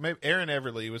maybe Aaron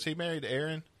Everly, was he married to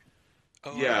Aaron?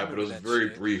 Oh, yeah, but it was very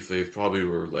brief. They probably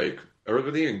were like,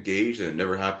 everybody engaged and it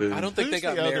never happened. I don't think they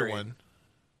got the married. Other one?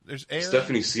 There's Aaron,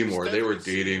 Stephanie Seymour. They were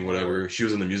dating, whatever. She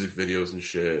was in the music videos and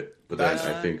shit. But then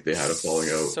I think they had a falling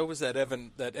out. So was that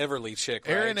Everly chick,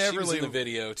 right? Aaron Everly she was in the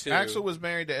video too. Axl was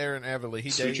married to Aaron Everly. He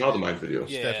dated Child of Mine video.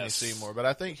 Stephanie Seymour, but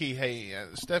I think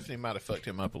Stephanie might have fucked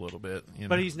him up a little bit. You know?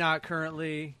 But he's not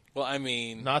currently. Well, I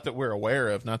mean, not that we're aware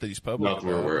of. Not that he's public. Not that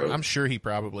we're aware of. I'm sure he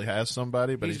probably has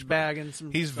somebody, but he's bagging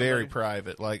some. He's very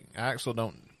private. Like Axl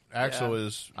don't. Axl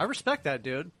is. I respect that,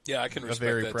 dude. Yeah, I can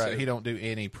respect that too. He don't do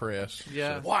any press.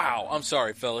 Yeah. So. Wow. I'm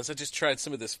sorry, fellas. I just tried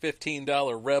some of this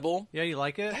 $15 Rebel. Yeah, you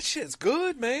like it? That shit's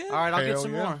good, man. All right, I'll get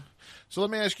some more. So let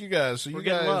me ask you guys. So We're you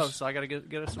guys, getting love, so I got to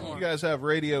get us some more. You guys have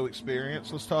radio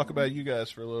experience. Let's talk about you guys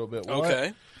for a little bit.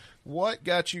 Okay. What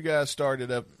got you guys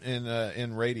started up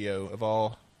in radio of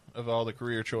all the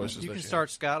career choices? You can start,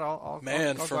 Scott. I'll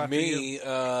for me,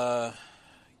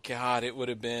 God, it would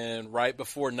have been right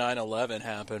before 9/11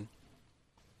 happened.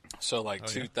 So like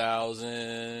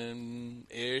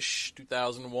 2000-ish,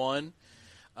 2001,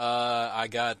 I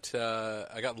got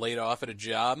laid off at a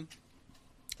job,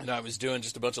 and I was doing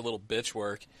just a bunch of little bitch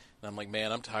work. And I'm like,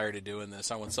 man, I'm tired of doing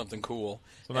this. I want something cool.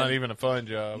 So not even a fun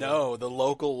job. No, the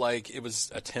local, it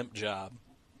was a temp job.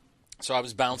 So I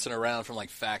was bouncing around from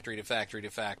factory to factory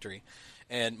to factory.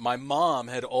 And my mom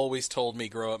had always told me,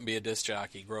 grow up and be a disc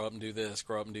jockey, grow up and do this,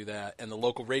 grow up and do that. And the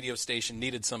local radio station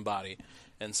needed somebody.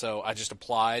 And so I just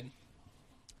applied.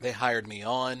 They hired me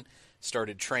on,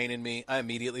 started training me. I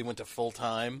immediately went to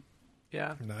full-time.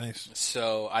 Yeah. Nice.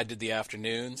 So I did the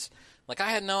afternoons. I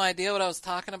had no idea what I was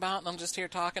talking about, and I'm just here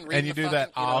talking, reading and you do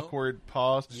that awkward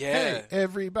pause. Yeah. Hey,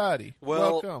 everybody,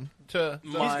 welcome to...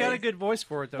 He's got a good voice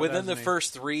for it, though. Within the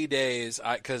first 3 days,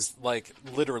 because,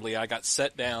 literally, I got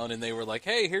set down, and they were like,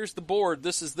 hey, here's the board.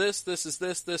 This is this, this is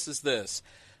this, this is this.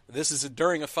 This is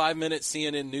during a 5-minute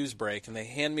CNN news break, and they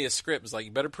hand me a script. It's like,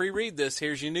 you better pre-read this.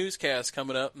 Here's your newscast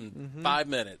coming up in 5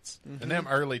 minutes. And them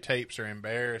early tapes are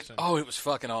embarrassing. Oh, it was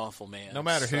fucking awful, man. No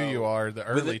matter who you are, the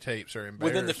early tapes are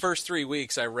embarrassing. Within the first 3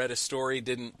 weeks, I read a story,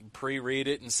 didn't pre-read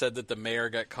it, and said that the mayor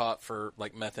got caught for,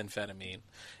 methamphetamine.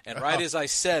 And right as I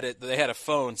said it, they had a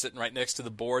phone sitting right next to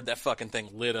the board. That fucking thing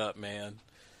lit up, man.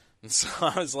 And so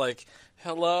I was like,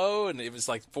 hello, and it was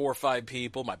 4 or 5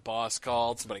 people. My boss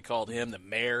called, somebody called him, the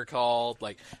mayor called.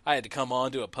 I had to come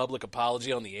on to a public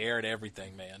apology on the air and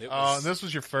everything, man. And this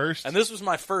was your first? And this was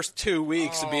my first 2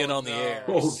 weeks of being on the air.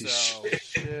 Holy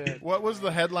shit. What was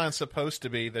the headline supposed to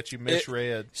be that you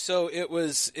misread? So it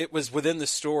was within the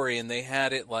story, and they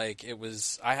had it it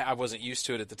was, I wasn't used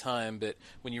to it at the time, but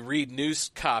when you read news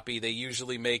copy, they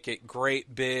usually make it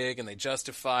great big, and they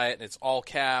justify it, and it's all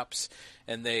caps,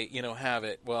 and they, have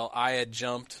it. Well, I had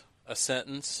jumped a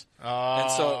sentence, and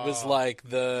so it was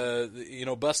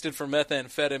the busted for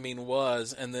methamphetamine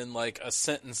was, and then a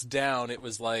sentence down, it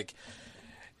was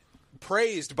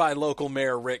praised by local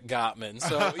mayor Rick Gottman.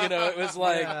 So, you know, it was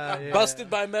like busted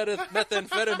by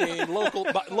methamphetamine,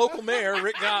 local mayor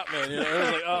Rick Gottman. You know, it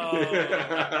was like,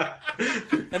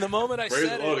 oh. And the moment I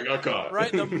said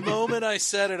it, the moment I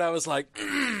said it, I was like,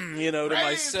 you know, to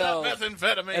myself.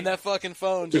 Methamphetamine. And that fucking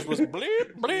phone just was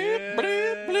bleep, bleep,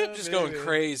 bleep, bleep, just going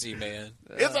crazy, man.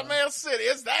 It's a male city.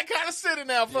 It's that kind of city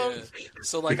now, folks. Yeah.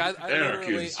 So, like, I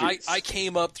literally, I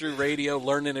came up through radio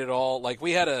learning it all. Like,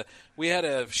 we had a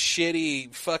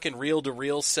shitty fucking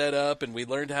reel-to-reel setup, and I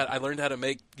learned how to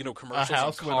make, you know, commercials. A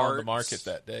house and went on the market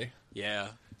that day. Yeah.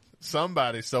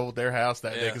 Somebody sold their house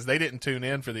that day because they didn't tune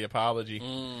in for the apology.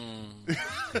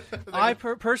 I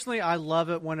personally, I love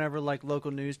it whenever like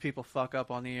local news people fuck up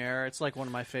on the air. It's like one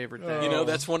of my favorite things. You know,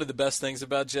 that's one of the best things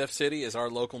about Jeff City is our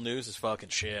local news is fucking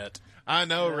shit. I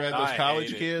know, Red. Those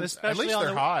college kids, at least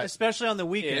they're hot, especially on the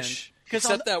weekend.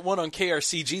 Except that one on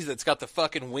KRCG that's got the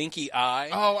fucking winky eye.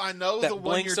 Oh, I know the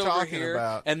one you're talking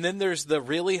about. And then there's the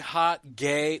really hot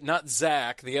gay, not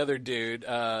Zach, the other dude,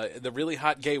 the really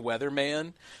hot gay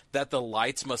weatherman, that the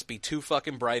lights must be too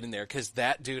fucking bright in there. Because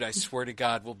that dude, I swear to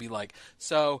God, will be like,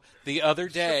 so the other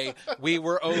day we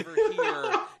were over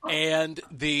here and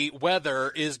the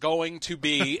weather is going to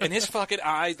be, and his fucking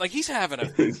eyes, like he's having a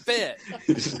fit.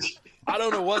 I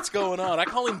don't know what's going on. I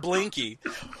call him Blinky.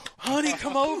 Honey,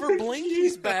 come over.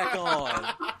 Blinky's back on.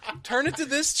 Turn it to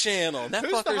this channel. And that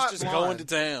fucker's just going to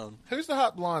town. Who's the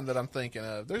hot blonde that I'm thinking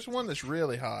of? There's one that's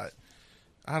really hot.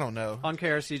 I don't know. On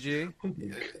KRCG?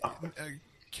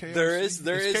 There is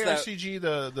KRCG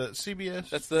the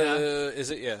CBS? That's the is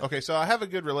it? Yeah. Okay, so I have a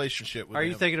good relationship with Are them.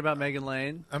 you thinking about Megan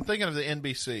Lane? I'm thinking of the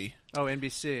NBC. Oh,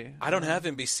 NBC. I don't have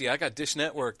NBC. I got Dish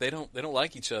Network. They don't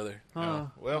like each other.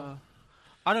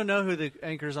 I don't know who the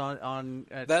anchors on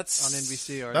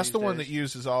NBC are. That's the one days. that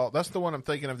uses all. That's the one I'm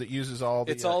thinking of that uses all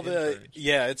the. It's all the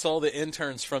interns. It's all the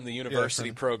interns from the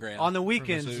university program. On the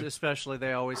weekends, especially,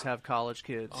 they always have college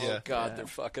kids. Oh God, they're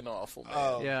fucking awful, man.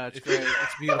 Oh, yeah, it's great.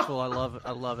 It's beautiful. I love it.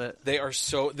 I love it. They are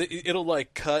so. It'll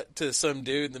like cut to some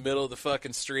dude in the middle of the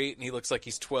fucking street, and he looks like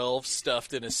he's 12,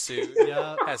 stuffed in a suit.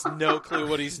 Has no clue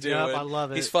what he's doing. I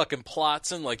love it. He's fucking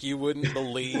plotzing like you wouldn't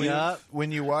believe.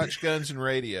 When you watch Guns and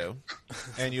Radio.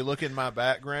 And you look in my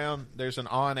background, there's an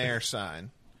on-air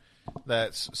sign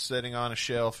that's sitting on a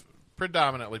shelf,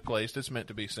 predominantly placed. It's meant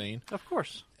to be seen. Of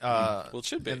course. Well, it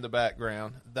should be. In the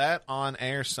background. That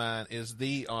on-air sign is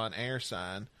the on-air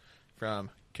sign from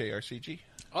KRCG.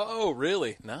 Oh,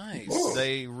 really? Nice. Whoa.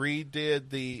 They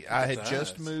redid I had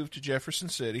just moved to Jefferson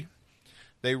City.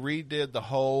 They redid the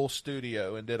whole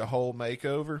studio and did a whole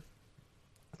makeover.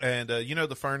 And, you know,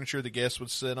 the furniture the guests would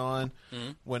sit on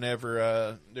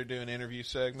whenever they're doing interview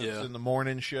segments in the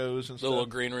morning shows and stuff. The little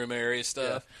green room area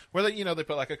stuff. Yeah. Where, they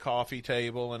put like a coffee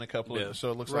table and a couple of,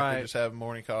 so it looks like they just have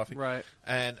morning coffee. Right.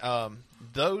 And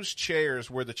those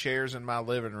chairs were the chairs in my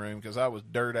living room because I was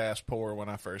dirt-ass poor when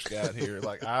I first got here.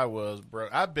 Like, I was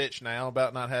broke. I bitch now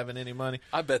about not having any money.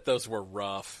 I bet those were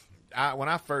rough. When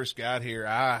I first got here,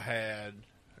 I had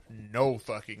no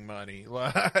fucking money.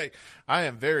 Like, I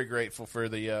am very grateful for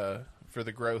the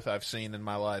growth I've seen in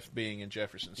my life being in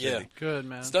Jefferson City. Yeah, good,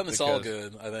 man. It's done us all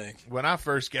good, I think. When I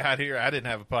first got here, I didn't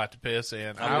have a pot to piss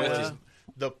in. I was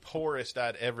the poorest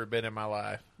I'd ever been in my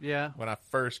life. Yeah. When I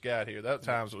first got here, that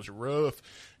times was rough,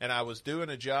 and I was doing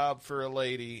a job for a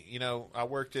lady. You know, I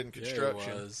worked in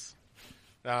construction.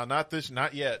 Yeah, it was.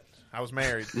 Not yet. I was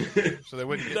married, so they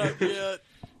wouldn't get not yet.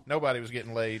 Nobody was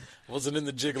getting laid. Wasn't in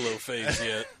the gigolo phase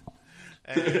yet.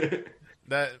 And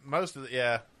that most of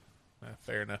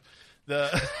fair enough.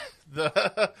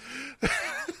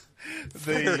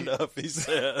 Fair enough, he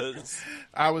says.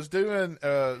 I was doing.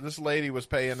 This lady was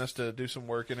paying us to do some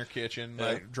work in her kitchen,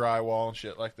 like drywall and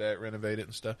shit like that, renovate it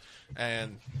and stuff.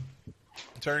 And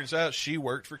it turns out she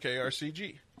worked for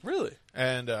KRCG. Really?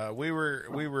 And we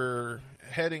were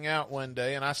heading out one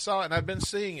day, and I saw it, and I've been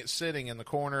seeing it sitting in the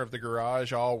corner of the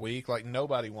garage all week. Like,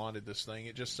 nobody wanted this thing.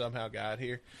 It just somehow got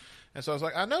here. And so I was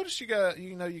like, I noticed you got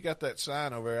that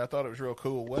sign over there. I thought it was real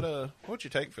cool. What'd you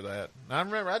take for that? And I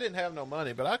remember I didn't have no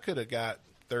money, but I could have got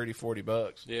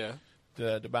 $30-$40. Yeah.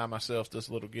 To buy myself this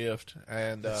little gift.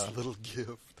 And this little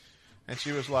gift. And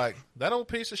she was like, that old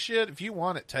piece of shit, if you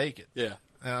want it, take it. Yeah.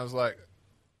 And I was like,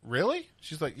 really?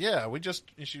 She's like, yeah,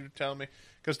 she was telling me,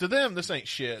 Because to them, this ain't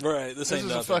shit. Right, this ain't is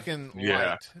nothing. a fucking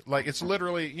light. Like, it's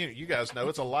literally, you guys know,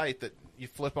 it's a light that you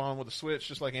flip on with a switch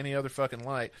just like any other fucking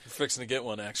light. We're fixing to get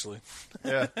one, actually.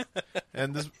 Yeah.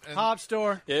 And Hop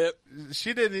store. Yep.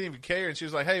 She didn't even care, and she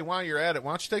was like, hey, while you're at it,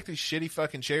 why don't you take these shitty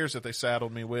fucking chairs that they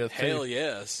saddled me with? Hell too?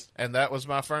 yes. And that was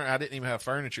my furniture. I didn't even have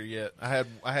furniture yet. I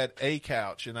had a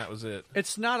couch, and that was it.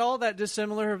 It's not all that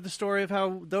dissimilar of the story of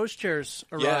how those chairs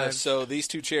arrived. Yeah, so these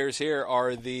two chairs here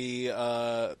are the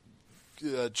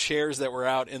chairs that were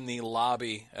out in the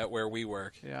lobby at where we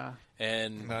work. Yeah.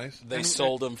 And nice. They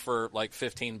sold them for like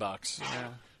 $15. Yeah.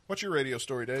 What's your radio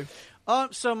story, Dave?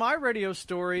 So my radio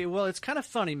story, well, it's kind of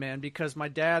funny, man, because my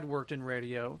dad worked in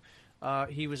radio.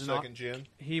 He was second gen.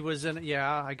 He was in,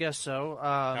 yeah, I guess so.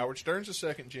 Howard Stern's a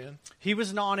second gen. He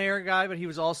was an on-air guy, but he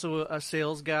was also a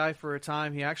sales guy for a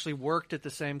time. He actually worked at the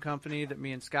same company that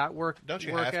me and Scott work have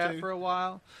at to? for a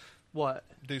while. What?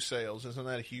 Do sales. Isn't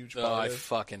that a huge Oh, part I of it?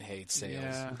 fucking hate sales.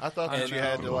 Yeah. I thought that you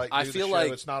had to like. I do feel the like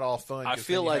show. It's not all fun. I 'cause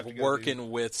feel then you have like to go working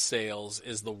with sales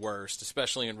is the worst,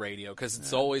 especially in radio, because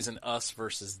it's always an us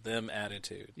versus them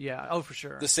attitude. Yeah. Oh, for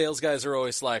sure. The sales guys are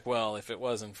always like, "Well, if it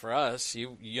wasn't for us,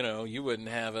 you wouldn't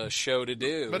have a show to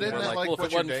do." But isn't we're that like, like well, if what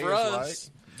it your wasn't day for is us,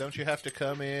 like? Don't you have to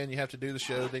come in? You have to do the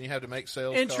show, then you have to make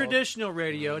sales. In calls? traditional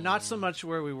radio, not so much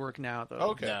where we work now, though.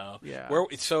 Okay. no. Yeah.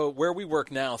 Where we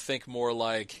work now, think more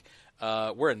like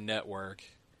we're a network,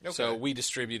 so Okay. we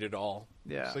distribute it all.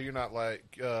 Yeah. So you're not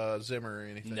like Zimmer or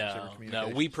anything. Zimmer No,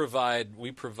 Communications?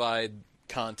 we provide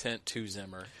content to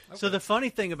Zimmer. So the funny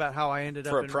thing about how I ended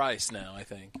for up a in price now, I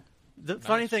think. The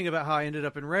funny thing about how I ended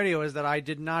up in radio is that I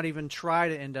did not even try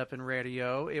to end up in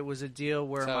radio. It was a deal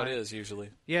where That's how it is usually.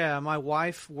 Yeah, my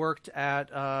wife worked at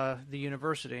the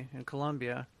university in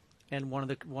Columbia, and one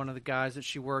of the guys that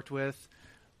she worked with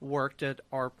worked at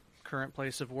our current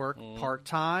place of work part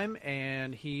time,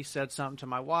 and he said something to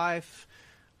my wife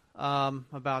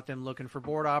about them looking for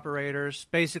board operators.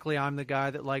 Basically, I'm the guy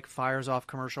that like fires off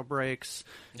commercial breaks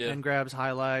and grabs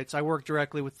highlights. I work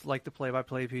directly with like the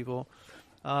play-by-play people.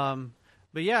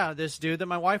 But yeah, this dude that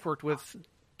my wife worked with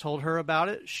told her about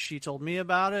it. She told me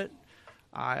about it.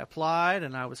 I applied,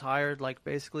 and I was hired like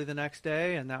basically the next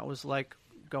day, and that was like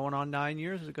going on 9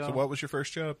 years ago. So what was your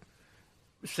first job?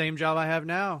 Same job I have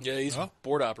now. Yeah, he's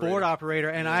board operator. Board operator.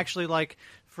 And I actually, like,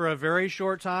 for a very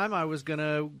short time, I was going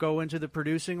to go into the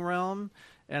producing realm,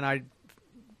 and I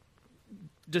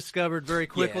discovered very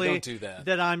quickly don't do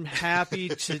that. I'm happy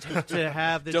to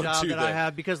have the Don't job do that I that.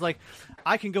 have, because, like,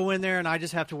 I can go in there and I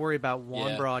just have to worry about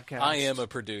one broadcast. I am a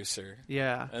producer.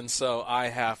 Yeah. And so I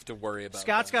have to worry about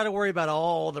Scott's got to worry about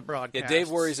all the broadcasts. Yeah, Dave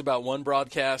worries about one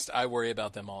broadcast. I worry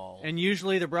about them all. And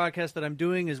usually the broadcast that I'm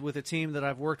doing is with a team that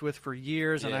I've worked with for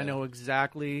years, and I Yeah. know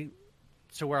exactly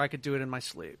to where I could do it in my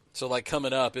sleep. So, like,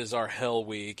 coming up is our Hell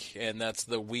Week, and that's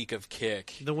the week of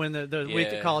kick. The week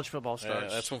that college football starts.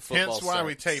 Yeah, that's when football Hence why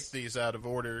we starts. tape these out of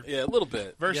order. Yeah, a little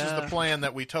bit. Versus Yeah. the plan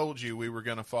that we told you we were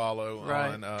going to follow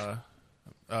Right.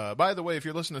 on. By the way, if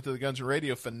you're listening to the Guns N'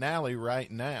 Radio finale right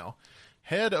now,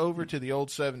 head over to the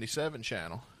old 77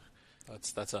 channel.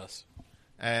 That's us.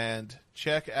 And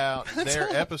check out their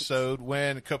episode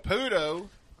when Caputo.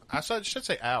 I should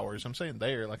say ours. I'm saying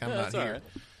there, like I'm Yeah, not that's all here. right.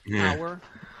 Hours.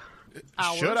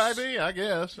 Should I be? I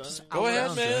guess. Go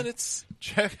ahead, man.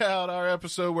 Check out our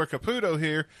episode where Caputo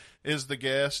here is the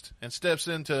guest and steps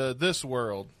into this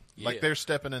world. Like Yeah. they're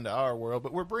stepping into our world,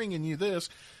 but we're bringing you this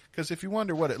because if you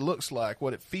wonder what it looks like,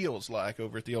 what it feels like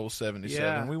over at the old 77,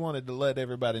 Yeah. we wanted to let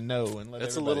everybody know and let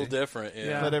It's a everybody, little different,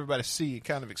 yeah. let everybody see,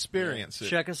 kind of experience it.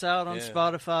 Check us out on Yeah.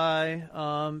 Spotify,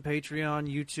 Patreon,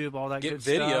 YouTube, all that Get good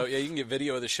video. stuff. Yeah, you can get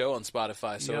video of the show on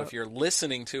Spotify. So Yep. if you're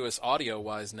listening to us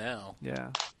audio-wise now. Yeah.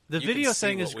 The you video can see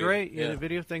thing what is we- great. yeah. The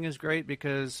video thing is great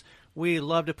because we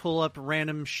love to pull up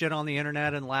random shit on the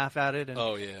internet and laugh at it. And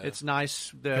Oh, yeah. it's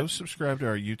nice Go that subscribe to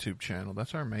our YouTube channel.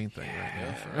 That's our main thing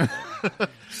right now.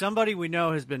 somebody we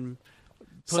know has been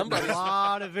putting a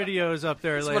lot of videos up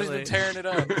there Somebody's lately. been tearing it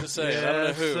up. Just saying. I don't know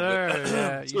Yes, who. sir. but-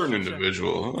 Yeah, you Certain should check-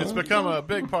 individual. It's become a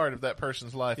big part of that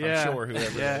person's life, Yeah, I'm sure, whoever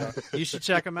they yeah. are. You should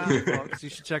check them out, folks. You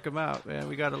should check them out, man.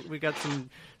 We got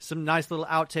some nice little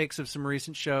outtakes of some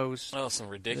recent shows. Oh, some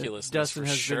ridiculousness Dustin for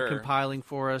has sure. been compiling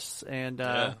for us, and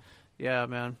yeah,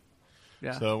 man.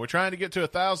 Yeah. So we're trying to get to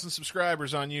 1,000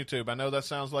 subscribers on YouTube. I know that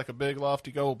sounds like a big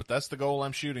lofty goal, but that's the goal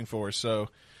I'm shooting for. So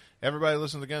everybody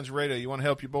listen to the Guns Radio. You want to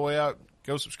help your boy out?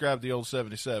 Go subscribe to the old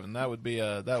 77. That would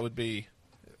be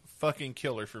fucking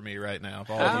killer for me right now. If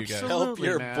all of you guys Help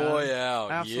your man. boy out.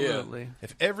 Absolutely.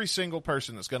 if every single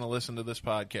person that's going to listen to this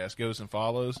podcast goes and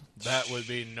follows, that would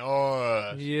be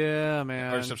nice. Yeah,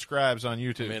 man. Or subscribes on I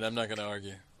YouTube. mean, I'm not going to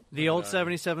argue. The old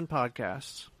 77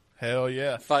 podcasts. Hell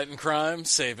yeah. Fighting crime,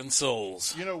 saving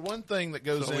souls. You know, one thing that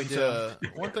goes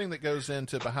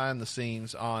into behind the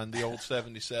scenes on the old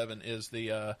 77 is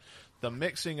the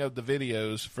mixing of the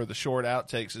videos for the short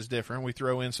outtakes is different. We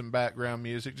throw in some background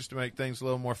music just to make things a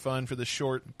little more fun for the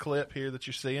short clip here that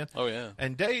you're seeing. Oh, yeah.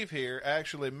 And Dave here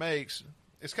actually makes...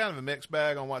 It's kind of a mixed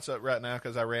bag on what's up right now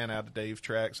because I ran out of Dave's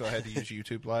tracks, so I had to use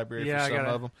YouTube Library for some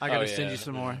of them. I got to send you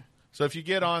some more. So if you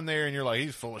get on there and you're like,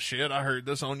 he's full of shit, I heard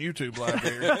this on YouTube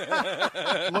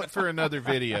Library, look for another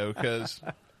video because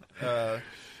a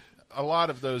lot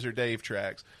of those are Dave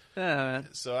tracks.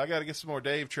 So I got to get some more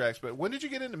Dave tracks. But when did you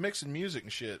get into mixing music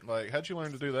and shit? Like, how'd you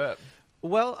learn to do that?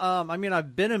 Well, I mean,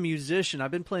 I've been a musician.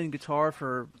 I've been playing guitar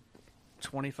for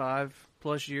 25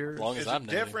 plus years. As long as Is I'm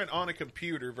it different on a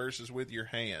computer versus with your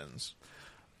hands?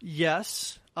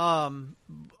 Yes. All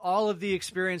of the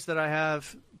experience that I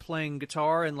have playing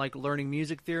guitar and like learning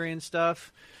music theory and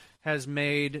stuff has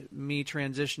made me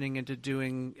transitioning into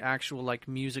doing actual like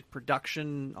music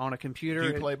production on a computer. Do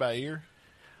you play by ear?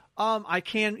 I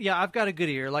can. Yeah, I've got a good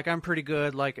ear. Like I'm pretty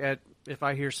good. Like if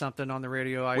I hear something on the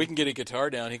radio, we can get a guitar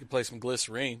down. He can play some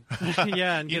Glycerine.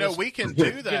 Yeah, and we can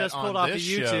do that. Get us pulled off of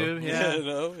YouTube. Yeah,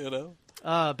 you know.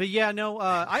 But yeah, no,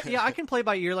 I can play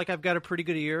by ear. Like I've got a pretty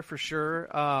good ear for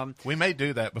sure. We may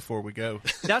do that before we go.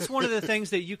 That's one of the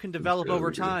things that you can develop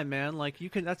over time, man. Like you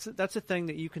can. That's a thing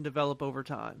that you can develop over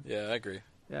time. Yeah, I agree.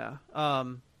 Yeah.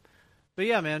 But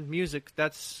yeah, man, music.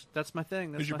 That's my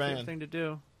thing. That's Who's your my favorite band? thing to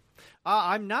do.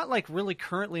 I'm not like really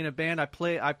currently in a band. I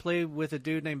play with a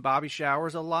dude named Bobby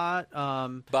Showers a lot.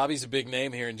 Bobby's a big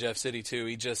name here in Jeff City too.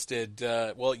 He just did.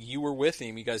 Well, you were with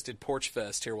him. You guys did Porch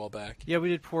Fest here a while back. Yeah, we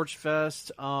did Porch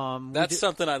Fest. That's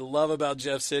something I love about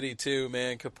Jeff City too,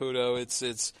 man. Caputo.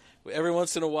 It's every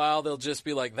once in a while they'll just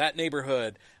be like that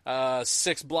neighborhood,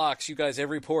 6 blocks. You guys,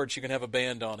 every porch you can have a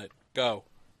band on it. Go.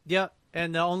 Yeah,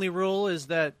 and the only rule is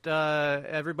that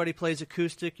everybody plays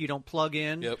acoustic. You don't plug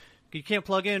in. Yep. You can't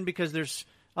plug in because there's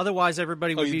otherwise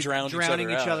everybody would be drowning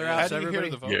each other out. How so do you everybody,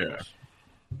 hear the vocals?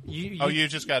 You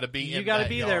just got to be. You got to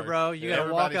be there, bro. You got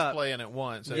to walk up. Everybody's playing at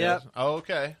once. Yep. Oh,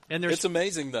 okay. And it's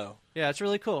amazing though. Yeah, it's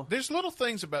really cool. There's little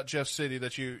things about Jeff City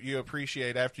that you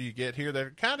appreciate after you get here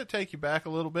that kind of take you back a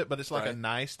little bit, but it's like a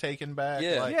nice taking back.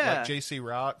 Yeah. Like JC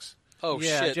Rocks. Oh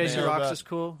yeah, shit, JC man. Rocks is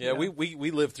cool. Yeah,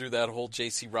 we lived through that whole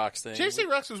JC Rocks thing. JC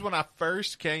Rocks was when I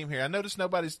first came here. I noticed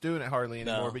nobody's doing it hardly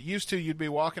anymore, No. but used to. You'd be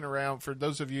walking around, for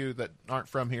those of you that aren't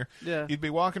from here, Yeah. you'd be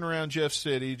walking around Jeff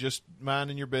City just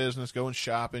minding your business, going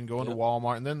shopping, going to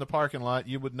Walmart, and then in the parking lot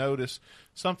you would notice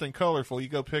something colorful. You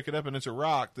go pick it up and it's a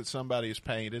rock that somebody has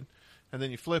painted, and then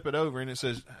you flip it over and it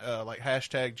says like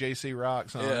hashtag JC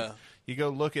Rocks on it. You go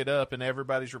look it up and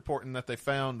everybody's reporting that they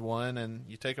found one, and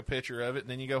you take a picture of it and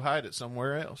then you go hide it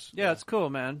somewhere else. Yeah, it's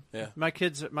cool, man. Yeah. My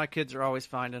kids are always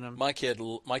finding them. My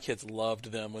kids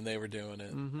loved them when they were doing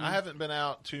it. Mm-hmm. I haven't been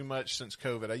out too much since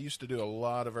COVID. I used to do a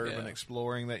lot of urban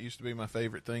exploring. That used to be my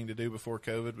favorite thing to do before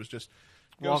COVID, was just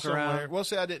go Walk somewhere. around. Well,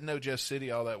 see, I didn't know Jeff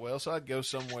City all that well, so I'd go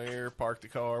somewhere, park the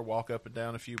car, walk up and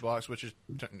down a few blocks, which is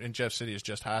in Jeff City is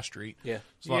just High Street. Yeah.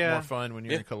 It's a lot more fun when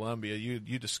you're in Columbia.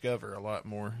 You discover a lot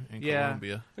more in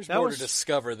Columbia. There's more to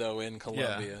discover though in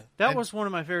Columbia. That was one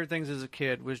of my favorite things as a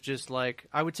kid, was just like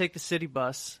I would take the city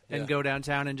bus and go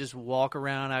downtown and just walk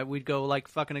around. We'd go like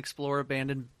fucking explore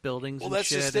abandoned buildings. Well, and that's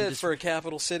shit just and it for a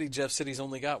capital city. Jeff City's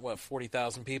only got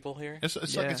 40,000 people here. It's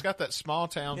like it's got that small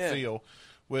town feel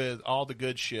with all the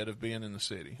good shit of being in the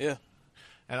city. Yeah.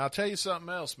 And I'll tell you something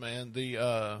else, man.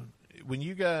 The when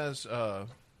you guys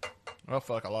well,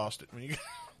 fuck, I lost it. When you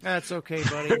That's okay,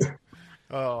 buddy.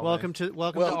 Welcome to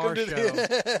our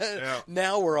show.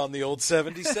 Now we're on the old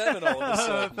 77 all of a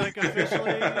sudden. Like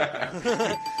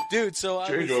officially. Dude, so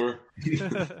Change over.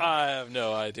 I have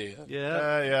no idea.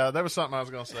 Yeah. That was something I was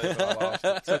going to say, but I lost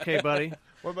it. It's okay, buddy.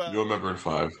 What about You'll remember in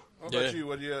 5. What about you?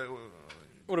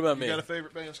 What about me? You got a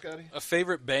favorite band, Scotty? A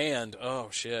favorite band? Oh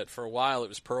shit! For a while, it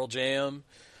was Pearl Jam.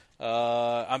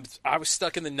 I was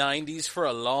stuck in the '90s for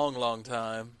a long, long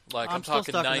time. Like I'm still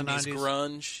talking stuck in the 90s 90s.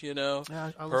 grunge, you know.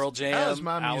 Yeah, Pearl Jam. How is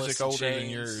my Alice music in older than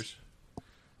Chains. yours?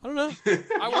 I don't know.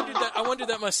 I wondered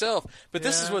that myself. But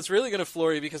this is what's really going to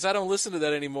floor you, because I don't listen to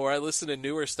that anymore. I listen to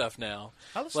newer stuff now.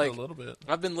 I listen to a little bit.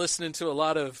 I've been listening to a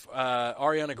lot of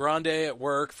Ariana Grande at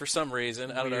work for some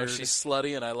reason. I don't know. Weird. She's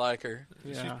slutty and I like her.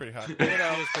 She's pretty hot. She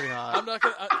was pretty hot. I'm not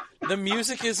gonna. The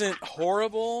music isn't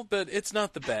horrible, but it's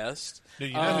not the best. Dude,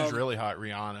 you know who's really hot?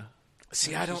 Rihanna.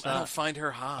 See, I don't find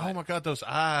her hot. Oh my god, those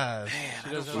eyes! Man, she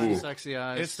doesn't have sexy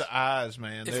eyes. It's the eyes,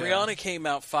 man. If Rihanna came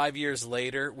out 5 years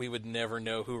later, we would never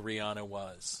know who Rihanna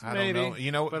was. I don't know.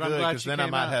 You know what? Good, because then I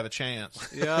might have a chance.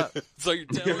 Yeah. So you're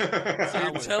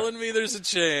telling me there's a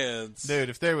chance, dude.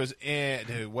 If there was,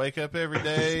 wake up every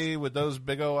day with those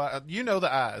big old eyes. You know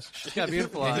the eyes. She's got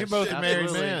beautiful eyes. You're both married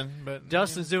Absolutely. men, but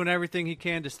Dustin's doing everything he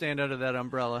can to stand under that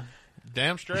umbrella.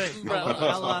 Damn straight.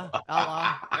 Allah. And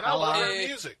I love her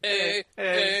music. Hey.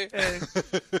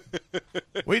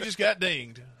 We just got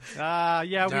dinged. Yeah,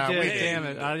 we did. We Damn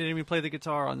it. I didn't even play the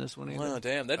guitar on this one either. Oh,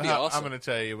 damn. That'd be awesome. I'm going to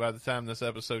tell you, by the time this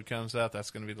episode comes out,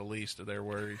 that's going to be the least of their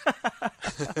worries.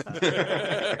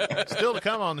 Still to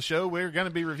come on the show, we're going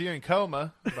to be reviewing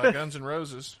Coma by Guns N'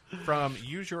 Roses from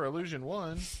Use Your Illusion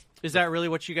 1. Is that really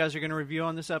what you guys are going to review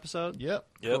on this episode? Yep.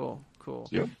 Cool.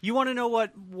 Yep. You want to know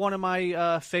what one of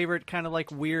my favorite kind of like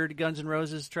weird Guns N'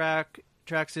 Roses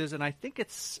tracks is? And I think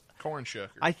it's Corn Shucker.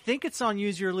 I think it's on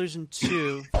Use Your Illusion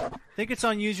 2.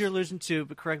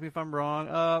 But correct me if I'm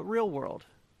wrong. Real World.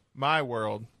 My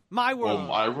World. My World. Oh,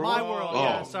 My World? My World.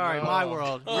 Yeah, sorry, My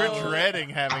World. We're dreading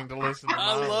having to listen to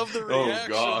I My love the World.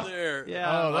 reaction there.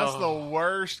 Yeah. Oh, that's the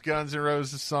worst Guns N'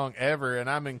 Roses song ever, and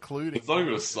I'm including. It's not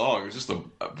even a song. It's just a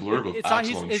blurb of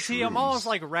Axl and I'm almost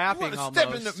like rapping almost.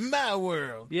 Step into my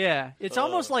world. Yeah, it's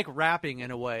almost like rapping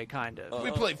in a way, kind of.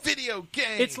 We play video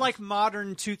games. It's like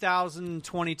modern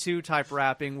 2022 type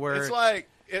rapping where It's like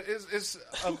it's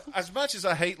as much as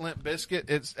I hate Limp Bizkit,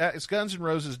 it's Guns N'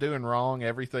 Roses doing wrong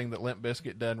everything that Limp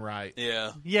Bizkit done right.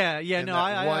 Yeah. Yeah. No,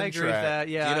 I agree with that.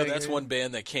 Yeah, that's one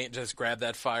band that can't just grab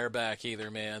that fire back either,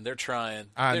 man. They're trying.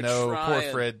 I They're know. trying.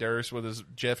 Poor Fred Durst with his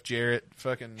Jeff Jarrett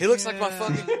fucking. He looks like my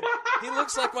fucking. He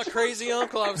looks like my crazy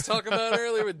uncle I was talking about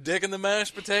earlier with Dick and the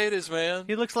mashed potatoes, man.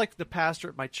 He looks like the pastor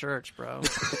at my church, bro.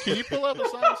 Can you pull up a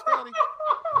song, Scotty?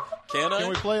 Can I? Can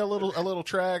we play a little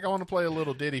track? I want to play a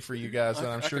little ditty for you guys that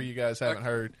I'm sure you guys haven't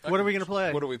heard. What are we going to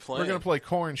play? What are we playing? We're going to play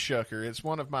Corn Shucker. It's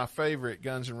one of my favorite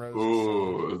Guns N' Roses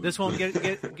Ooh. songs. This won't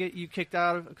get you kicked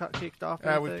off.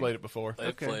 We've played it before.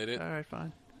 They've played it. All right,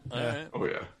 fine. All right. Oh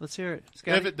yeah. Let's hear it.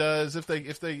 If it does, if they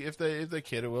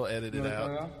kid it, we'll edit it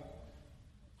out.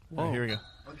 Whoa. Right, here we go.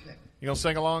 Okay. You gonna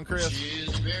sing along, Chris?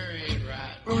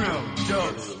 Uno,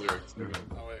 dos.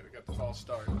 Oh wait, we got the false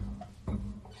start.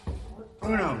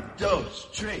 Uno, dos,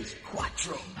 tres,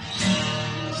 cuatro.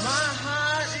 My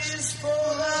heart is full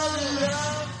of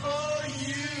love for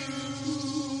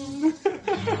you.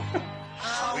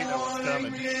 We know what's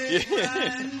coming.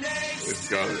 It's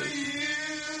coming.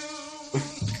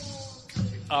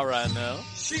 All right now.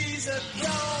 She's a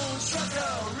cone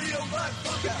sucker, real butt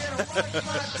fucker. Get a butt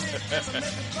my dick, just a make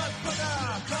a butt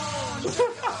fucker. Cone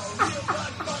sucker, real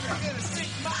butt fucker. Gonna stick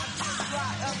my dick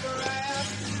right up her ass.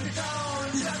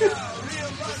 Cone sucker,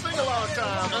 real butt fucker. Sing along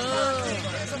time.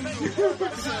 Just a make a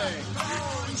butt fucker.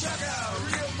 Cone sucker,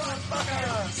 real butt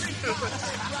fucker. Stick my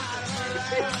dick right up her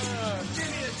ass. Give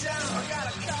me a down, I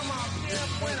gotta come on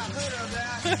pimp. When I heard her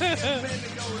that, get ready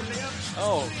to go limp.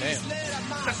 Oh, damn. Instead of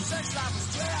my sex life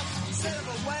was trapped. Instead of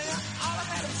a whale, all I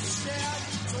had was a stab.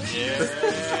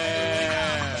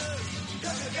 Yeah.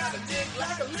 Cause you got a dick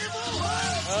like a liver.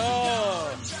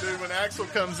 Oh. Dude, when Axl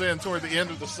comes in toward the end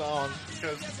of the song,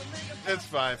 because it's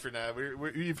fine for now.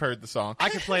 You've heard the song. I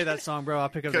can play that song, bro. I'll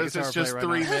pick up the Because guitar. it's just play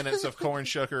right 3 now. minutes of Corn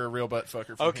Shucker, a real butt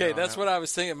fucker. from Okay, here on that's out. what I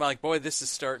was thinking. I'm like, boy, this is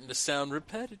starting to sound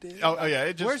repetitive. Oh yeah,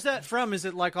 it just. Where's that from? Is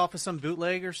it like off of some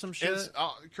bootleg or some shit? It's,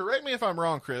 correct me if I'm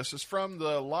wrong, Chris. It's from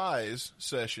the Lies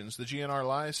sessions, the GNR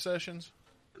Lies sessions.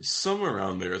 Somewhere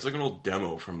around there. It's like an old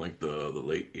demo from like the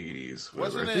late 80s.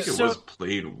 Wasn't I think it- it was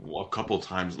played a couple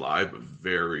times live, but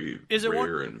very Is it rare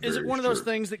one? and Is it very one of those short.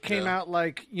 things that came out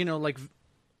like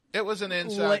It was an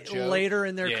inside joke. later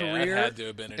in their Yeah, career? it had to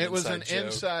have been an It was inside an joke.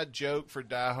 inside joke for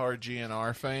diehard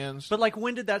GNR fans. But like,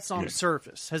 when did that song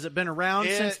surface? Has it been around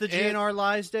since the GNR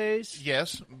Lies days?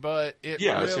 Yes, but it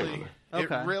Yeah, it's really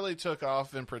Okay. it really took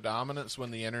off in predominance when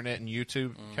the internet and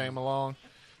YouTube came along,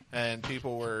 and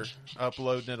people were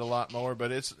uploading it a lot more.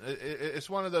 But it's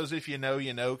one of those if you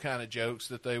know kind of jokes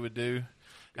that they would do.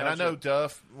 And I know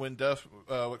Duff, what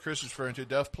Chris was referring to,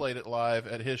 Duff played it live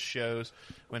at his shows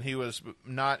when he was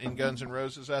not in Guns N'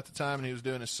 Roses at the time and he was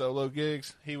doing his solo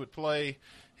gigs. He would play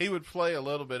a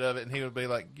little bit of it and he would be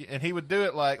like, and he would do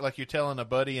it like you're telling a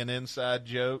buddy an inside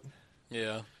joke.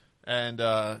 Yeah. And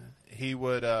he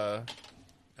would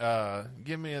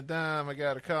give me a dime, I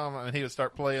got a call, and he would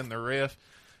start playing the riff.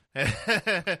 And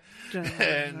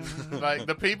like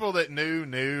the people that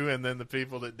knew, and then the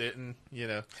people that didn't,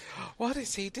 What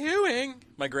is he doing?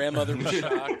 My grandmother was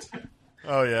shocked.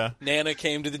 Oh, yeah. Nana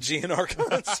came to the GNR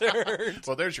concert.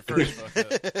 Well, there's your first fuck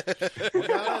up. Well,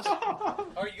 guys,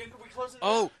 Are you we closing?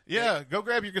 Oh, yeah, go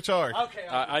grab your guitar. Okay.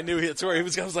 I knew that's where he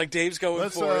was. I was like, Dave's going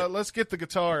for it. Let's get the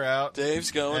guitar out.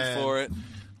 Dave's going and for it.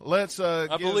 Let's. I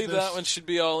give believe this- that one should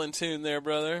be all in tune there,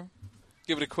 brother.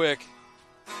 Give it a quick.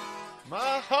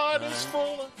 My heart is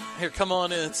full. Here, come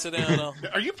on in. Sit down.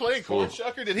 Are you playing Corn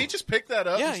Shucker? Did he just pick that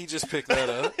up? Yeah, he just picked that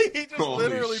up. He just Holy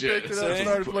literally shit. picked it up and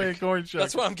started playing Corn Shucker.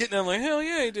 That's why I'm getting. I'm like, hell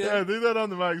yeah, he did. Yeah, do that on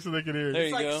the mic so they can hear There it.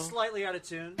 you It's go. like slightly out of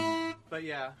tune, but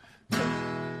yeah.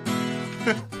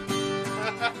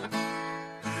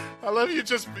 I love you.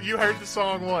 You heard the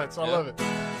song once. I love it.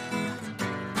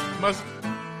 Must.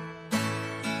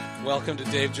 Welcome to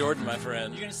Dave Jordan, my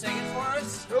friend. You gonna sing it for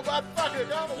us? Robot fucker,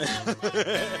 double.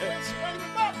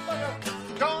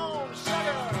 Corn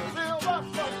Shucker, real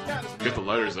motherfucker. Get the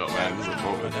letters out, man. This is a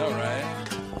moment. All right.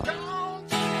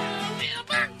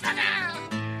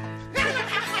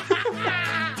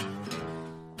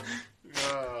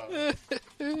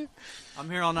 I'm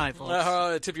here all night,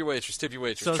 folks. Tip your waitress. Tip your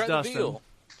waitress. So's Try Dustin. the veal.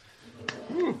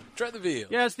 Try the veal.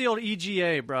 Yeah, it's the old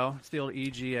EGA, bro. It's the old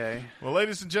EGA. Well,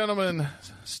 ladies and gentlemen,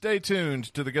 stay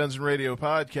tuned to the Guns and Radio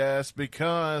podcast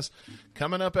because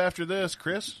coming up after this,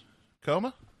 Chris,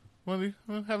 Coma? Want to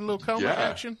have a little Coma Yeah.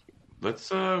 action?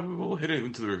 Let's we'll hit it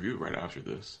into the review right after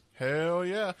this. Hell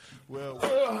yeah. Well,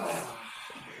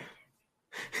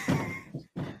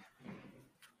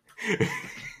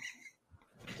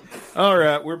 All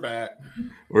right, we're back.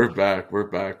 We're back.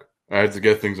 I had to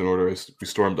get things in order. We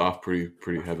stormed off pretty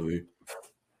heavily.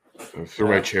 I threw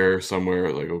my chair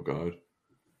somewhere. Like, oh god.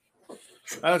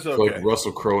 That's I feel okay. like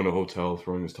Russell Crowe in a hotel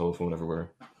throwing his telephone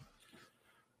everywhere.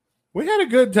 We had a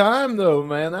good time though,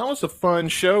 man. That was a fun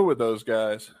show with those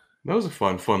guys. That was a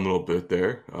fun little bit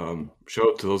there. Shout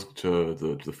out to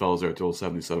the fellas there at the old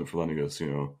 77 for letting us,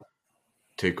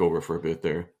 take over for a bit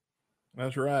there.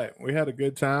 That's right. We had a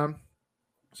good time.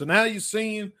 So now you've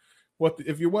seen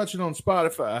if you're watching on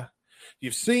Spotify,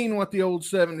 you've seen what the old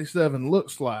 77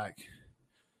 looks like.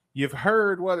 You've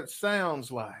heard what it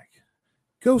sounds like.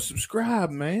 Go subscribe,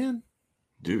 man.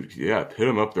 Dude, yeah, hit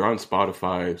them up. They're on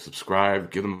Spotify.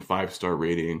 Subscribe, give them a 5-star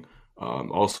rating.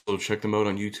 Also, check them out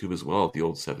on YouTube as well at the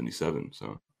old 77.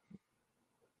 So,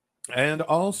 And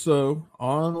also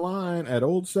online at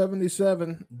old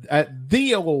 77 at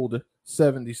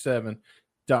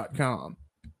theold77.com.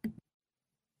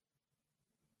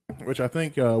 Which I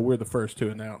think we're the first to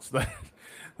announce that.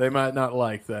 They might not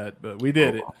like that, but we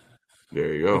did it.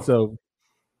 There you go. So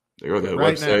there you go. That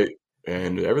right website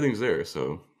and everything's there.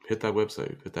 So hit that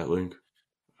website, hit that link.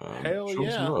 Hell show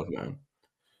yeah. some love, man.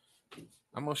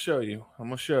 I'm going to show you.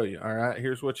 All right,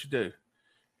 here's what you do.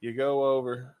 You go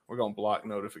over. We're going to block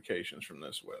notifications from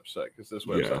this website because this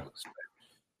website is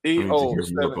I need to hear more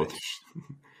about this.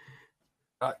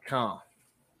 theold77.com.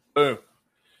 Boom.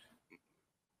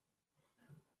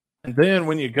 And then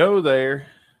when you go there,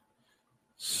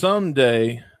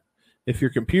 someday, if your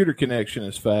computer connection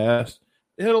is fast,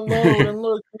 it'll load and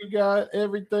look, you got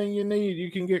everything you need.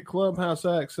 You can get Clubhouse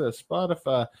access,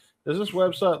 Spotify. Does this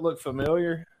website look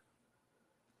familiar?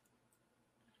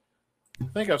 I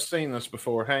think I've seen this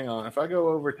before. Hang on. If I go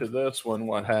over to this one,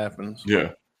 what happens?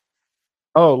 Yeah.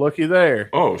 Oh, looky there.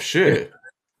 Oh, shit.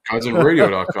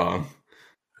 GunsandRadio.com.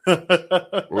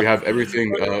 We have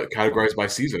everything categorized by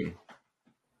season.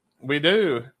 We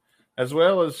do, as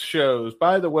well as shows.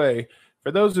 By the way,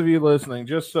 for those of you listening,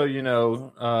 just so you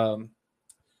know,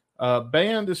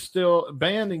 Band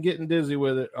and Getting Dizzy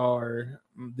with It are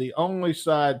the only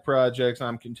side projects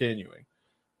I'm continuing.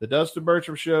 The Dustin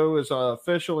Bertram Show is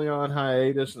officially on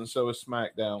hiatus, and so is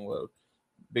SmackDown Load,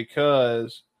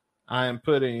 because I am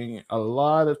putting a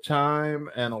lot of time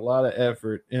and a lot of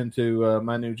effort into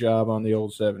my new job on the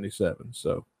old 77.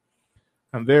 So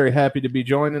I'm very happy to be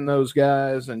joining those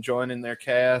guys and joining their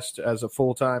cast as a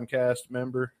full-time cast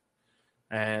member.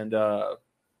 And we're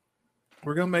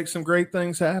going to make some great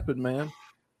things happen, man.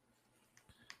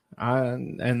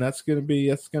 And it's going to be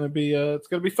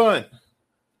fun.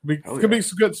 It's going to be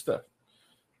some good stuff.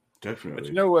 Definitely. But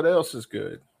you know what else is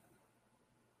good?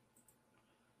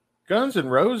 Guns N'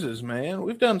 Roses, man.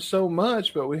 We've done so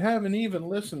much, but we haven't even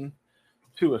listened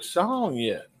to a song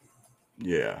yet.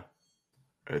 Yeah.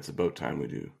 It's about time we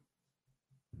do.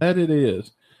 That it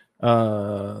is.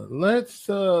 Let's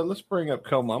bring up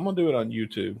Coma. I'm gonna do it on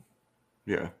YouTube.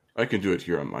 Yeah. I can do it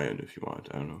here on my end if you want.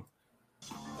 I don't know.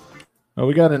 Oh,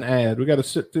 we got an ad. We got to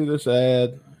sit through this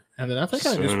ad, and then I think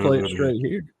I can just play it straight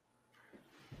here.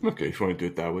 Okay, if you want to do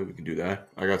it that way, we can do that.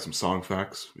 I got some song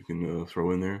facts we can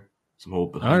throw in there. Some whole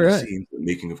All behind the right. scenes of the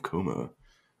making of Coma.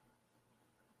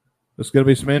 There's going to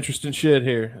be some interesting shit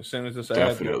here as soon as this ad goes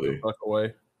Definitely. the fuck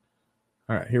away.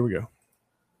 All right, here we go.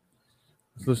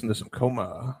 Let's listen to some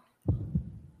Coma.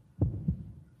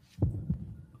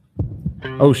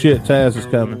 Oh shit, Taz is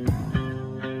coming.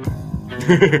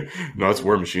 No, it's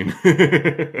War Machine.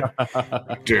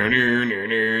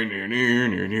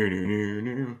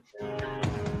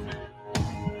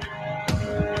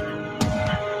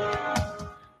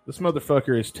 This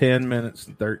motherfucker is 10 minutes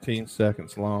and 13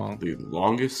 seconds long. The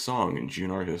longest song in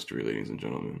GNR history, ladies and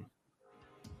gentlemen.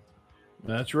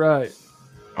 That's right.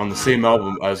 On the same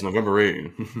album as November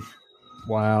Rain.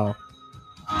 Wow.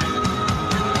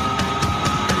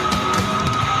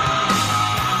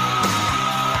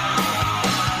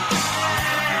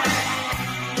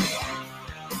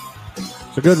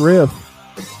 It's a good riff.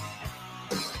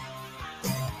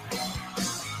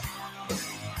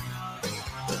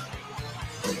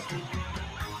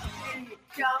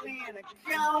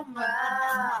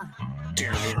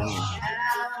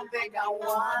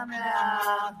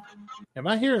 Am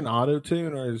I hearing auto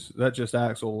tune, or is that just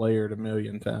Axl layered a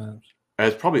million times?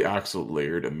 It's probably Axl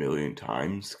layered a million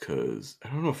times because I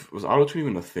don't know if was autotune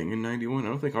even a thing in '91. I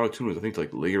don't think autotune was. I think like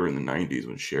later in the '90s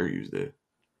when Cher used it.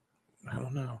 I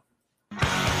don't know.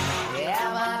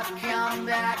 Ever come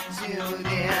back to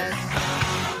this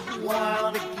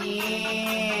world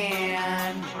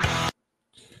again?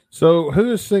 So,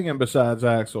 who is singing besides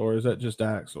Axl, or is that just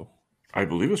Axl? I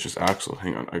believe it's just Axl.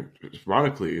 Hang on.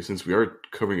 Ironically, since we are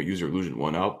covering a User Illusion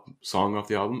 1 song off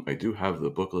the album, I do have the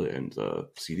booklet and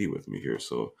CD with me here,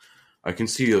 so I can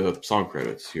see the song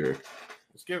credits here.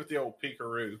 Let's give it the old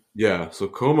peekaroo. Yeah, so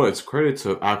Coma, it's credit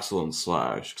to Axl and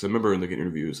Slash. Because I remember in the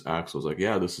interviews, Axl was like,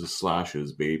 yeah, this is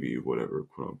Slash's baby, whatever,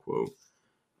 quote unquote.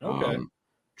 Okay.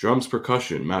 Drums,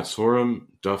 percussion, Matt Sorum,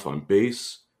 Duff on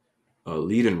bass,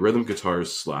 lead and rhythm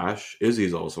guitars, Slash.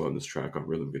 Izzy's also on this track on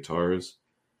rhythm guitars.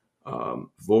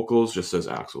 Vocals just says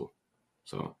Axl.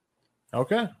 So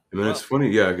okay. And then it's funny,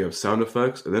 yeah, you have sound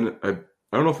effects, and then I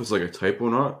don't know if it's like a typo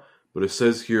or not, but it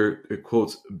says here, it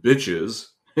quotes bitches.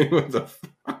 What the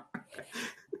fuck?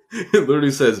 It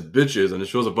literally says bitches, and it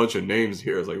shows a bunch of names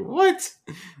here. It's like, what?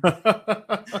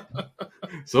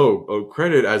 So,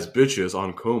 credit as bitches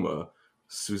on Coma: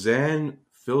 Suzanne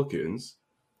Filkins,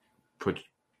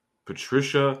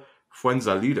 Patricia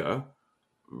Fuenzalida,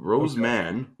 Rose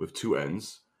Mann with 2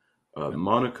 N's,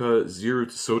 Monica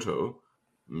Zirut Soto,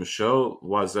 Michelle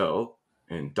Loisel,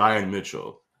 and Diane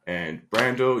Mitchell. And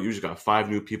Brando, you just got 5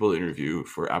 new people to interview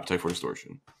for Appetite for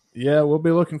Distortion. Yeah, we'll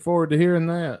be looking forward to hearing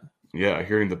that. Yeah,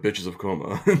 hearing the bitches of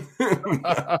Coma.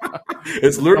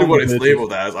 It's literally what it's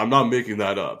labeled as. I'm not making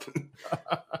that up. Kinda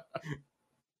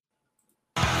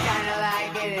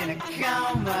like it in a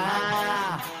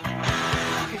coma,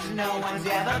 'cause no one's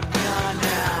ever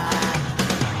gonna.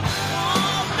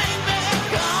 Oh, baby,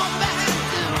 come back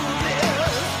to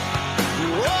this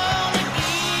world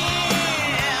again.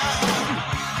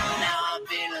 Now I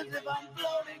feel as if I'm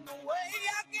floating away.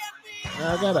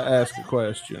 Now, I gotta ask a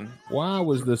question. Why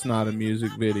was this not a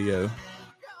music video?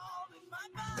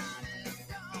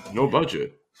 No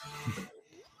budget.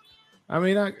 I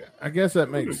mean, I guess that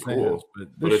makes sense, Cool.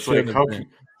 But it's like, I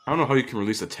don't know how you can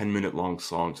release a 10-minute long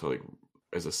song to like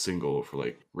as a single for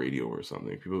like radio or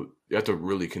something. People, you have to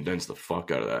really condense the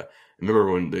fuck out of that. I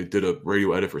remember when they did a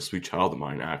radio edit for Sweet Child of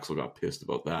Mine, Axl got pissed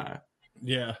about that.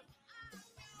 Yeah.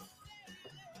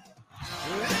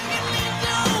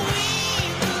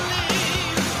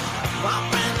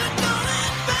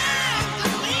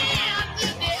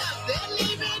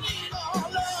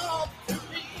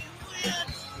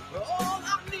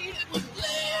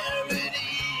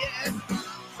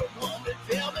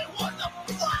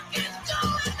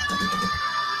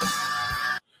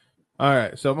 All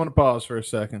right, so I'm going to pause for a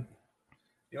second.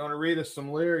 You want to read us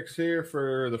some lyrics here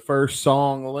for the first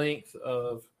song length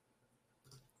of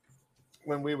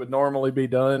when we would normally be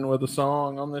done with a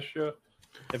song on this show?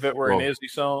 If it were an Izzy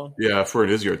song? Yeah, for an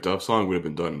Izzy or Duff song, would have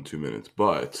been done in 2 minutes.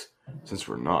 But since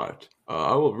we're not,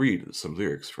 I will read some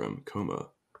lyrics from Coma.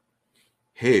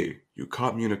 Hey, you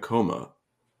caught me in a coma,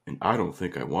 and I don't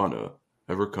think I wanna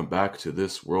ever come back to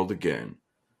this world again.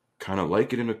 Kinda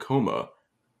like it in a coma,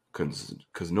 cause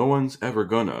no one's ever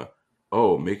gonna,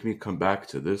 oh, make me come back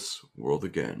to this world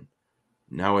again.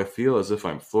 Now I feel as if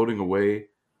I'm floating away.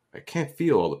 I can't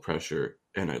feel all the pressure,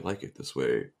 and I like it this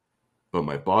way. But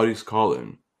my body's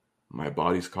calling.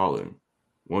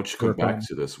 Won't you come back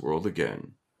to this world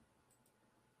again?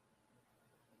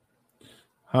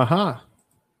 Haha.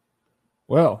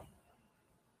 Well,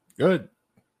 good.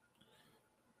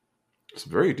 It's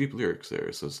very deep lyrics there.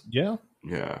 It says, yeah.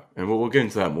 Yeah. And we'll get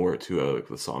into that more too, like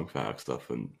the song fact stuff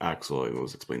and Axl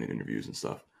was explaining in interviews and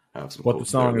stuff. have some what the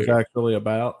quotes song there is later. actually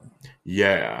about.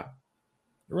 Yeah.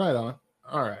 Right on.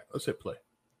 All right, let's hit play.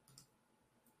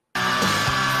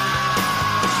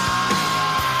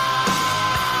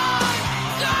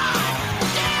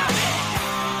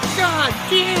 God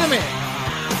damn it!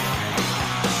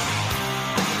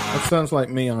 That sounds like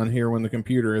me on here when the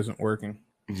computer isn't working.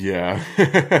 Yeah.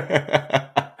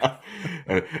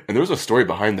 And there was a story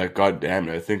behind that. God damn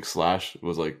it! I think Slash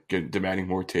was like demanding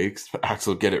more takes. But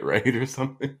Axel get it right or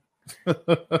something. I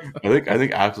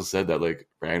think Axel said that like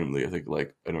randomly. I think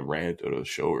like in a rant or a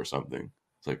show or something.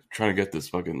 It's like trying to get this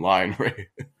fucking line right.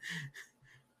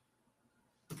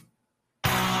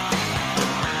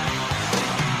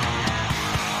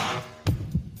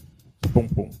 Boom,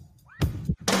 boom.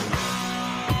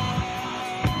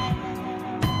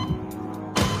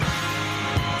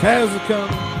 Taz is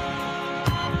coming.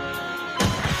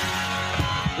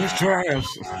 Where's Taz?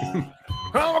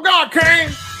 Oh my God,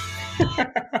 Kane!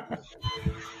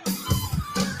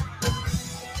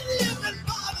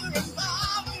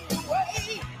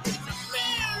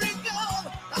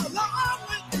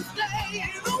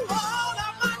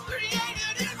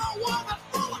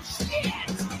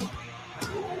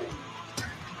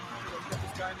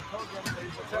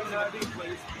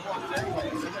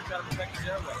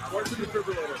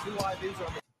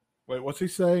 Wait, what's he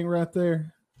saying right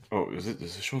there? Oh, is it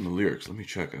showing the lyrics? Let me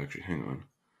check. Actually, hang on.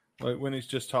 Like when he's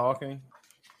just talking.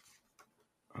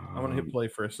 I'm gonna hit play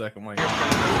for a second. Wait. Slow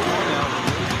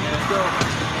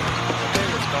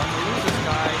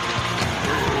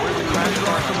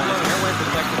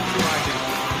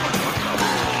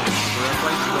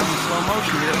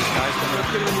motion here. This guy's going to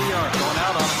get in the yard, going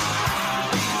out on him.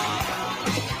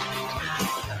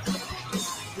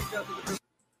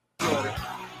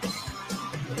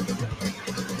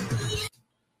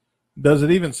 Does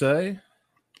it even say?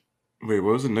 Wait,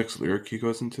 what was the next lyric he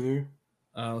goes into there?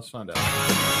 Let's find out.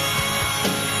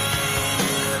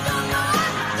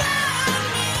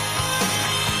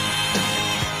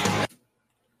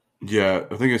 Yeah,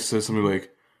 I think it says something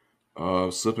like,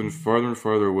 slipping farther and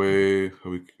farther away, a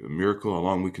miracle, how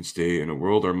long we can stay in a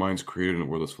world our minds created, in a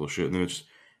world that's full of shit. And then it's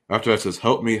after that it says,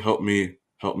 help me, help me,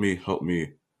 help me, help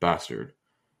me, bastard.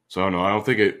 So I don't know. I don't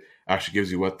think it actually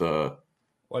gives you what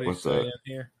he's saying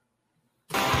here.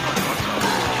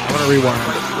 I'm gonna rewind.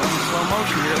 Slow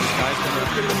motion here. This guy's going to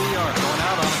get in the yard, going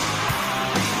out on him.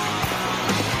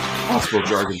 Hospital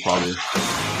jargon, probably.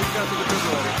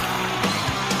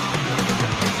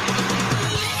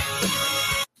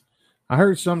 I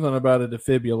heard something about a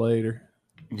defibrillator.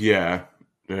 Yeah,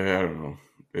 I don't know.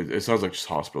 It sounds like just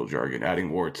hospital jargon, adding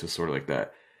more to sort of like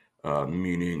that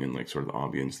meaning and like sort of the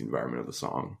ambience, the environment of the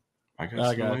song. I guess.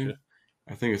 I got you.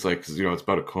 I think it's like, because it's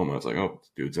about a coma. It's like, oh,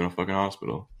 dude's in a fucking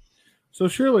hospital. So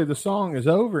surely the song is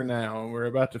over now and we're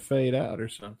about to fade out or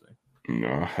something.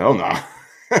 No, hell no.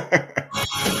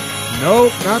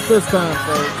 Nope, not this time,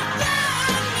 folks.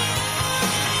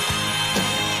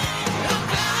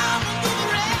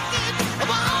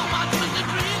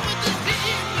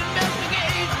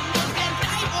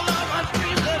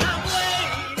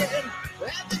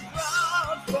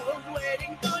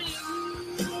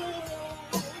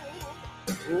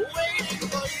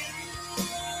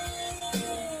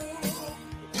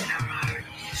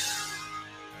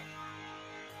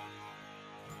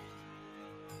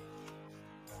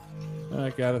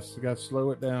 I got to slow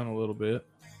it down a little bit.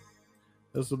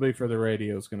 This will be for the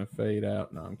radio. It's going to fade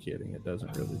out. No, I'm kidding. It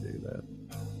doesn't really do that.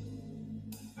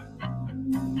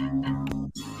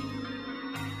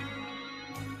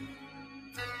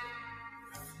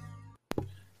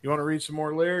 You want to read some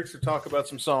more lyrics or talk about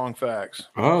some song facts?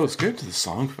 Oh, let's get to the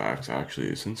song facts,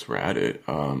 actually, since we're at it.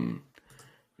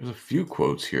 There's a few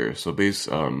quotes here. So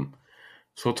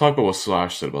we'll talk about what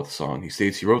Slash said about the song. He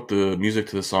states he wrote the music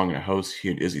to the song in a house he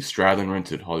and Izzy Stradlin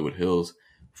rented Hollywood Hills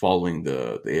following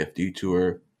the AFD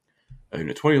tour. In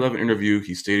a 2011 interview,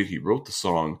 he stated he wrote the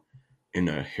song in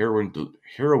a heroin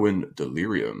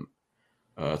delirium.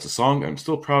 It's a song I'm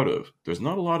still proud of. There's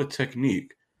not a lot of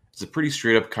technique. It's a pretty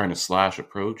straight up kind of Slash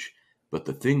approach, but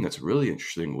the thing that's really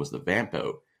interesting was the vamp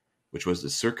out, which was the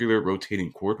circular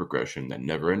rotating chord progression that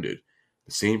never ended.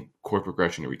 The same chord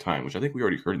progression every time, which I think we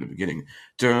already heard in the beginning.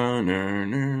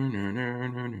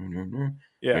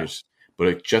 Yeah. But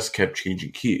it just kept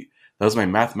changing key. That was my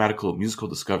mathematical musical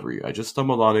discovery. I just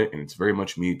stumbled on it, and it's very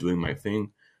much me doing my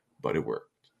thing, but it worked.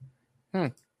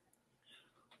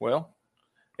 Well,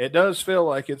 it does feel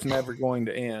like it's never going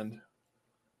to end.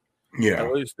 Yeah.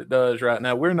 At least it does right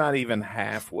now. We're not even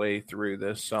halfway through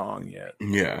this song yet.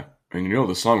 Yeah. And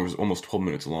the song was almost 12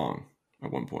 minutes long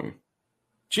at one point.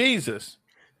 Jesus.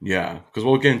 Yeah, because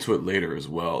we'll get into it later as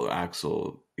well.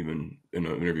 Axel, even in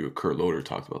an interview with Kurt Loder,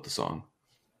 talked about the song.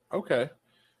 Okay.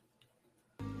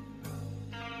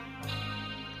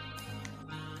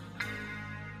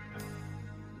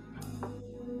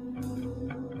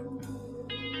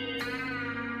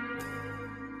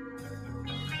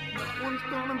 No one's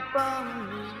gonna bother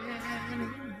me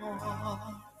anymore.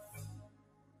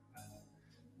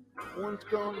 No one's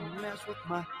gonna mess with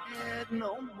my head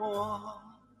no more.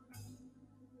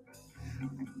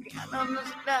 I can't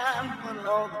understand what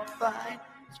all the fight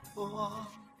is for.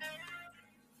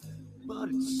 But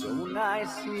it's so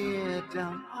nice here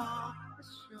down on the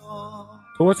shore.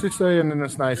 So what's he saying in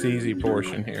this nice easy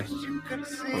portion here? You can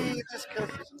see just 'cause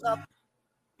it's love.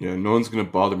 Yeah, no one's gonna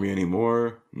bother me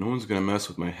anymore. No one's gonna mess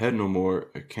with my head no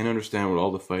more. I can't understand what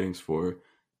all the fighting's for,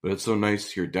 but it's so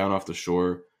nice here down off the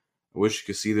shore. I wish you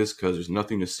could see this because there's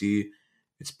nothing to see.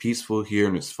 It's peaceful here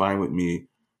and it's fine with me.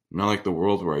 Not like the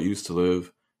world where I used to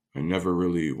live. I never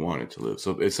really wanted to live.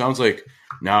 So it sounds like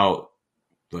now,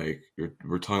 like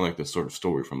we're telling like this sort of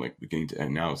story from like beginning to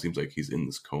end. Now it seems like he's in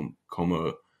this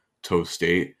comatose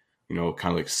state. You know,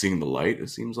 kind of like seeing the light. It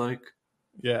seems like.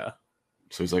 Yeah.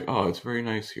 So he's like, oh, it's very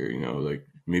nice here, you know, like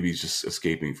maybe he's just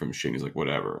escaping from shit. He's like,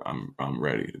 whatever, I'm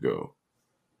ready to go.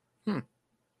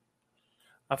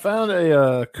 I found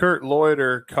a Kurt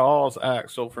Loder calls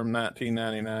Axl from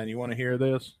 1999. You want to hear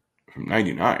this? From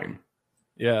 99?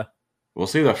 Yeah. We'll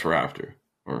save that for after.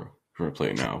 Or if we're going to play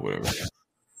it now, whatever.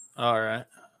 All right.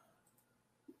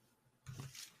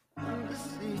 It's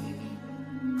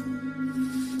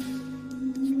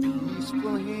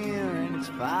peaceful here and it's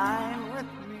fine with me.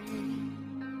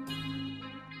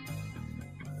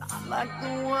 Not like the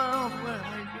world where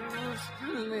I used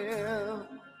to live.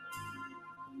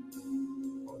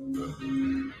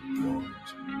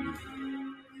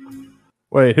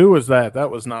 Wait, who was that? That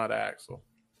was not Axl.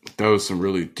 That was some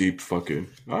really deep fucking...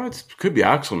 Oh, it could be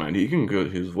Axl, man. He can go...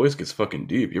 His voice gets fucking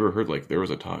deep. You ever heard, like, There Was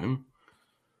a Time?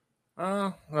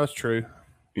 That's true.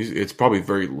 It's probably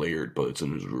very layered, but it's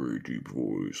in his very deep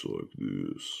voice like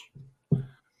this.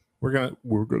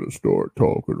 We're gonna start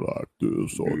talking like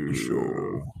this on the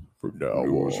show from now It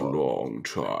was a on. long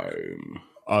time.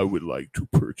 I would like to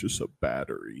purchase a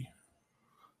battery.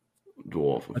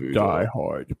 Dwarf A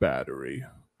die-hard battery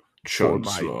for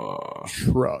my Chancellor.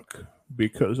 truck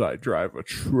because I drive a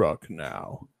truck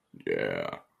now.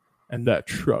 Yeah. And that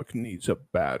truck needs a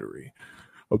battery.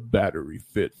 A battery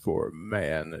fit for a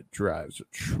man that drives a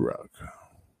truck.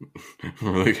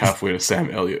 We're like halfway to Sam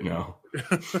Elliott now.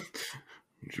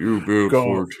 You build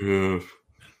Ford Tiff.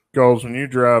 Because when you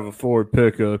drive a Ford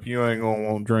pickup, you ain't going to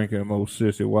want to drink them old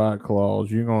sissy White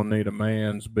Claws. You're going to need a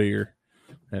man's beer.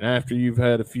 And after you've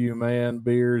had a few man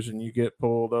beers and you get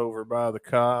pulled over by the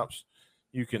cops,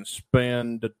 you can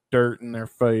spin the dirt in their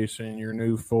face in your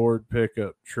new Ford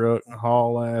pickup truck and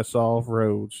haul ass off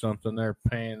road, something their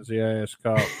pansy ass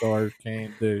cop cars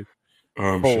can't do.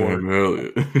 I'm Ford. Sam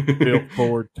Elliott. Built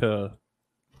Ford tough.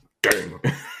 Dang.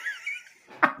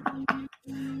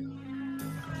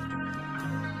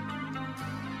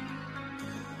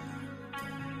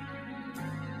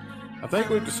 I think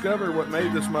we've discovered what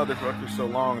made this motherfucker so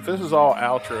long. If this is all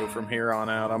outro from here on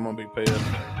out, I'm going to be pissed.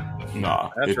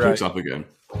 Nah, That's it right. picks up again.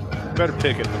 Better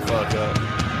pick it the fuck up.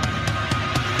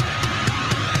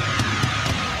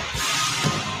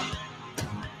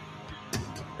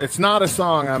 It's not a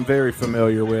song I'm very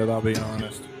familiar with, I'll be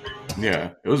honest. Yeah,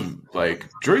 it was like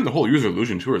during the whole User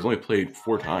Illusion tour, it's only played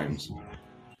 4 times.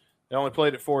 They only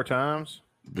played it 4 times?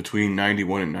 Between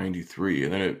 91 and 93,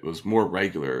 and then it was more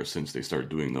regular since they started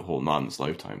doing the whole Not in This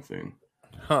Lifetime thing.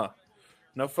 Huh.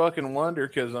 No fucking wonder,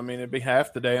 because, I mean, it'd be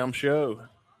half the damn show.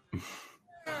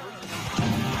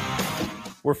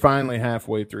 We're finally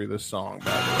halfway through this song, by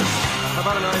the way. How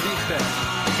about an IV stick?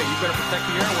 Okay, you better protect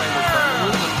the airway. We're starting to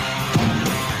lose them.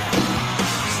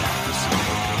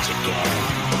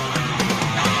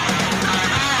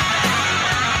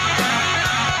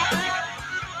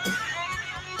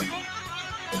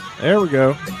 There we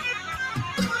go.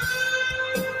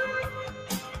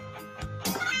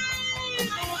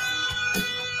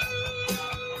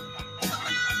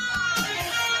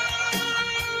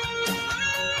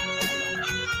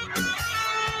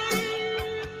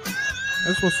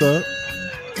 That's what's up.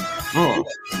 Oh.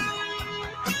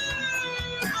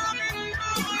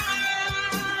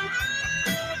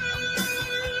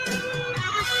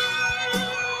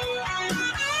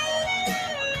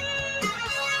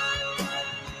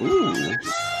 Ooh.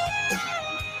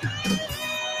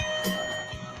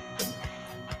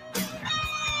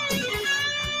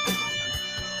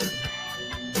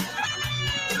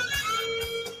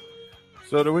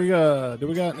 So do we got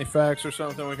any facts or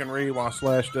something we can read while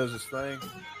Slash does his thing?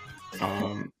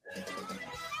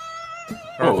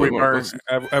 Or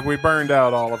have we burned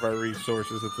out all of our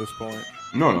resources at this point?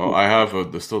 No. I have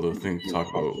still the thing to talk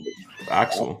about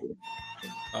Axel.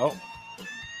 Oh.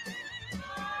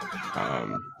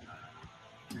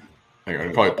 Hang on,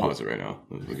 I'll probably pause it right now.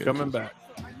 He's coming back.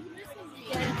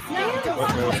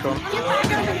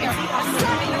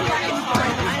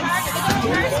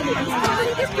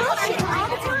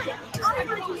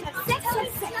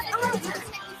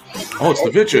 Oh, it's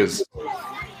the bitches.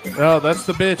 Oh, that's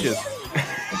the bitches.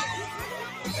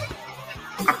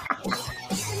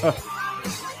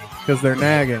 Because they're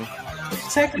nagging.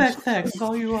 Text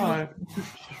all you want.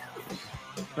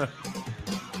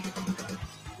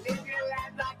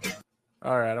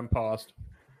 All right, I'm paused.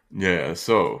 Yeah,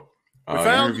 so we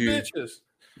found the bitches.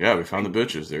 Yeah, we found the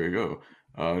bitches. There you go.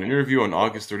 An interview on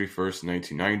August 31st,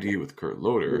 1990 with Kurt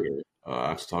Loder.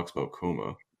 Axel talks about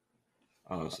Coma.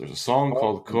 So there's a song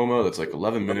called Coma that's like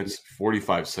 11 minutes,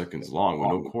 45 seconds long with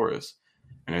no chorus.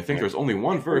 And I think there's only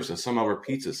one verse that somehow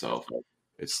repeats itself.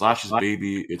 It's Slash's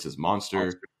Baby, it's his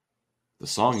Monster. The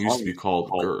song used to be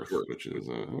called Girth, which is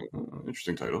an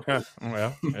interesting title.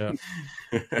 Well, yeah.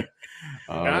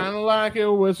 Kind of like it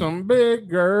with some big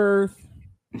girth.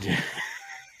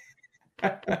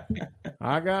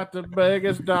 I got the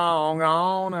biggest dong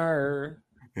on earth.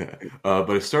 Yeah, but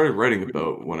I started writing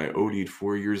about when I OD'd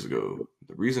 4 years ago.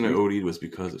 The reason I OD'd was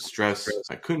because of stress.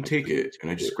 I couldn't take it, and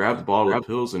I just grabbed a bottle of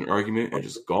pills in an argument and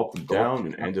just gulped them down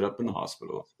and ended up in the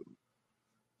hospital.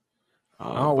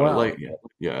 Wow. But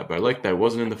I liked that I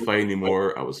wasn't in the fight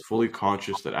anymore. I was fully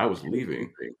conscious that I was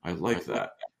leaving. I liked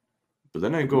that. But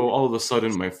then all of a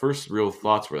sudden, my first real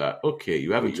thoughts were that, okay,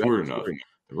 you haven't toured enough.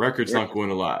 The record's not going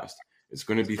to last. It's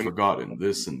going to be forgotten,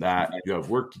 this and that. You have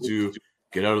work to do.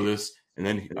 Get out of this. And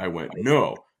then I went,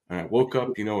 no. And I woke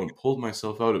up, and pulled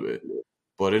myself out of it.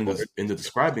 But in the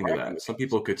describing of that, some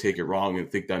people could take it wrong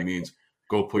and think that means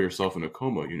go put yourself in a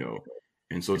coma,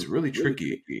 And so it's really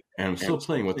tricky. And I'm still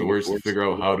playing with the words to figure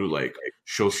out how to,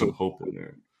 show some hope in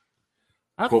there.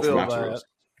 I feel that.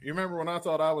 You remember when I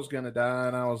thought I was going to die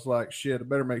and I was like, shit, I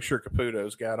better make sure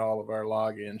Caputo's got all of our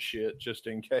login shit just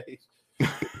in case.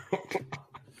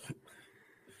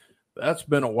 That's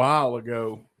been a while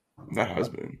ago. That has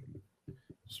been.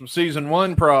 Some season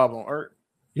 1 problem.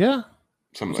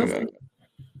 Something like that.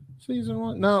 Season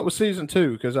 1? No, it was season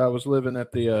 2 because I was living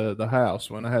at the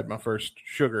house when I had my first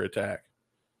sugar attack.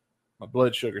 My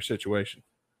blood sugar situation.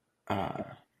 Oh,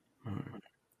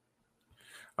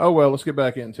 well, let's get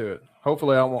back into it.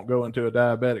 Hopefully I won't go into a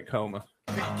diabetic coma.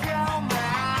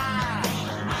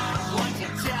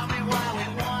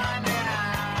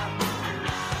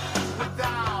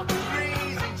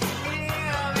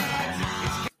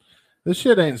 This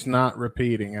shit ain't not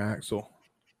repeating, Axel.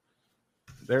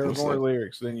 There are more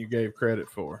lyrics than you gave credit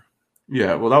for.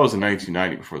 Yeah, well, that was in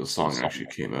 1990 before the song actually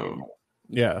came out.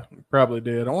 Yeah, probably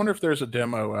did. I wonder if there's a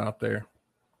demo out there.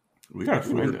 We gotta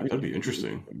find that. That'd be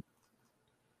interesting.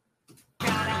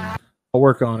 I'll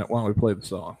work on it while we play the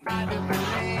song.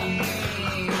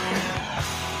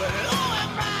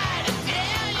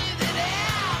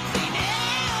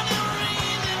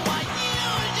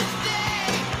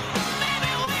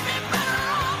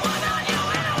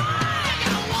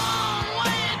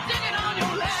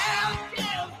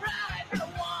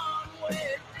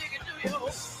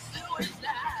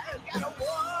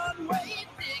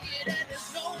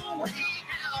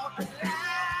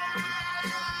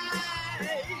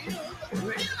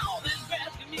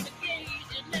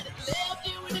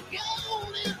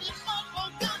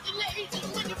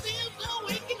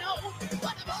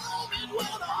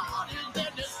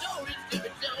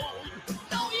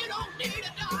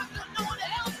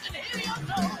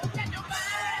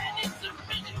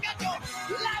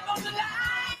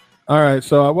 All right,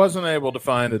 so I wasn't able to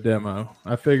find a demo.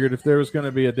 I figured if there was going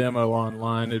to be a demo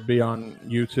online, it'd be on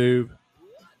YouTube.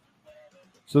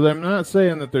 So I'm not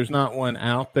saying that there's not one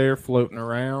out there floating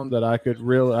around that I could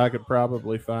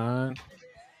probably find.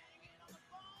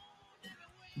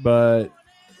 But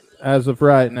as of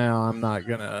right now, I'm not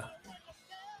gonna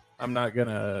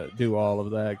do all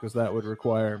of that because that would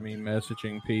require me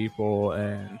messaging people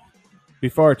and be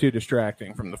far too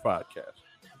distracting from the podcast.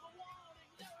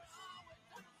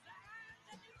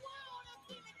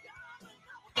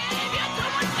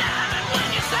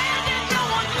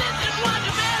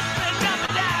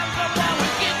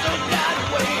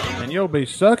 And you'll be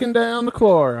sucking down the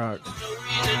Clorox.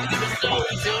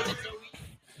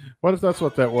 What if that's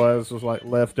what that was like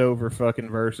leftover fucking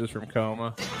verses from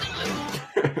Coma?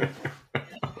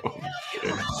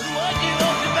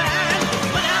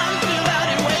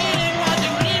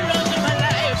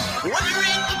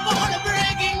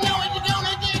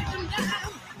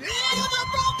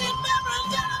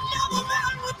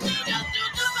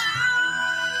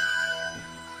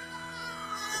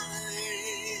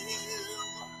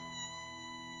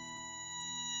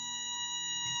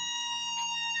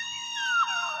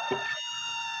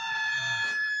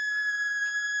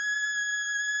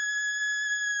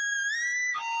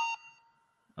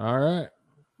 All right.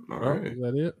 All Well, right. is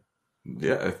that it?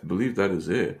 Yeah, I believe that is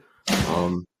it.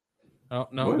 Oh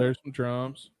no, what? there's some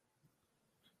drums.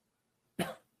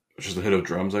 Just a hit of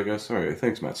drums, I guess. All right,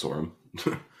 thanks, Matt Sorum.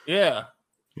 Yeah.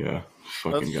 Yeah,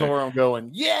 fucking That's guy. Sorum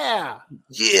going, yeah.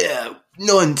 Yeah,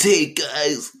 none take,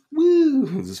 guys. Woo!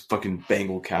 There's this fucking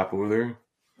Bengal cap over there.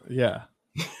 Yeah.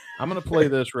 I'm going to play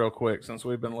this real quick since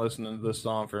we've been listening to this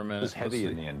song for a minute. This heavy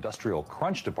in the industrial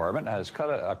crunch department has cut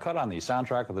a cut on the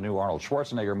soundtrack of the new Arnold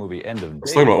Schwarzenegger movie End of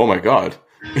Let's Days. talk about, oh my god.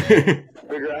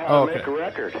 Figure out how to Okay. make a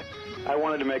record. I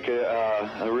wanted to make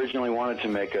originally wanted to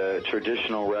make a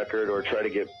traditional record or try to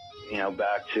get,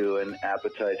 back to an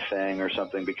Appetite thing or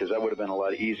something, because that would have been a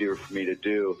lot easier for me to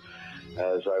do,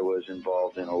 as I was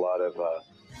involved in a lot of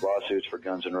lawsuits for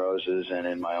Guns N' Roses and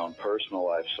in my own personal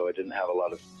life, so I didn't have a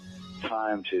lot of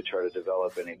time to try to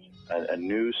develop a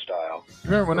new style.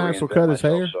 Remember when to Axl reinvent cut his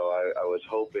myself. hair? So I was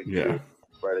hoping to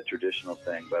write a traditional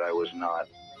thing, but I was not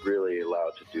really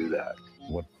allowed to do that.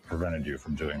 What prevented you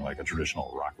from doing like a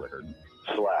traditional rock record?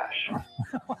 Slash.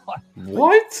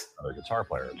 What? Another guitar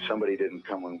player. Somebody didn't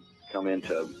come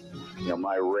into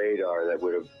my radar that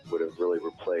would have really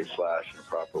replaced Slash in a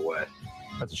proper way.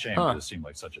 That's a shame. Huh. It seemed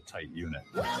like such a tight unit.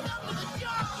 All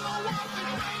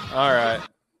right.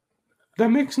 That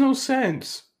makes no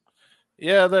sense.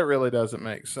 Yeah, that really doesn't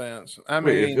make sense. I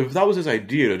Wait, mean, if that was his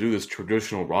idea to do this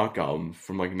traditional rock album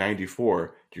from like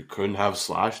 94, you couldn't have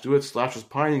Slash do it? Slash was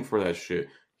pining for that shit.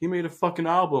 He made a fucking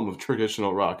album of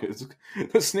traditional rock. It's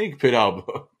the Snake Pit album.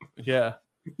 yeah.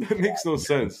 That makes no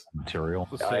sense. Material.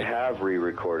 I have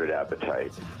re-recorded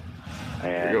Appetite.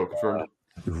 There And you go, confirmed.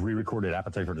 You've re-recorded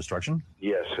Appetite for Destruction?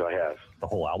 yes, I have. The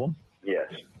whole album?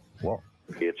 Yes. Well,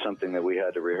 It's something that we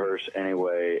had to rehearse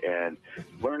anyway, and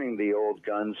learning the old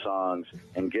Gun songs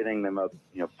and getting them up,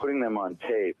 putting them on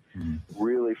tape,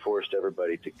 really forced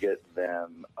everybody to get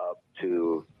them up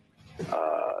to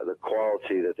the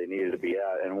quality that they needed to be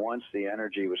at. And once the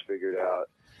energy was figured out,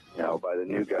 by the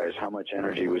new guys, how much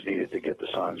energy was needed to get the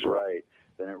songs right,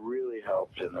 then it really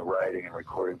helped in the writing and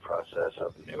recording process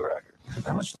of the new record.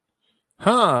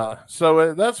 Huh.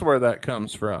 So that's where that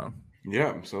comes from.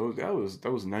 Yeah, so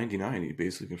that was 99. He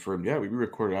basically confirmed, yeah, we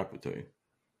re-recorded Appetite.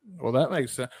 Well, that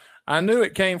makes sense. I knew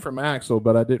it came from Axl,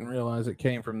 but I didn't realize it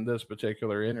came from this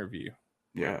particular interview.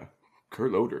 Yeah,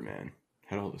 Kurt Loder, man,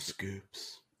 had all the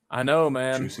scoops. I know,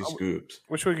 man. Juicy scoops.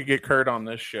 Wish we could get Kurt on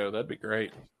this show. That'd be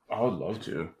great. I would love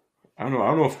to. I don't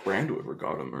know if Brando ever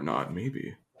got him or not.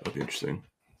 Maybe. That'd be interesting.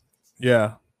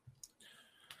 Yeah.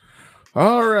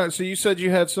 All right. So you said you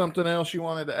had something else you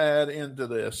wanted to add into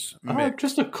this mix.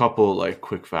 Just a couple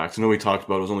quick facts. I know we talked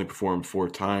about it was only performed 4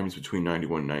 times between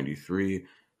 91 and 93.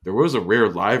 There was a rare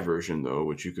live version, though,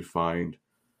 which you could find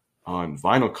on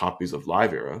vinyl copies of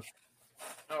Live Era.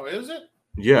 Oh, is it?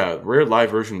 Yeah, the rare live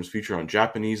version was featured on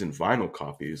Japanese and vinyl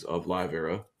copies of Live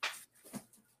Era.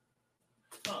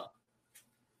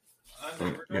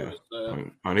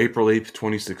 On April 8th,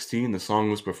 2016, the song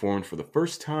was performed for the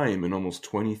first time in almost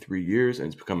 23 years, and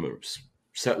it's become a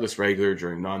setlist regular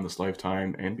during Non This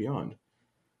Lifetime and beyond.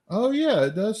 Oh, yeah.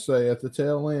 It does say at the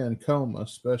tail end, Coma,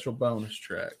 special bonus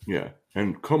track. Yeah,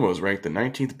 and Como is ranked the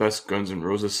 19th best Guns N'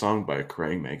 Roses song by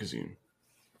Kerrang! Magazine.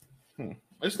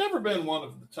 It's never been one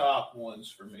of the top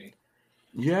ones for me.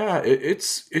 Yeah,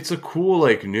 it's a cool,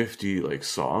 nifty,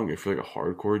 song if you're a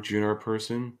hardcore GNR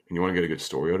person and you want to get a good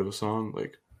story out of a song,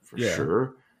 for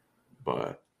sure.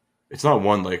 But it's not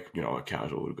one a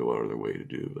casual would go out of their way to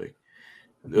do.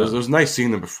 It was nice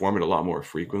seeing them perform it a lot more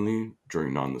frequently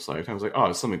during Non This Lifetime. I was like, oh,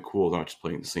 it's something cool, not just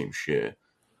playing the same shit.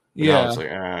 But now it's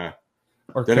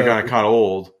then it got kind of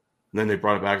old. And then they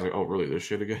brought it back. It's like, oh, really, this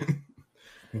shit again?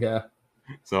 Yeah.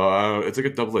 So it's like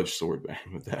a double-edged sword, man,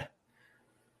 with that.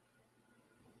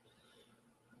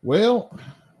 Well,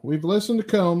 we've listened to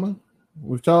Coma.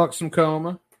 We've talked some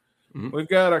Coma. Mm-hmm. We've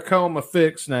got our Coma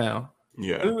fix now.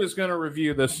 Yeah. Who is going to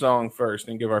review this song first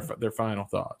and give their final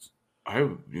thoughts?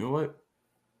 You know what?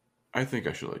 I think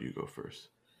I should let you go first.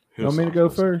 You want me to go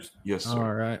first? Yes, sir.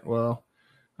 All right. Well,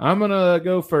 I'm going to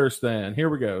go first then. Here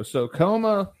we go. So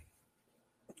Coma,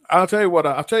 I'll tell you what.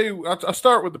 I'll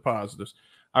start with the positives.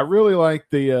 I really like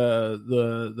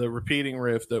the repeating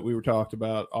riff that we were talked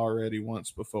about already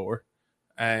once before.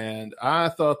 And I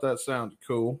thought that sounded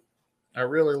cool. I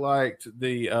really liked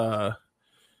it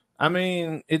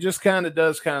just kind of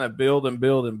does build and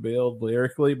build and build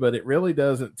lyrically, but it really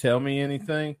doesn't tell me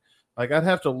anything. I'd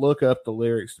have to look up the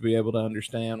lyrics to be able to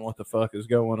understand what the fuck is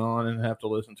going on and have to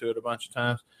listen to it a bunch of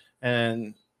times.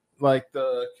 And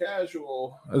the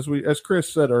casual, as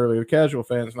Chris said earlier, the casual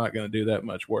fan is not going to do that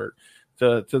much work.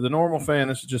 To the normal fan,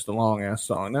 this is just a long ass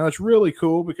song. Now it's really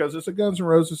cool because it's a Guns N'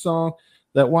 Roses song.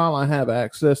 that while I have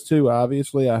access to,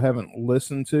 obviously I haven't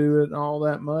listened to it all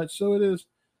that much, so it is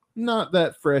not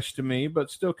that fresh to me,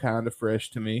 but still kind of fresh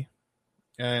to me.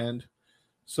 And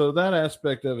so that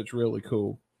aspect of it's really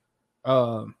cool.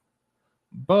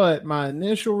 But my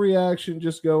initial reaction,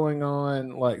 just going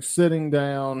on, like sitting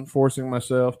down, forcing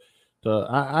myself to,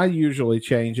 I usually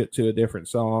change it to a different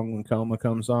song when Coma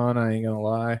comes on. I ain't gonna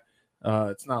lie.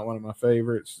 It's not one of my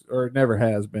favorites, or it never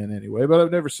has been anyway, but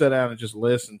I've never sat down and just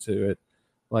listened to it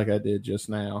like I did just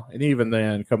now. And even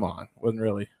then, come on, wasn't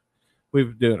really, we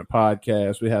were doing a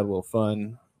podcast. We had a little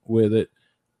fun with it.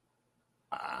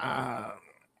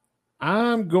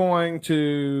 I'm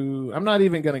not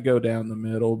even going to go down the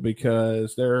middle,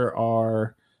 because there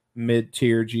are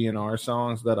mid-tier GNR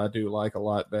songs that I do like a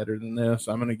lot better than this.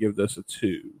 I'm going to give this a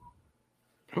 2.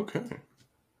 Okay.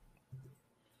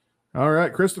 All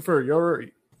right, Christopher,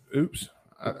 oops.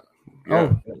 Yeah.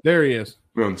 Oh, there he is.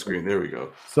 We're on the screen. There we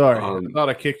go. Sorry, I thought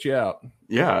I kicked you out.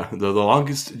 Yeah, the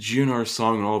longest GNR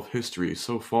song in all of history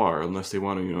so far, unless they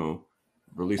want to,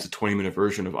 release a 20-minute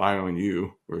version of Eye on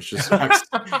You, where it's just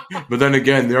but then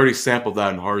again, they already sampled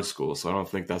that in Hard School, so I don't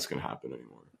think that's going to happen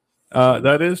anymore.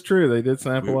 That is true. They did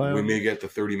sample we may get the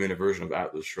 30-minute version of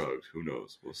Atlas Shrugged. Who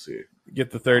knows? We'll see. Get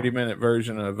the 30-minute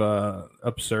version of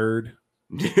Absurd.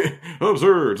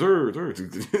 Absurd. It's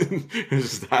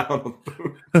just that on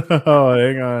the Oh,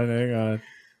 hang on.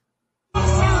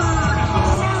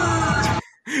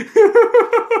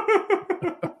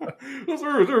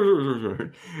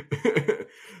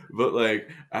 But like,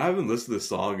 I haven't listened to this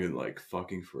song in like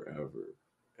fucking forever,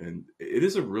 and it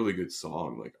is a really good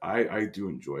song. Like, I do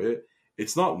enjoy it.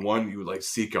 It's not one you would like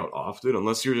seek out often,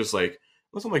 unless you're just like,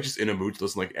 unless I'm like just in a mood to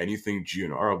listen to like anything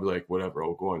GNR. I'll be like, whatever,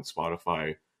 I'll go on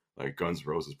Spotify, like Guns N'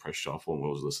 Roses, press shuffle, and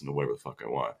we'll just listen to whatever the fuck I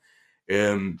want.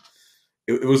 And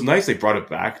it was nice they brought it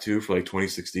back too for like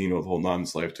 2016, the whole Not in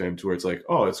This Lifetime tour. It's like,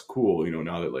 oh, it's cool,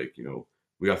 now that like,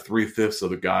 we got 3/5 of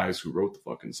the guys who wrote the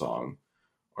fucking song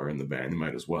are in the band. They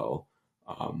might as well.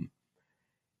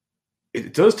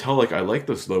 It does tell, like, I like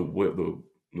this the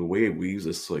way it weaves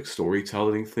this like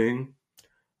storytelling thing.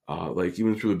 Like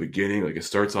even through the beginning, like it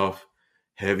starts off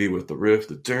heavy with the riff,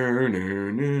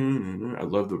 I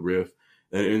love the riff,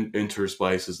 and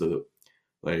intersplices the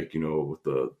like with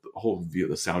the whole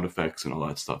the sound effects and all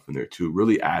that stuff in there too.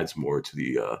 Really adds more to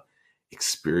the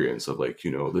experience of like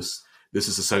this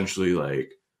is essentially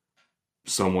like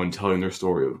someone telling their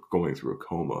story of going through a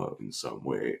coma in some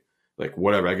way, like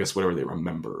whatever they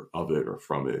remember of it or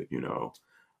from it,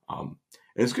 and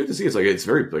it's good to see. It's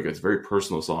very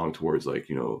personal song towards like,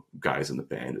 guys in the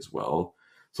band as well.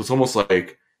 So it's almost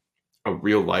like a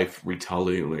real life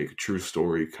retelling, like a true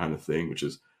story kind of thing, which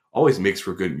is always makes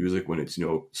for good music when it's,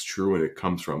 it's true and it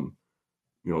comes from,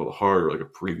 the heart or like a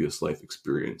previous life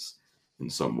experience in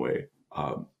some way.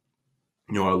 I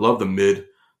love the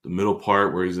middle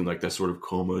part where he's in like that sort of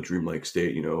coma, dreamlike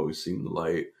state, he's seeing the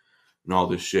light and all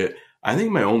this shit. I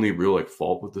think my only real like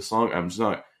fault with the song, I'm just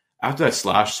not, after that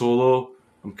Slash solo,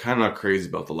 I'm kind of not crazy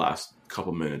about the last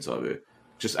couple minutes of it.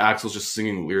 Just Axl's just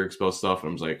singing lyrics about stuff, and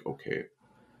I'm just like, okay.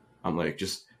 I'm like,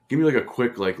 just give me like a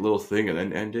quick like little thing and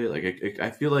then end it. Like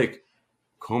I feel like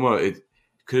Coma, it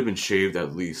could have been shaved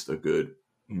at least a good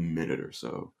minute or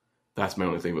so. That's my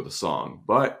only thing with the song.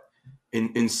 But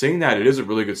in saying that, it is a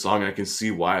really good song, and I can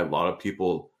see why a lot of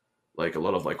people, like a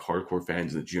lot of like hardcore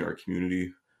fans in the GNR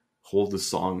community, hold this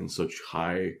song in such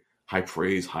high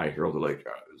praise, high herald. They're like,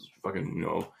 fucking,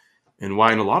 and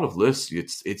why in a lot of lists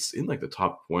it's in like the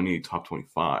top 20, top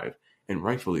 25, and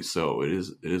rightfully so. It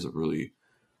is a really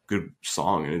good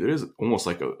song, and it is almost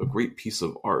like a great piece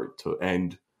of art to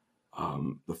end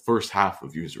the first half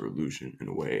of User Illusion in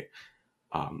a way.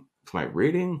 For my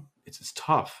rating, it's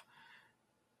tough,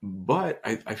 but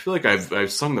I feel like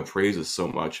I've sung the praises so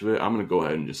much of it. I'm gonna go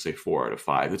ahead and just say 4 out of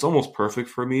 5. It's almost perfect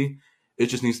for me. It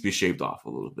just needs to be shaved off a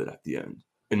little bit at the end,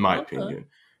 in my opinion.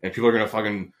 And people are gonna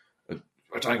fucking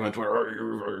attack me on Twitter. Oh,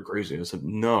 you're crazy. I said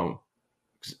no.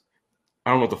 I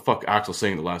don't know what the fuck Axl's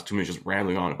saying the last 2 minutes, just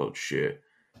rambling on about shit.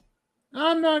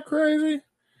 I'm not crazy.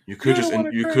 You could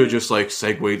just like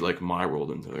segued like My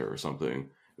World into there or something.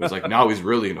 It was like now he's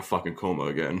really in a fucking coma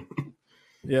again.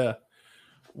 Yeah.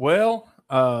 Well,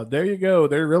 there you go.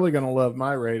 They're really gonna love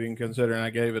my rating considering I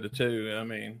gave it a 2. I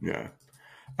mean, yeah.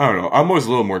 I don't know. I'm always a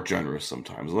little more generous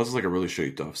sometimes, unless it's like a really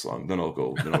shitty Duff song. Then I'll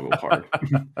go hard.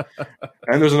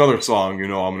 And there's another song, I'm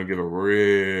gonna give a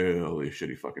really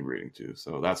shitty fucking rating to.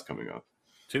 So that's coming up.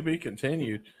 To be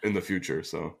continued in the future.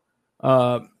 So,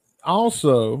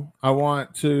 also, I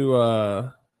want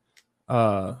to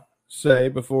say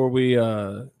before we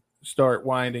start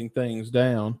winding things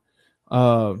down,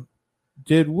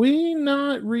 Did we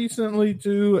not recently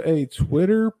do a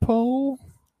Twitter poll?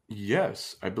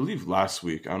 Yes, I believe last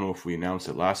week. I don't know if we announced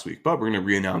it last week, but we're going to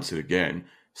re-announce it again.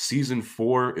 Season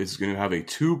 4 is going to have a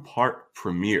 2-part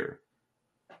premiere.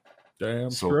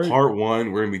 Damn So straight. part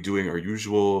 1, we're going to be doing our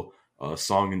usual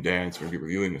song and dance. We're going to be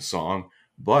reviewing a song.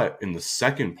 But in the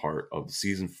second part of the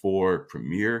Season 4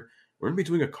 premiere, we're going to be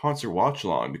doing a concert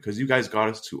watch-along because you guys got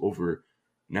us to over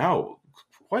now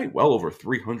quite well over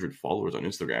 300 followers on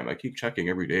Instagram. I keep checking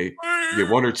every day. You get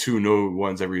 1 or 2 no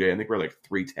ones every day. I think we're like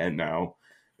 310 now.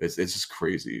 It's just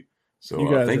crazy.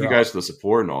 So thank you guys for the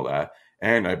support and all that.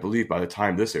 And I believe by the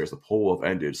time this airs, the poll will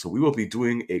have ended. So we will be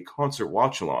doing a concert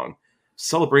watch-along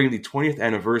celebrating the 20th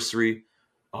anniversary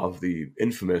of the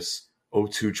infamous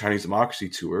O2 Chinese Democracy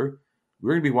Tour.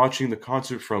 We're going to be watching the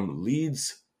concert from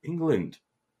Leeds, England.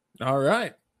 All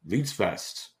right. Leeds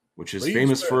Fest, which is Leeds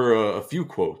famous Fest. for a few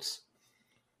quotes.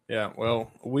 Yeah,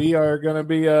 well, we are going to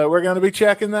be we're going to be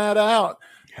checking that out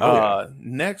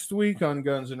next week on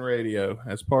Guns and Radio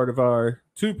as part of our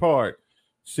 2-part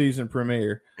season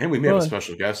premiere. And we may have a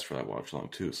special guest for that watch along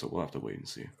too, so we'll have to wait and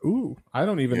see. Ooh, I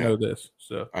don't even know this.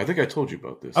 So I think I told you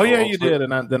about this. Oh yeah, you did,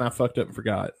 and then I fucked up and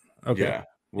forgot. Okay. Yeah,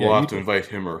 we'll have to invite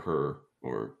him or her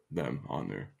or them on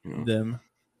there. You know,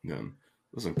 them.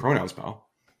 Listen, pronouns, pal.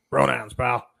 Pronouns,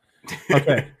 pal.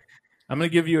 Okay. I'm going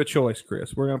to give you a choice,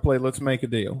 Chris. We're going to play Let's Make a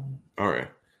Deal. All right.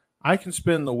 I can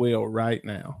spin the wheel right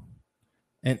now,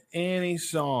 and any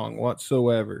song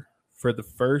whatsoever for the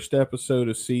first episode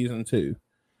of season 2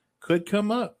 could come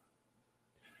up.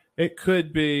 It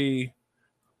could be,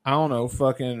 I don't know,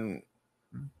 fucking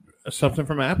something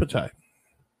from Appetite.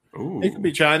 Ooh. It could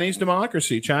be Chinese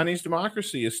Democracy. Chinese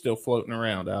Democracy is still floating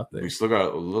around out there. We still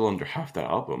got a little under half that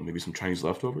album. Maybe some Chinese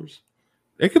leftovers.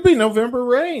 It could be November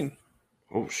Rain.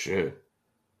 Oh, shit.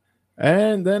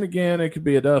 And then again, it could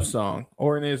be a Duff song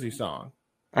or an Izzy song.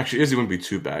 Actually, Izzy wouldn't be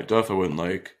too bad. Duff, I wouldn't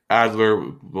like.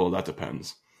 Adler, well, that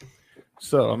depends.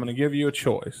 So I'm going to give you a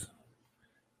choice.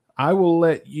 I will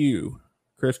let you,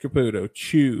 Chris Caputo,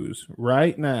 choose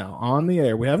right now on the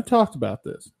air. We haven't talked about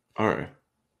this. All right.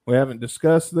 We haven't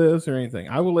discussed this or anything.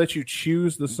 I will let you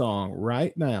choose the song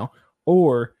right now,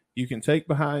 or you can take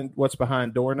what's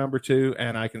behind door number 2,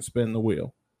 and I can spin the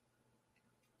wheel.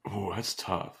 Oh, that's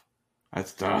tough.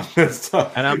 That's tough. That's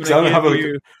tough. And I don't have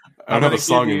a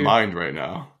song in mind right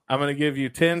now. I'm going to give you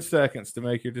 10 seconds to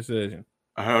make your decision.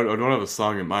 I don't have a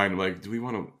song in mind. Like, do we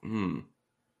want to...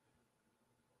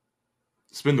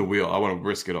 Spin the wheel. I want to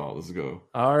risk it all. Let's go.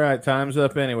 All right. Time's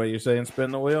up anyway. You're saying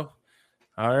spin the wheel?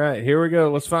 All right. Here we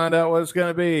go. Let's find out what it's going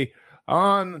to be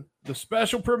on the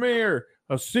special premiere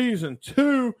of Season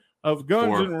 2 of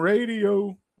Guns and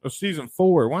Radio. Of Season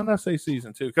 4. Why did I say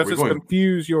Season 2? Because it's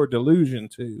Confuse Your Delusion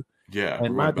 2. Yeah.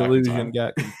 And my delusion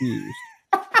got confused.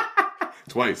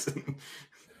 Twice.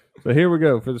 So here we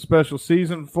go for the special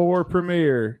Season 4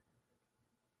 premiere.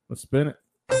 Let's spin it.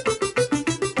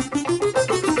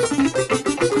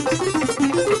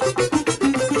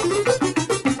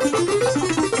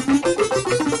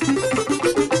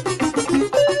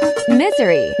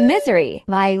 Misery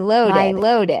by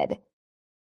Loaded.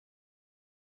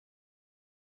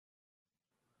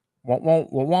 Oh,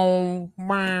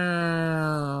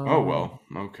 well.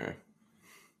 Okay.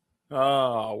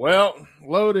 Well,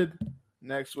 Loaded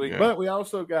next week. Yeah. But we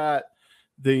also got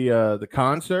the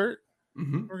concert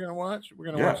we're going to watch. We're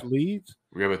going to watch Leeds.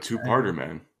 We have a 2-parter,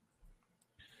 man.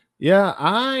 Yeah,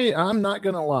 I'm not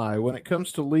going to lie. When it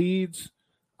comes to Leeds,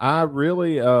 I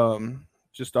really,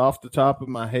 just off the top of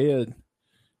my head,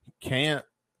 can't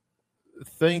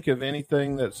think of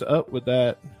anything that's up with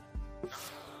that.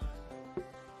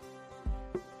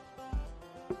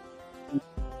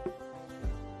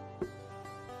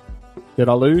 Did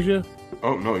I lose you?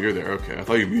 Oh, no, you're there. Okay. I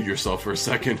thought you muted yourself for a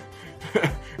second.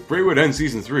 Braidwood ends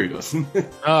season 3, doesn't it?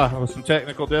 With some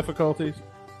technical difficulties.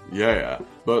 Yeah.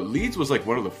 But Leeds was like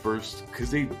one of the first, because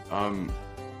they,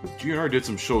 GNR did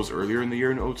some shows earlier in the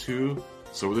year in 2002.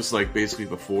 So this is like basically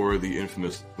before the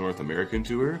infamous North American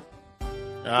tour.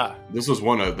 This was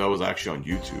one that was actually on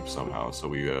YouTube somehow. So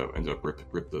we ended up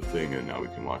rip the thing, and now we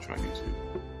can watch it on YouTube.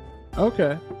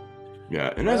 Okay.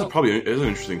 Yeah, and that's probably an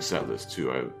interesting set list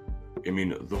too. I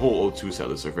mean, the whole O2 set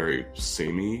lists are very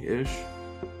samey-ish.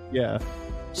 Yeah.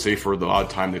 Save for the odd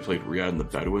time they played Riyadh and the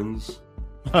Bedouins.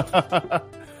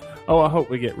 Oh, I hope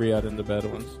we get Riyadh and the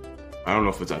Bedouins. I don't know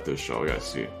if it's at this show. We gotta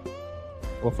see.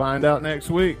 We'll find out next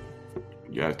week.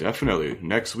 Yeah, definitely.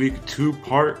 Next week,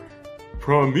 2-part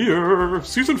premiere,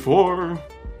 Season 4.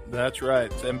 That's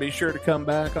right. And be sure to come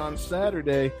back on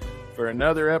Saturday for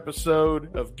another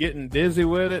episode of Getting Dizzy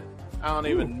With It. I don't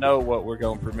even know what we're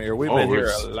going to premiere. We've been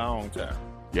here a long time.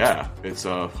 Yeah, it's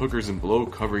Hookers and Blow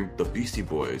covering the Beastie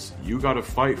Boys. You gotta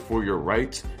fight for your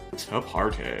right to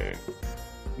party.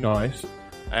 Nice.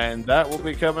 And that will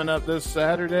be coming up this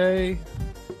Saturday.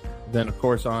 Then, of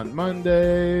course, on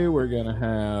Monday, we're going to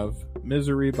have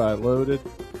Misery by Loaded.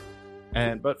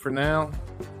 But for now,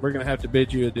 we're going to have to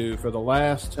bid you adieu for the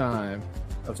last time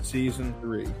of Season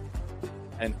 3.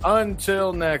 And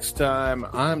until next time,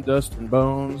 I'm Dustin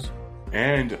Bones.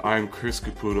 And I'm Chris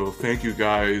Caputo. Thank you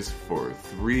guys for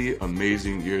 3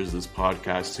 amazing years of this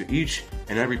podcast. To each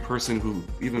and every person who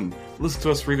even listened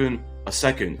to us for even a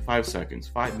second, 5 seconds,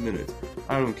 5 minutes.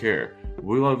 I don't care.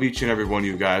 We love each and every one of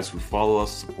you guys who follow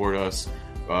us, support us.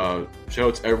 Shout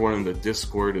out to everyone in the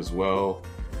Discord as well.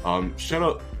 Shout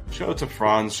out to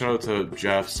Franz. Shout out to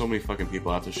Jeff. So many fucking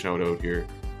people I have to shout out here.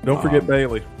 Don't forget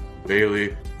Bailey.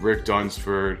 Rick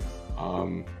Dunsford.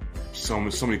 So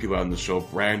many people out on the show.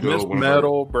 Brando.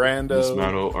 Miss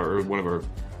Metal, or one of our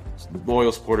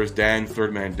loyal supporters, Dan,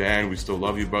 Third Man Dan. We still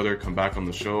love you, brother. Come back on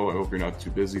the show. I hope you're not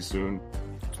too busy soon.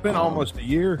 It's been almost a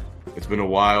year. It's been a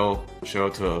while.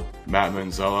 Shout out to Matt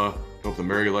Manzella. Hope the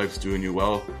Merry Life's doing you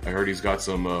well. I heard he's got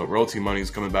some royalty monies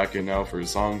coming back in now for his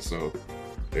songs, so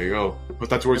there you go. Put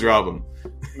that towards your album.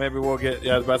 Maybe we'll get,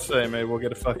 I was about to say, maybe we'll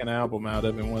get a fucking album out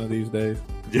of him one of these days.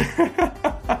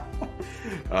 Yeah.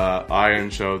 Ian,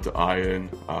 shout out to Ian.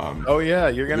 Oh yeah,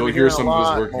 you'll hear some of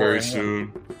his work very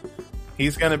soon.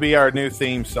 He's going to be our new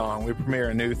theme song. We premiere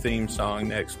a new theme song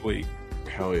next week.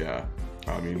 Hell yeah.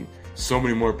 I mean, so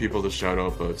many more people to shout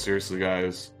out, but seriously,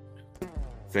 guys,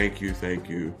 thank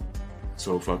you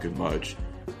so fucking much.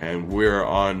 And we're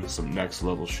on some next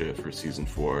level shit for season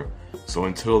 4. So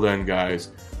until then, guys,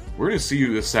 we're going to see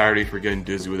you this Saturday for Getting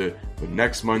Dizzy with It. But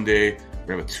next Monday,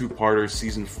 we're going to have a 2-parter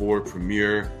season 4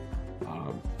 premiere.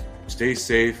 Stay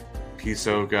safe. Peace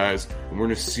out, guys. And we're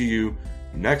going to see you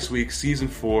next week, season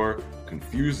 4.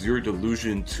 Confuse Your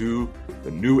Delusion 2.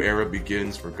 The new era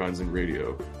begins for Guns and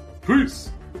Radio.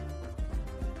 Peace!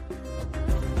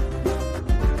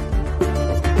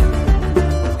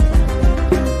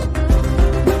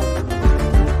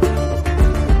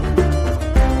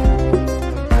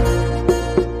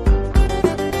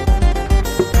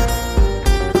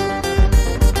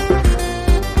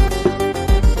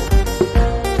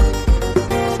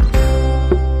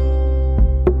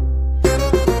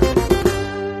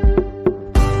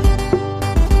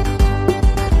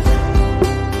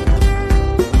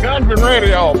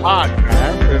 Radio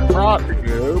podcast is brought to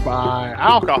you by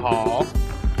alcohol,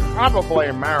 probably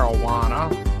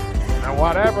marijuana, and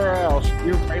whatever else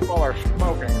you people are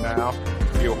smoking now,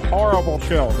 you horrible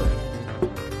children.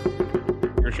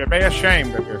 You should be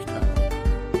ashamed of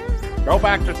yourself. Go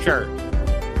back to church.